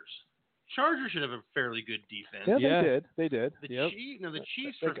Chargers. Chargers should have a fairly good defense. Yeah, they did. The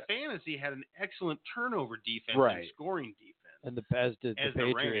Chiefs for fantasy had an excellent turnover defense and scoring defense. And as did the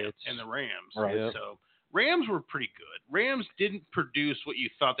Patriots. And the Rams. Right. Yep. So Rams were pretty good. Rams didn't produce what you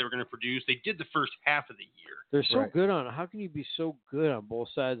thought they were going to produce. They did the first half of the year. They're so good how can you be so good on both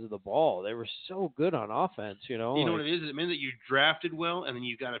sides of the ball? They were so good on offense, You know what it is? It meant that you drafted well, and then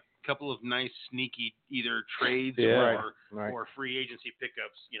you got a couple of nice, sneaky either trades or free agency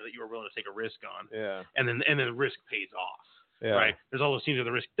pickups, that you were willing to take a risk on. Yeah. And then the risk pays off. Yeah. Right? There's all those teams where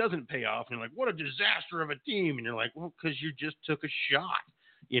the risk doesn't pay off, and you're like, what a disaster of a team. And you're like, well, because you just took a shot.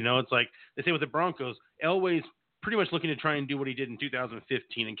 It's like they say with the Broncos, Elway's pretty much looking to try and do what he did in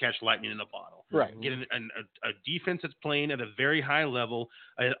 2015 and catch lightning in a bottle. Right. Get a defense that's playing at a very high level,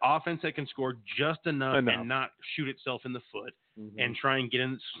 an offense that can score just enough. And not shoot itself in the foot, and try and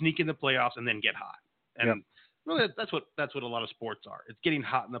sneak in the playoffs and then get hot. And really, that's what a lot of sports are. It's getting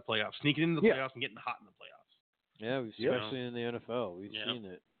hot in the playoffs, sneaking into the playoffs and getting hot in the playoffs. Yeah, especially in the NFL. We've seen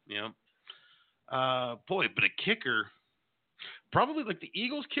it. Yeah. Boy, but a kicker. Probably like the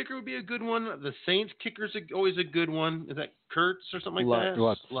Eagles kicker would be a good one. The Saints kicker's always a good one. Is that Kurtz or something like that?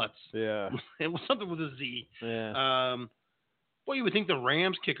 Lutz. Yeah. It was something with a Z. Yeah. Well, you would think the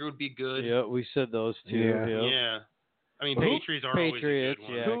Rams kicker would be good. Yeah, we said those two. Yeah. Yep. Yeah. I mean, Who- Patriots are always a Patriots,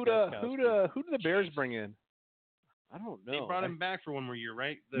 good one. yeah. Who do the Bears bring in? I don't know. They brought him back for one more year,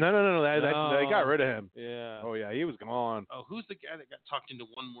 right? No. They got rid of him. Yeah. Oh yeah, he was gone. Oh, who's the guy that got talked into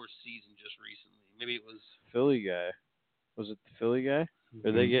one more season just recently? Maybe it was. Philly guy. Was it the Philly guy?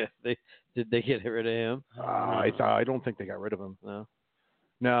 Or did they get rid of him? I don't think they got rid of him. No.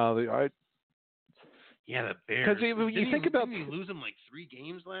 No, Yeah, the Bears. 'Cause you think about- didn't he lose them like 3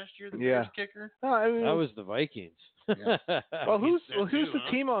 games last year? The Yeah. Bears kicker. no, I mean, That was the Vikings. Yeah. well, who's that too, the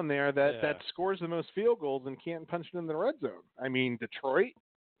huh? team on there that Yeah. that scores the most field goals and can't punch it in the red zone? I mean, Detroit.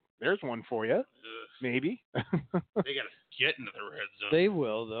 There's one for you, Ugh, maybe. they got to get into the red zone. They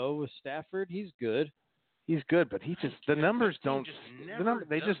will though with Stafford. He's good. He's good, but he just the numbers team don't. just The never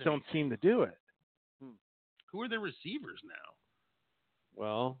they does just don't anything. seem to do it. Who are their receivers now?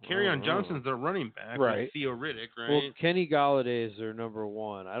 Well, Kerryon Johnson's their running back. Right. With Theo Riddick, right? Well, Kenny Galladay is their number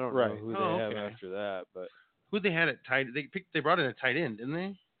one. I don't know Right. who they Oh, have okay. after that, but Who they had at tight? They brought in a tight end, didn't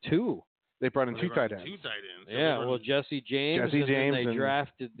they? two. They brought in They two brought tight in ends. 2 tight ends. So Yeah, they well, brought in- Jesse James, Jesse and James then they and-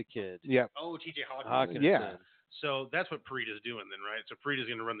 drafted the kid. Yep. Oh, T.J. Hawkinson. Yeah. So that's what Parita's doing then, right? So Parita's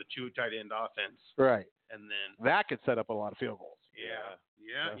going to run the 2 tight end offense, Right. and then That could set up a lot of field goals. yeah,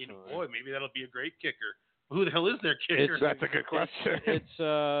 you know, definitely. boy, maybe that'll be a great kicker. Who the hell is their kicker? That's a good question. It's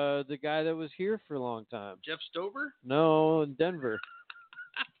the guy that was here for a long time. Jeff Stover? No, in Denver.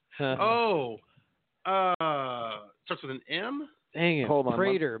 Oh, starts with an M. Dang it. Hold on,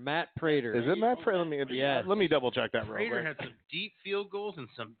 Prater, Matt Prater. Is it Matt Prater? Let me double check that real Prater quick. had some deep field goals and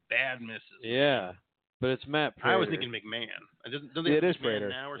some bad misses. Yeah, but it's Matt Prater. I was thinking McMahon. Don't they Yeah, have it is McMahon Prater.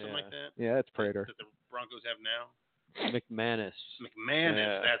 now or something Yeah. like that? Yeah, it's Prater. That the Broncos have now. McManus. McManus,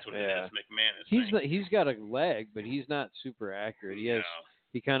 Yeah, that's what yeah. it is. McManus. He's got a leg, but he's not super accurate.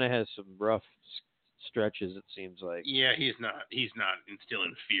 He kind of has some rough stretches. It seems like. Yeah, he's not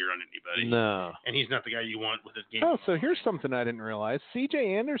instilling fear on anybody. No. And he's not the guy you want with his game. Oh, so here's something I didn't realize.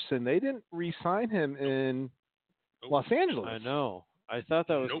 C.J. Anderson, they didn't re-sign him in Los Angeles. I know. I thought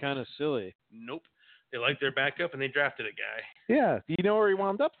that was Nope. kind of silly. Nope. They liked their backup and they drafted a guy. Yeah. Do you know where he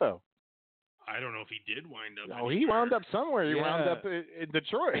wound up, though? I don't know if he did wind up. Oh, he wound up somewhere. He wound Yeah. up in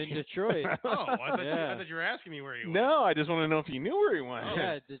Detroit. In Detroit. Oh, I thought Yeah. you were asking me where he was. No, I just want to know if you knew where he went.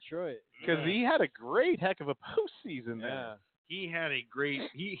 Yeah, Detroit. Because he had a great heck of a postseason Yeah. there. He had a great.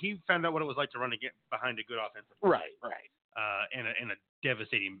 He found out what it was like to run behind a good offensive Right. and a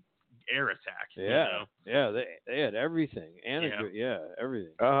devastating air attack. Yeah. You know? Yeah, they had everything. And Yeah.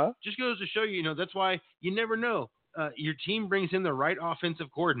 everything. Uh-huh. Just goes to show you, that's why you never know. Your team brings in the right offensive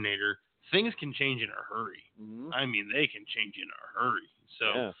coordinator. Things can change in a hurry. Mhm. I mean, they can change in a hurry.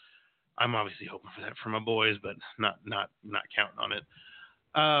 So Yeah. I'm obviously hoping for that for my boys, but not counting on it.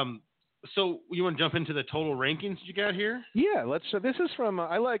 So you want to jump into the total rankings you got here? Yeah, let's. So this is from.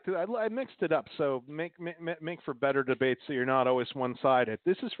 I mixed it up, so make for better debates, so you're not always one-sided.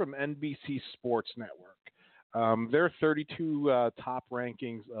 This is from NBC Sports Network. There are 32 top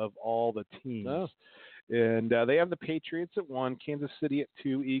rankings of all the teams. Oh. And they have the Patriots at 1, Kansas City at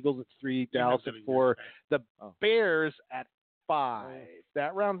 2, Eagles at 3, Dallas at 4, the Bears at 5.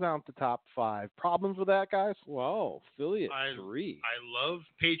 That rounds out the top 5. Problems with that, guys? Wow, Philly at 3. I love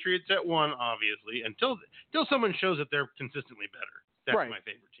Patriots at 1, obviously, until someone shows that they're consistently better. That's Right. my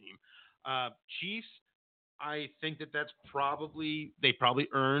favorite team. Chiefs, I think that's probably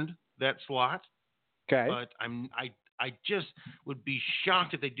earned that slot. Okay. But I just would be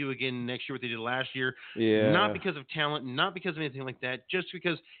shocked if they do again next year what they did last year. Yeah. Not because of talent, not because of anything like that, just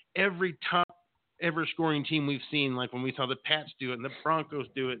because every top ever scoring team we've seen, like when we saw the Pats do it and the Broncos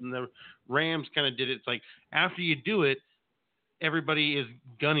do it and the Rams kind of did it, it's like after you do it, everybody is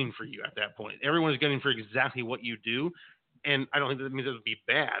gunning for you at that point. Everyone is gunning for exactly what you do. And I don't think that means it would be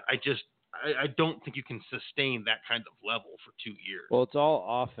bad. I don't think you can sustain that kind of level for 2 years. Well, it's all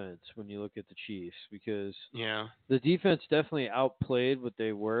offense when you look at the Chiefs because Yeah. the defense definitely outplayed what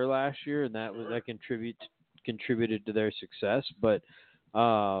they were last year, and that contributed to their success. But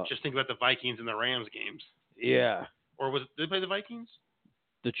Just think about the Vikings and the Rams games. yeah, Or did they play the Vikings?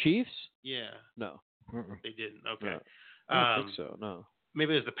 the Chiefs? Yeah, No, they didn't. Okay. No. I don't think so. No.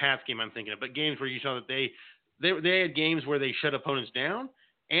 Maybe it was the Pats game I'm thinking of, but games where you saw that they had games where they shut opponents down,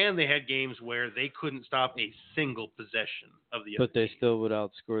 and they had games where they couldn't stop a single possession of the other But they team. still would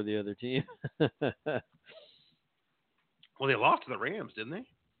outscore the other team. Well, they lost to the Rams, didn't they?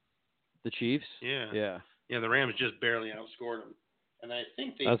 The Chiefs? Yeah. Yeah. Yeah, the Rams just barely outscored them. And I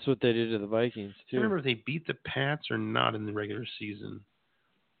think they That's what they did to the Vikings, I too. don't remember if they beat the Pats or not in the regular season.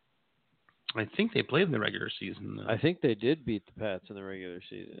 I think they played in the regular season, though. I think they did beat the Pats in the regular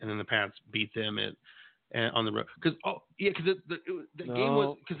season. And then the Pats beat them and on the road. Because the game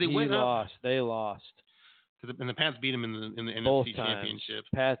was because they went lost. They lost. And the Pats beat them in the Both NFC times. Championship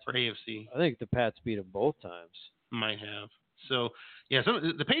Pats or AFC. I think the Pats beat them both times. Might have. So yeah,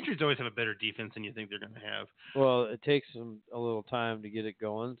 the Patriots always have a better defense than you think they're going to have. Well, it takes them a little time to get it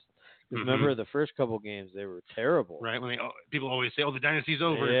going. Mm-hmm. Remember the first couple games they were terrible. Right when people always say, "Oh, the dynasty's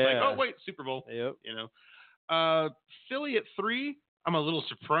over." Yeah. It's like, "Oh wait, Super Bowl." Yep. You know, Philly at 3. I'm a little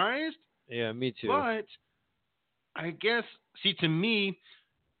surprised. Yeah, me too. But I guess, to me,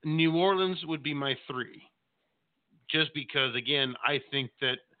 New Orleans would be my 3. Just because, again, I think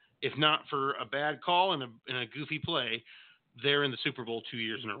that if not for a bad call and a goofy play, they're in the Super Bowl 2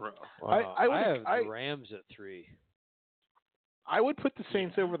 years in a row. Wow. I have the Rams at 3. I would put the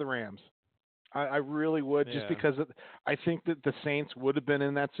Saints over the Rams. I really would, just because I think that the Saints would have been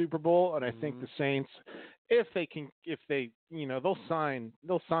in that Super Bowl, and I think the Saints, if they they'll sign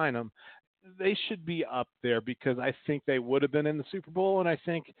them, they should be up there because I think they would have been in the Super Bowl, and I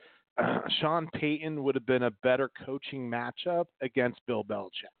think Sean Payton would have been a better coaching matchup against Bill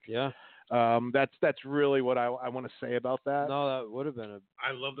Belichick. Yeah. That's really what I want to say about that. No, that would have been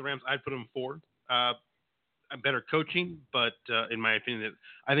I love the Rams. I'd put them 4. Better coaching, but in my opinion,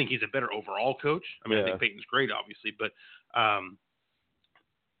 I think he's a better overall coach. I mean, I think Peyton's great, obviously, but I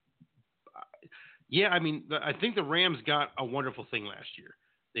mean, I think the Rams got a wonderful thing last year.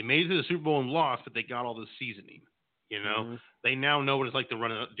 They made it to the Super Bowl and lost, but they got all the seasoning. You know, they now know what it's like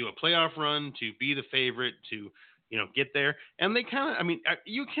to do a playoff run, to be the favorite, to get there. And they kind of, I mean,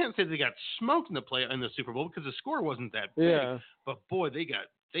 you can't say they got smoked in the Super Bowl because the score wasn't that big. Yeah. But boy, they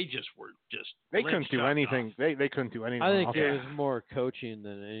couldn't do anything. They couldn't do anything. I think it was more coaching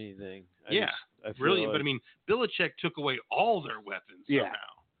than anything. I really. But I mean, Belichick took away all their weapons somehow.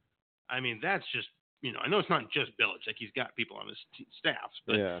 I mean, that's just I know it's not just Belichick. He's got people on his staffs,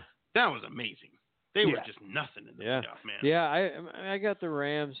 but that was amazing. They were just nothing in the playoff, man. Yeah, I got the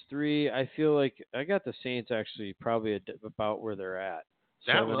Rams 3. I feel like I got the Saints actually probably about where they're at.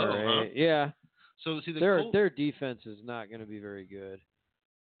 That 7 low, or 8. huh? Yeah. So see, their defense is not going to be very good.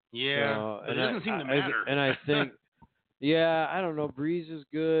 Yeah, but it doesn't seem to matter. And I think, I don't know. Breeze is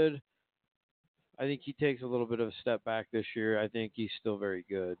good. I think he takes a little bit of a step back this year. I think he's still very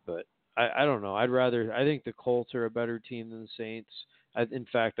good, but I don't know. I think the Colts are a better team than the Saints. In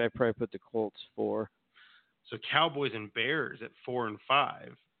fact, I probably put the Colts 4. So Cowboys and Bears at 4 and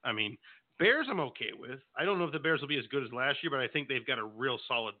 5. I mean, Bears I'm okay with. I don't know if the Bears will be as good as last year, but I think they've got a real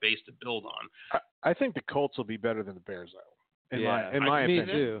solid base to build on. I think the Colts will be better than the Bears, though. In my me opinion.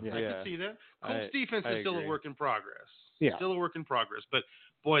 too. Yeah. I can see that. Colts defense is still agree. a work in progress. Yeah. Still a work in progress. But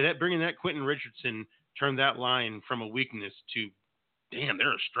boy, bringing that Quentin Richardson turned that line from a weakness to, damn,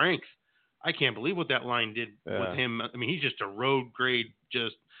 they're a strength. I can't believe what that line did with him. I mean, he's just a road grade.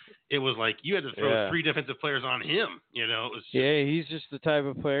 It was like you had to throw 3 defensive players on him. It was he's just the type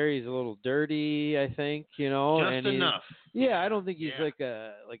of player. He's a little dirty, I think. Just enough. I don't think he's like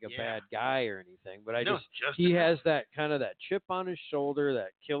a bad guy or anything. But he enough. has that kind of that chip on his shoulder, that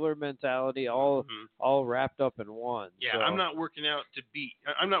killer mentality, all wrapped up in one. Yeah, so. I'm not working out to be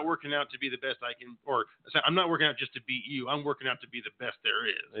the best I can, or I'm not working out just to beat you. I'm working out to be the best there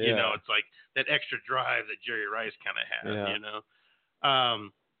is. Yeah. It's like that extra drive that Jerry Rice kind of had. Yeah.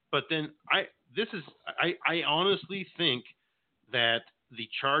 But then I honestly think that the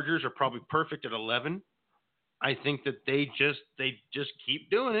Chargers are probably perfect at 11. I think that they just keep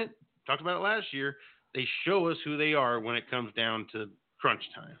doing it. Talked about it last year. They show us who they are when it comes down to crunch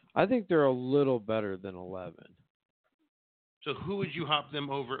time. I think they're a little better than 11. So who would you hop them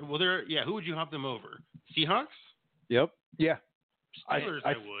over? Well, who would you hop them over? Seahawks? Yep. Yeah. Steelers,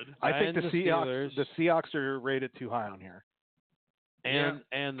 I would. I think the Steelers. Seahawks are rated too high on here. And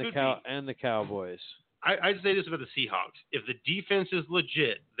the Cowboys. I'd say this about the Seahawks. If the defense is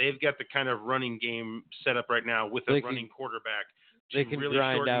legit, they've got the kind of running game set up right now with a running quarterback. They can really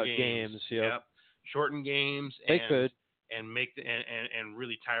grind out games. Yep. Shorten games. They could. And make and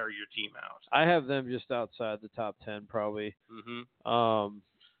really tire your team out. I have them just outside the top 10 probably. Mm-hmm.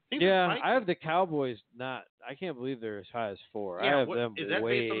 I have the Cowboys not. I can't believe they're as high as 4. Yeah, I have them is that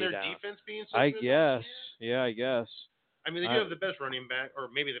way based on their down. defense being so I good? guess. Yeah, I guess. I mean, they do have the best running back, or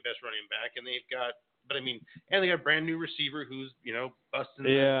maybe the best running back, and they've got. But I mean, and they got a brand new receiver who's busting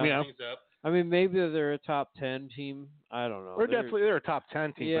things up. I mean, maybe they're a top 10 team. I don't know. They're a top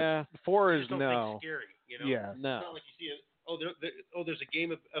 10 team. Yeah. But 4 is don't no. think scary. Yeah. No. It's not like you see there's a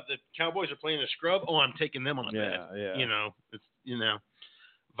game of the Cowboys are playing a scrub. Oh, I'm taking them on the bet. Yeah. It's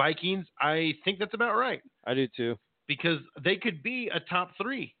Vikings. I think that's about right. I do too. Because they could be a top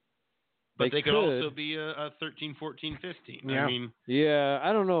 3. But they could also be a 13, 14, 15. Yeah. I mean,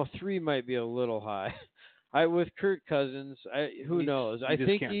 I don't know. 3 might be a little high. With Kirk Cousins, who knows? You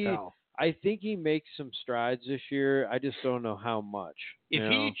just can't tell. I think he makes some strides this year. I just don't know how much. If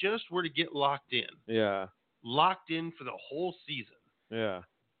he just were to get locked in for the whole season. Yeah.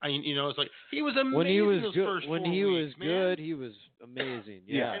 It's like he was amazing when he was those good. first When 4 he weeks, was man. good, he was amazing.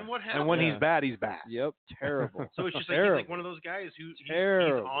 Yeah. And what happened? And when he's bad, he's bad. Yep. Terrible. So it's just like terrible. he's like one of those guys who he's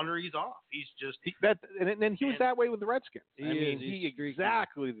on or he's off. He's just and he was that way with the Redskins. He's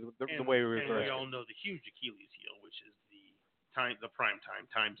exactly the way we were. And we all know the huge Achilles heel, which is the prime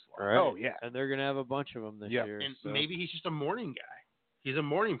time slot. Right. Oh yeah. And they're gonna have a bunch of them this year. And so. maybe he's just a morning guy. He's a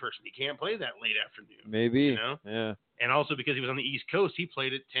morning person. He can't play that late afternoon. Maybe. You know? Yeah. And also because he was on the East Coast, he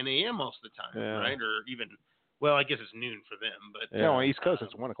played at 10 a.m. most of the time, right? Or even, well, I guess it's noon for them. But no, on East Coast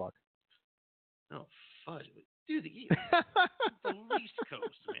it's 1 o'clock. No, fudge. Dude, the East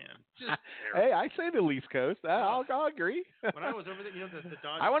Coast, man. Just hey, I say the East Coast. I'll agree. When I was over there, the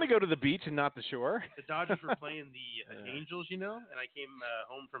Dodgers. I want to go to the beach and not the shore. The Dodgers were playing the Angels, and I came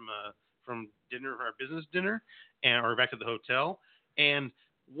home from dinner, our business dinner, or back to the hotel, and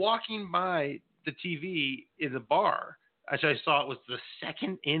walking by the TV in the bar, as I saw it was the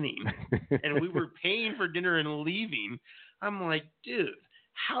second inning, and we were paying for dinner and leaving. I'm like, dude,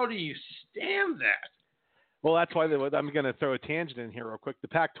 how do you stand that? Well, that's why I'm going to throw a tangent in here real quick. The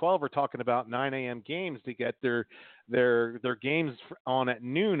Pac-12 are talking about 9 a.m. games to get their games on at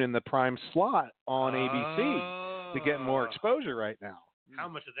noon in the prime slot on ABC to get more exposure right now. How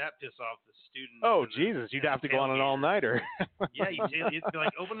much did that piss off the students? Oh, Jesus, you'd have to go on an all-nighter. Yeah, you'd be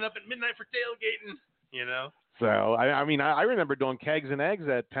like, open it up at midnight for tailgating, So, I remember doing kegs and eggs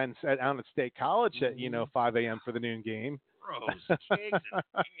at down at State College at, 5 a.m. for the noon game. Gross. Kegs and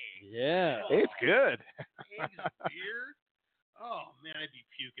eggs. Yeah. It's good. Eggs and beer? Oh, man, I'd be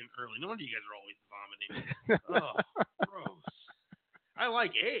puking early. No wonder you guys are always vomiting. Oh, gross. I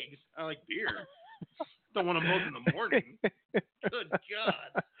like eggs. I like beer. Don't want them both in the morning. Good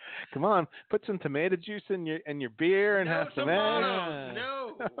God. Come on, put some tomato juice in your beer and have some eggs.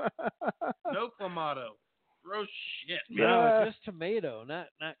 No Clamato. Gross shit. No, just tomato, not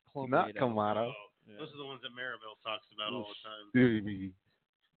clamato. Not Clamato. Oh, yeah. Those are the ones that Maribel talks about all the time.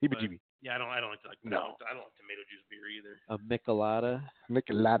 Heebie-jeebie. Yeah, I don't like No. I don't like tomato juice beer either. A michelada.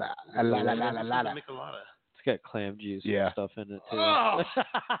 Michelada. Michelada. It's got clam juice and stuff in it too. Oh!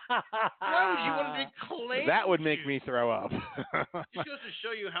 Why would you want to drink clam That would make juice? me throw up. Just goes to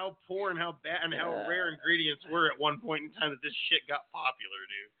show you how poor and how bad and how rare ingredients were at one point in time that this shit got popular,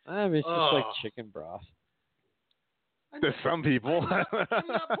 dude. It's just like chicken broth. To some people. I'm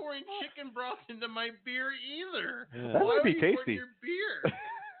not pouring chicken broth into my beer either. Yeah. That Why would be are you pouring tasty. your beer?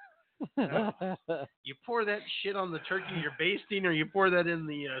 You pour that shit on the turkey you're basting, or you pour that in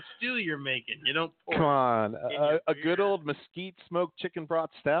the stew you're making. You don't pour. Come on, a beer. good old mesquite smoked chicken broth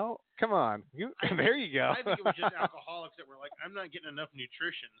stout. Come on, there you go. I think it was just alcoholics that were like, I'm not getting enough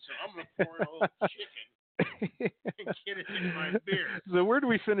nutrition, so I'm gonna pour in a little chicken and get it in my beer. So where do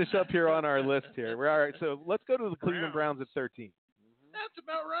we finish up here on our list here? We're all right. So let's go to the Cleveland Browns at 13. That's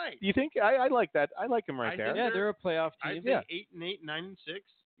about right. Do you think I like that? I like them right there. Yeah, they're a playoff I team. think 8-8, 9-6.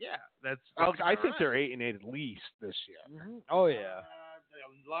 Yeah, that's I think they're 8-8 at least this year. Mm-hmm. Oh yeah.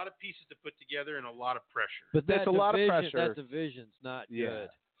 A lot of pieces to put together and a lot of pressure. But That's a lot of pressure. That division's not good.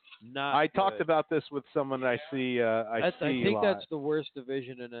 Not. I talked good. about this with someone I see. I think that's the worst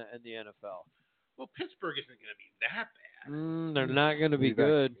division in the NFL. Well, Pittsburgh isn't going to be that bad. They're not going to be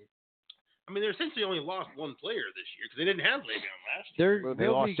good. I mean, they essentially only lost one player this year because they didn't have Le'Veon last year. They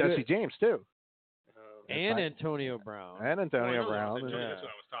lost Jesse James too. And Antonio Brown. And Antonio That's Brown. what I was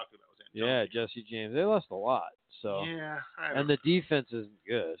talking about. Yeah, Jesse James. They lost a lot. So. Yeah. And the defense isn't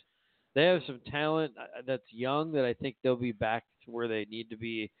good. They have some talent that's young that I think they'll be back to where they need to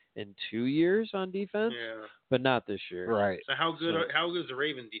be in 2 years on defense. Yeah. But not this year. Right. So how good is the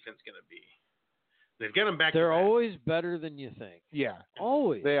Ravens defense going to be? They've got them back. They're always better than you think. Yeah.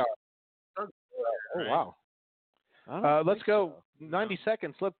 Always. They are. Right. Oh wow. Let's go. 90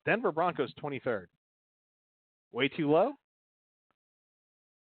 seconds. Denver Broncos 23rd. Way too low?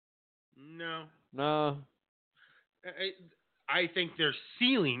 No. I think their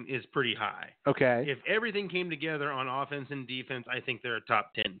ceiling is pretty high. Okay. If everything came together on offense and defense, I think they're a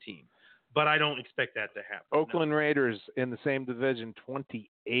top 10 team. But I don't expect that to happen. Oakland Raiders in the same division,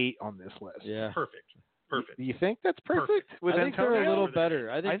 28 on this list. Yeah. Perfect. Do you think that's perfect? With I think Antonio? they're a little better.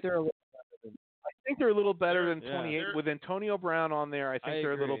 I think they're a little better than 28. With Antonio Brown on there, I think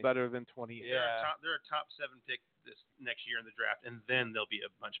they're a little agree. better than 28. They're a top 7 pick this next year in the draft, and then they'll be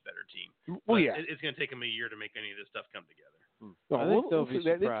a much better team. Well, but yeah. It's going to take them a year to make any of this stuff come together. I think they'll be see.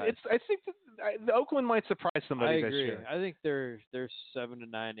 surprised. I think the Oakland might surprise somebody I this agree. year. I think they're 7-9,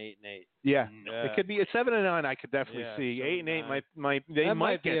 8-8. Yeah. Yeah. It could be a 7-9. I could definitely Yeah, see 7-9. 8-8. They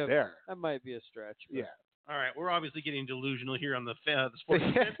might get there. That might be a stretch. But Yeah. All right, we're obviously getting delusional here on the sports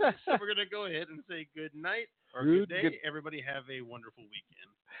event, so we're going to go ahead and say good night or good day. Everybody have a wonderful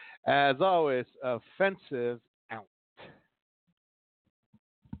weekend. As always, offensive out.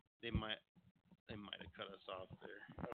 They might have cut us off there.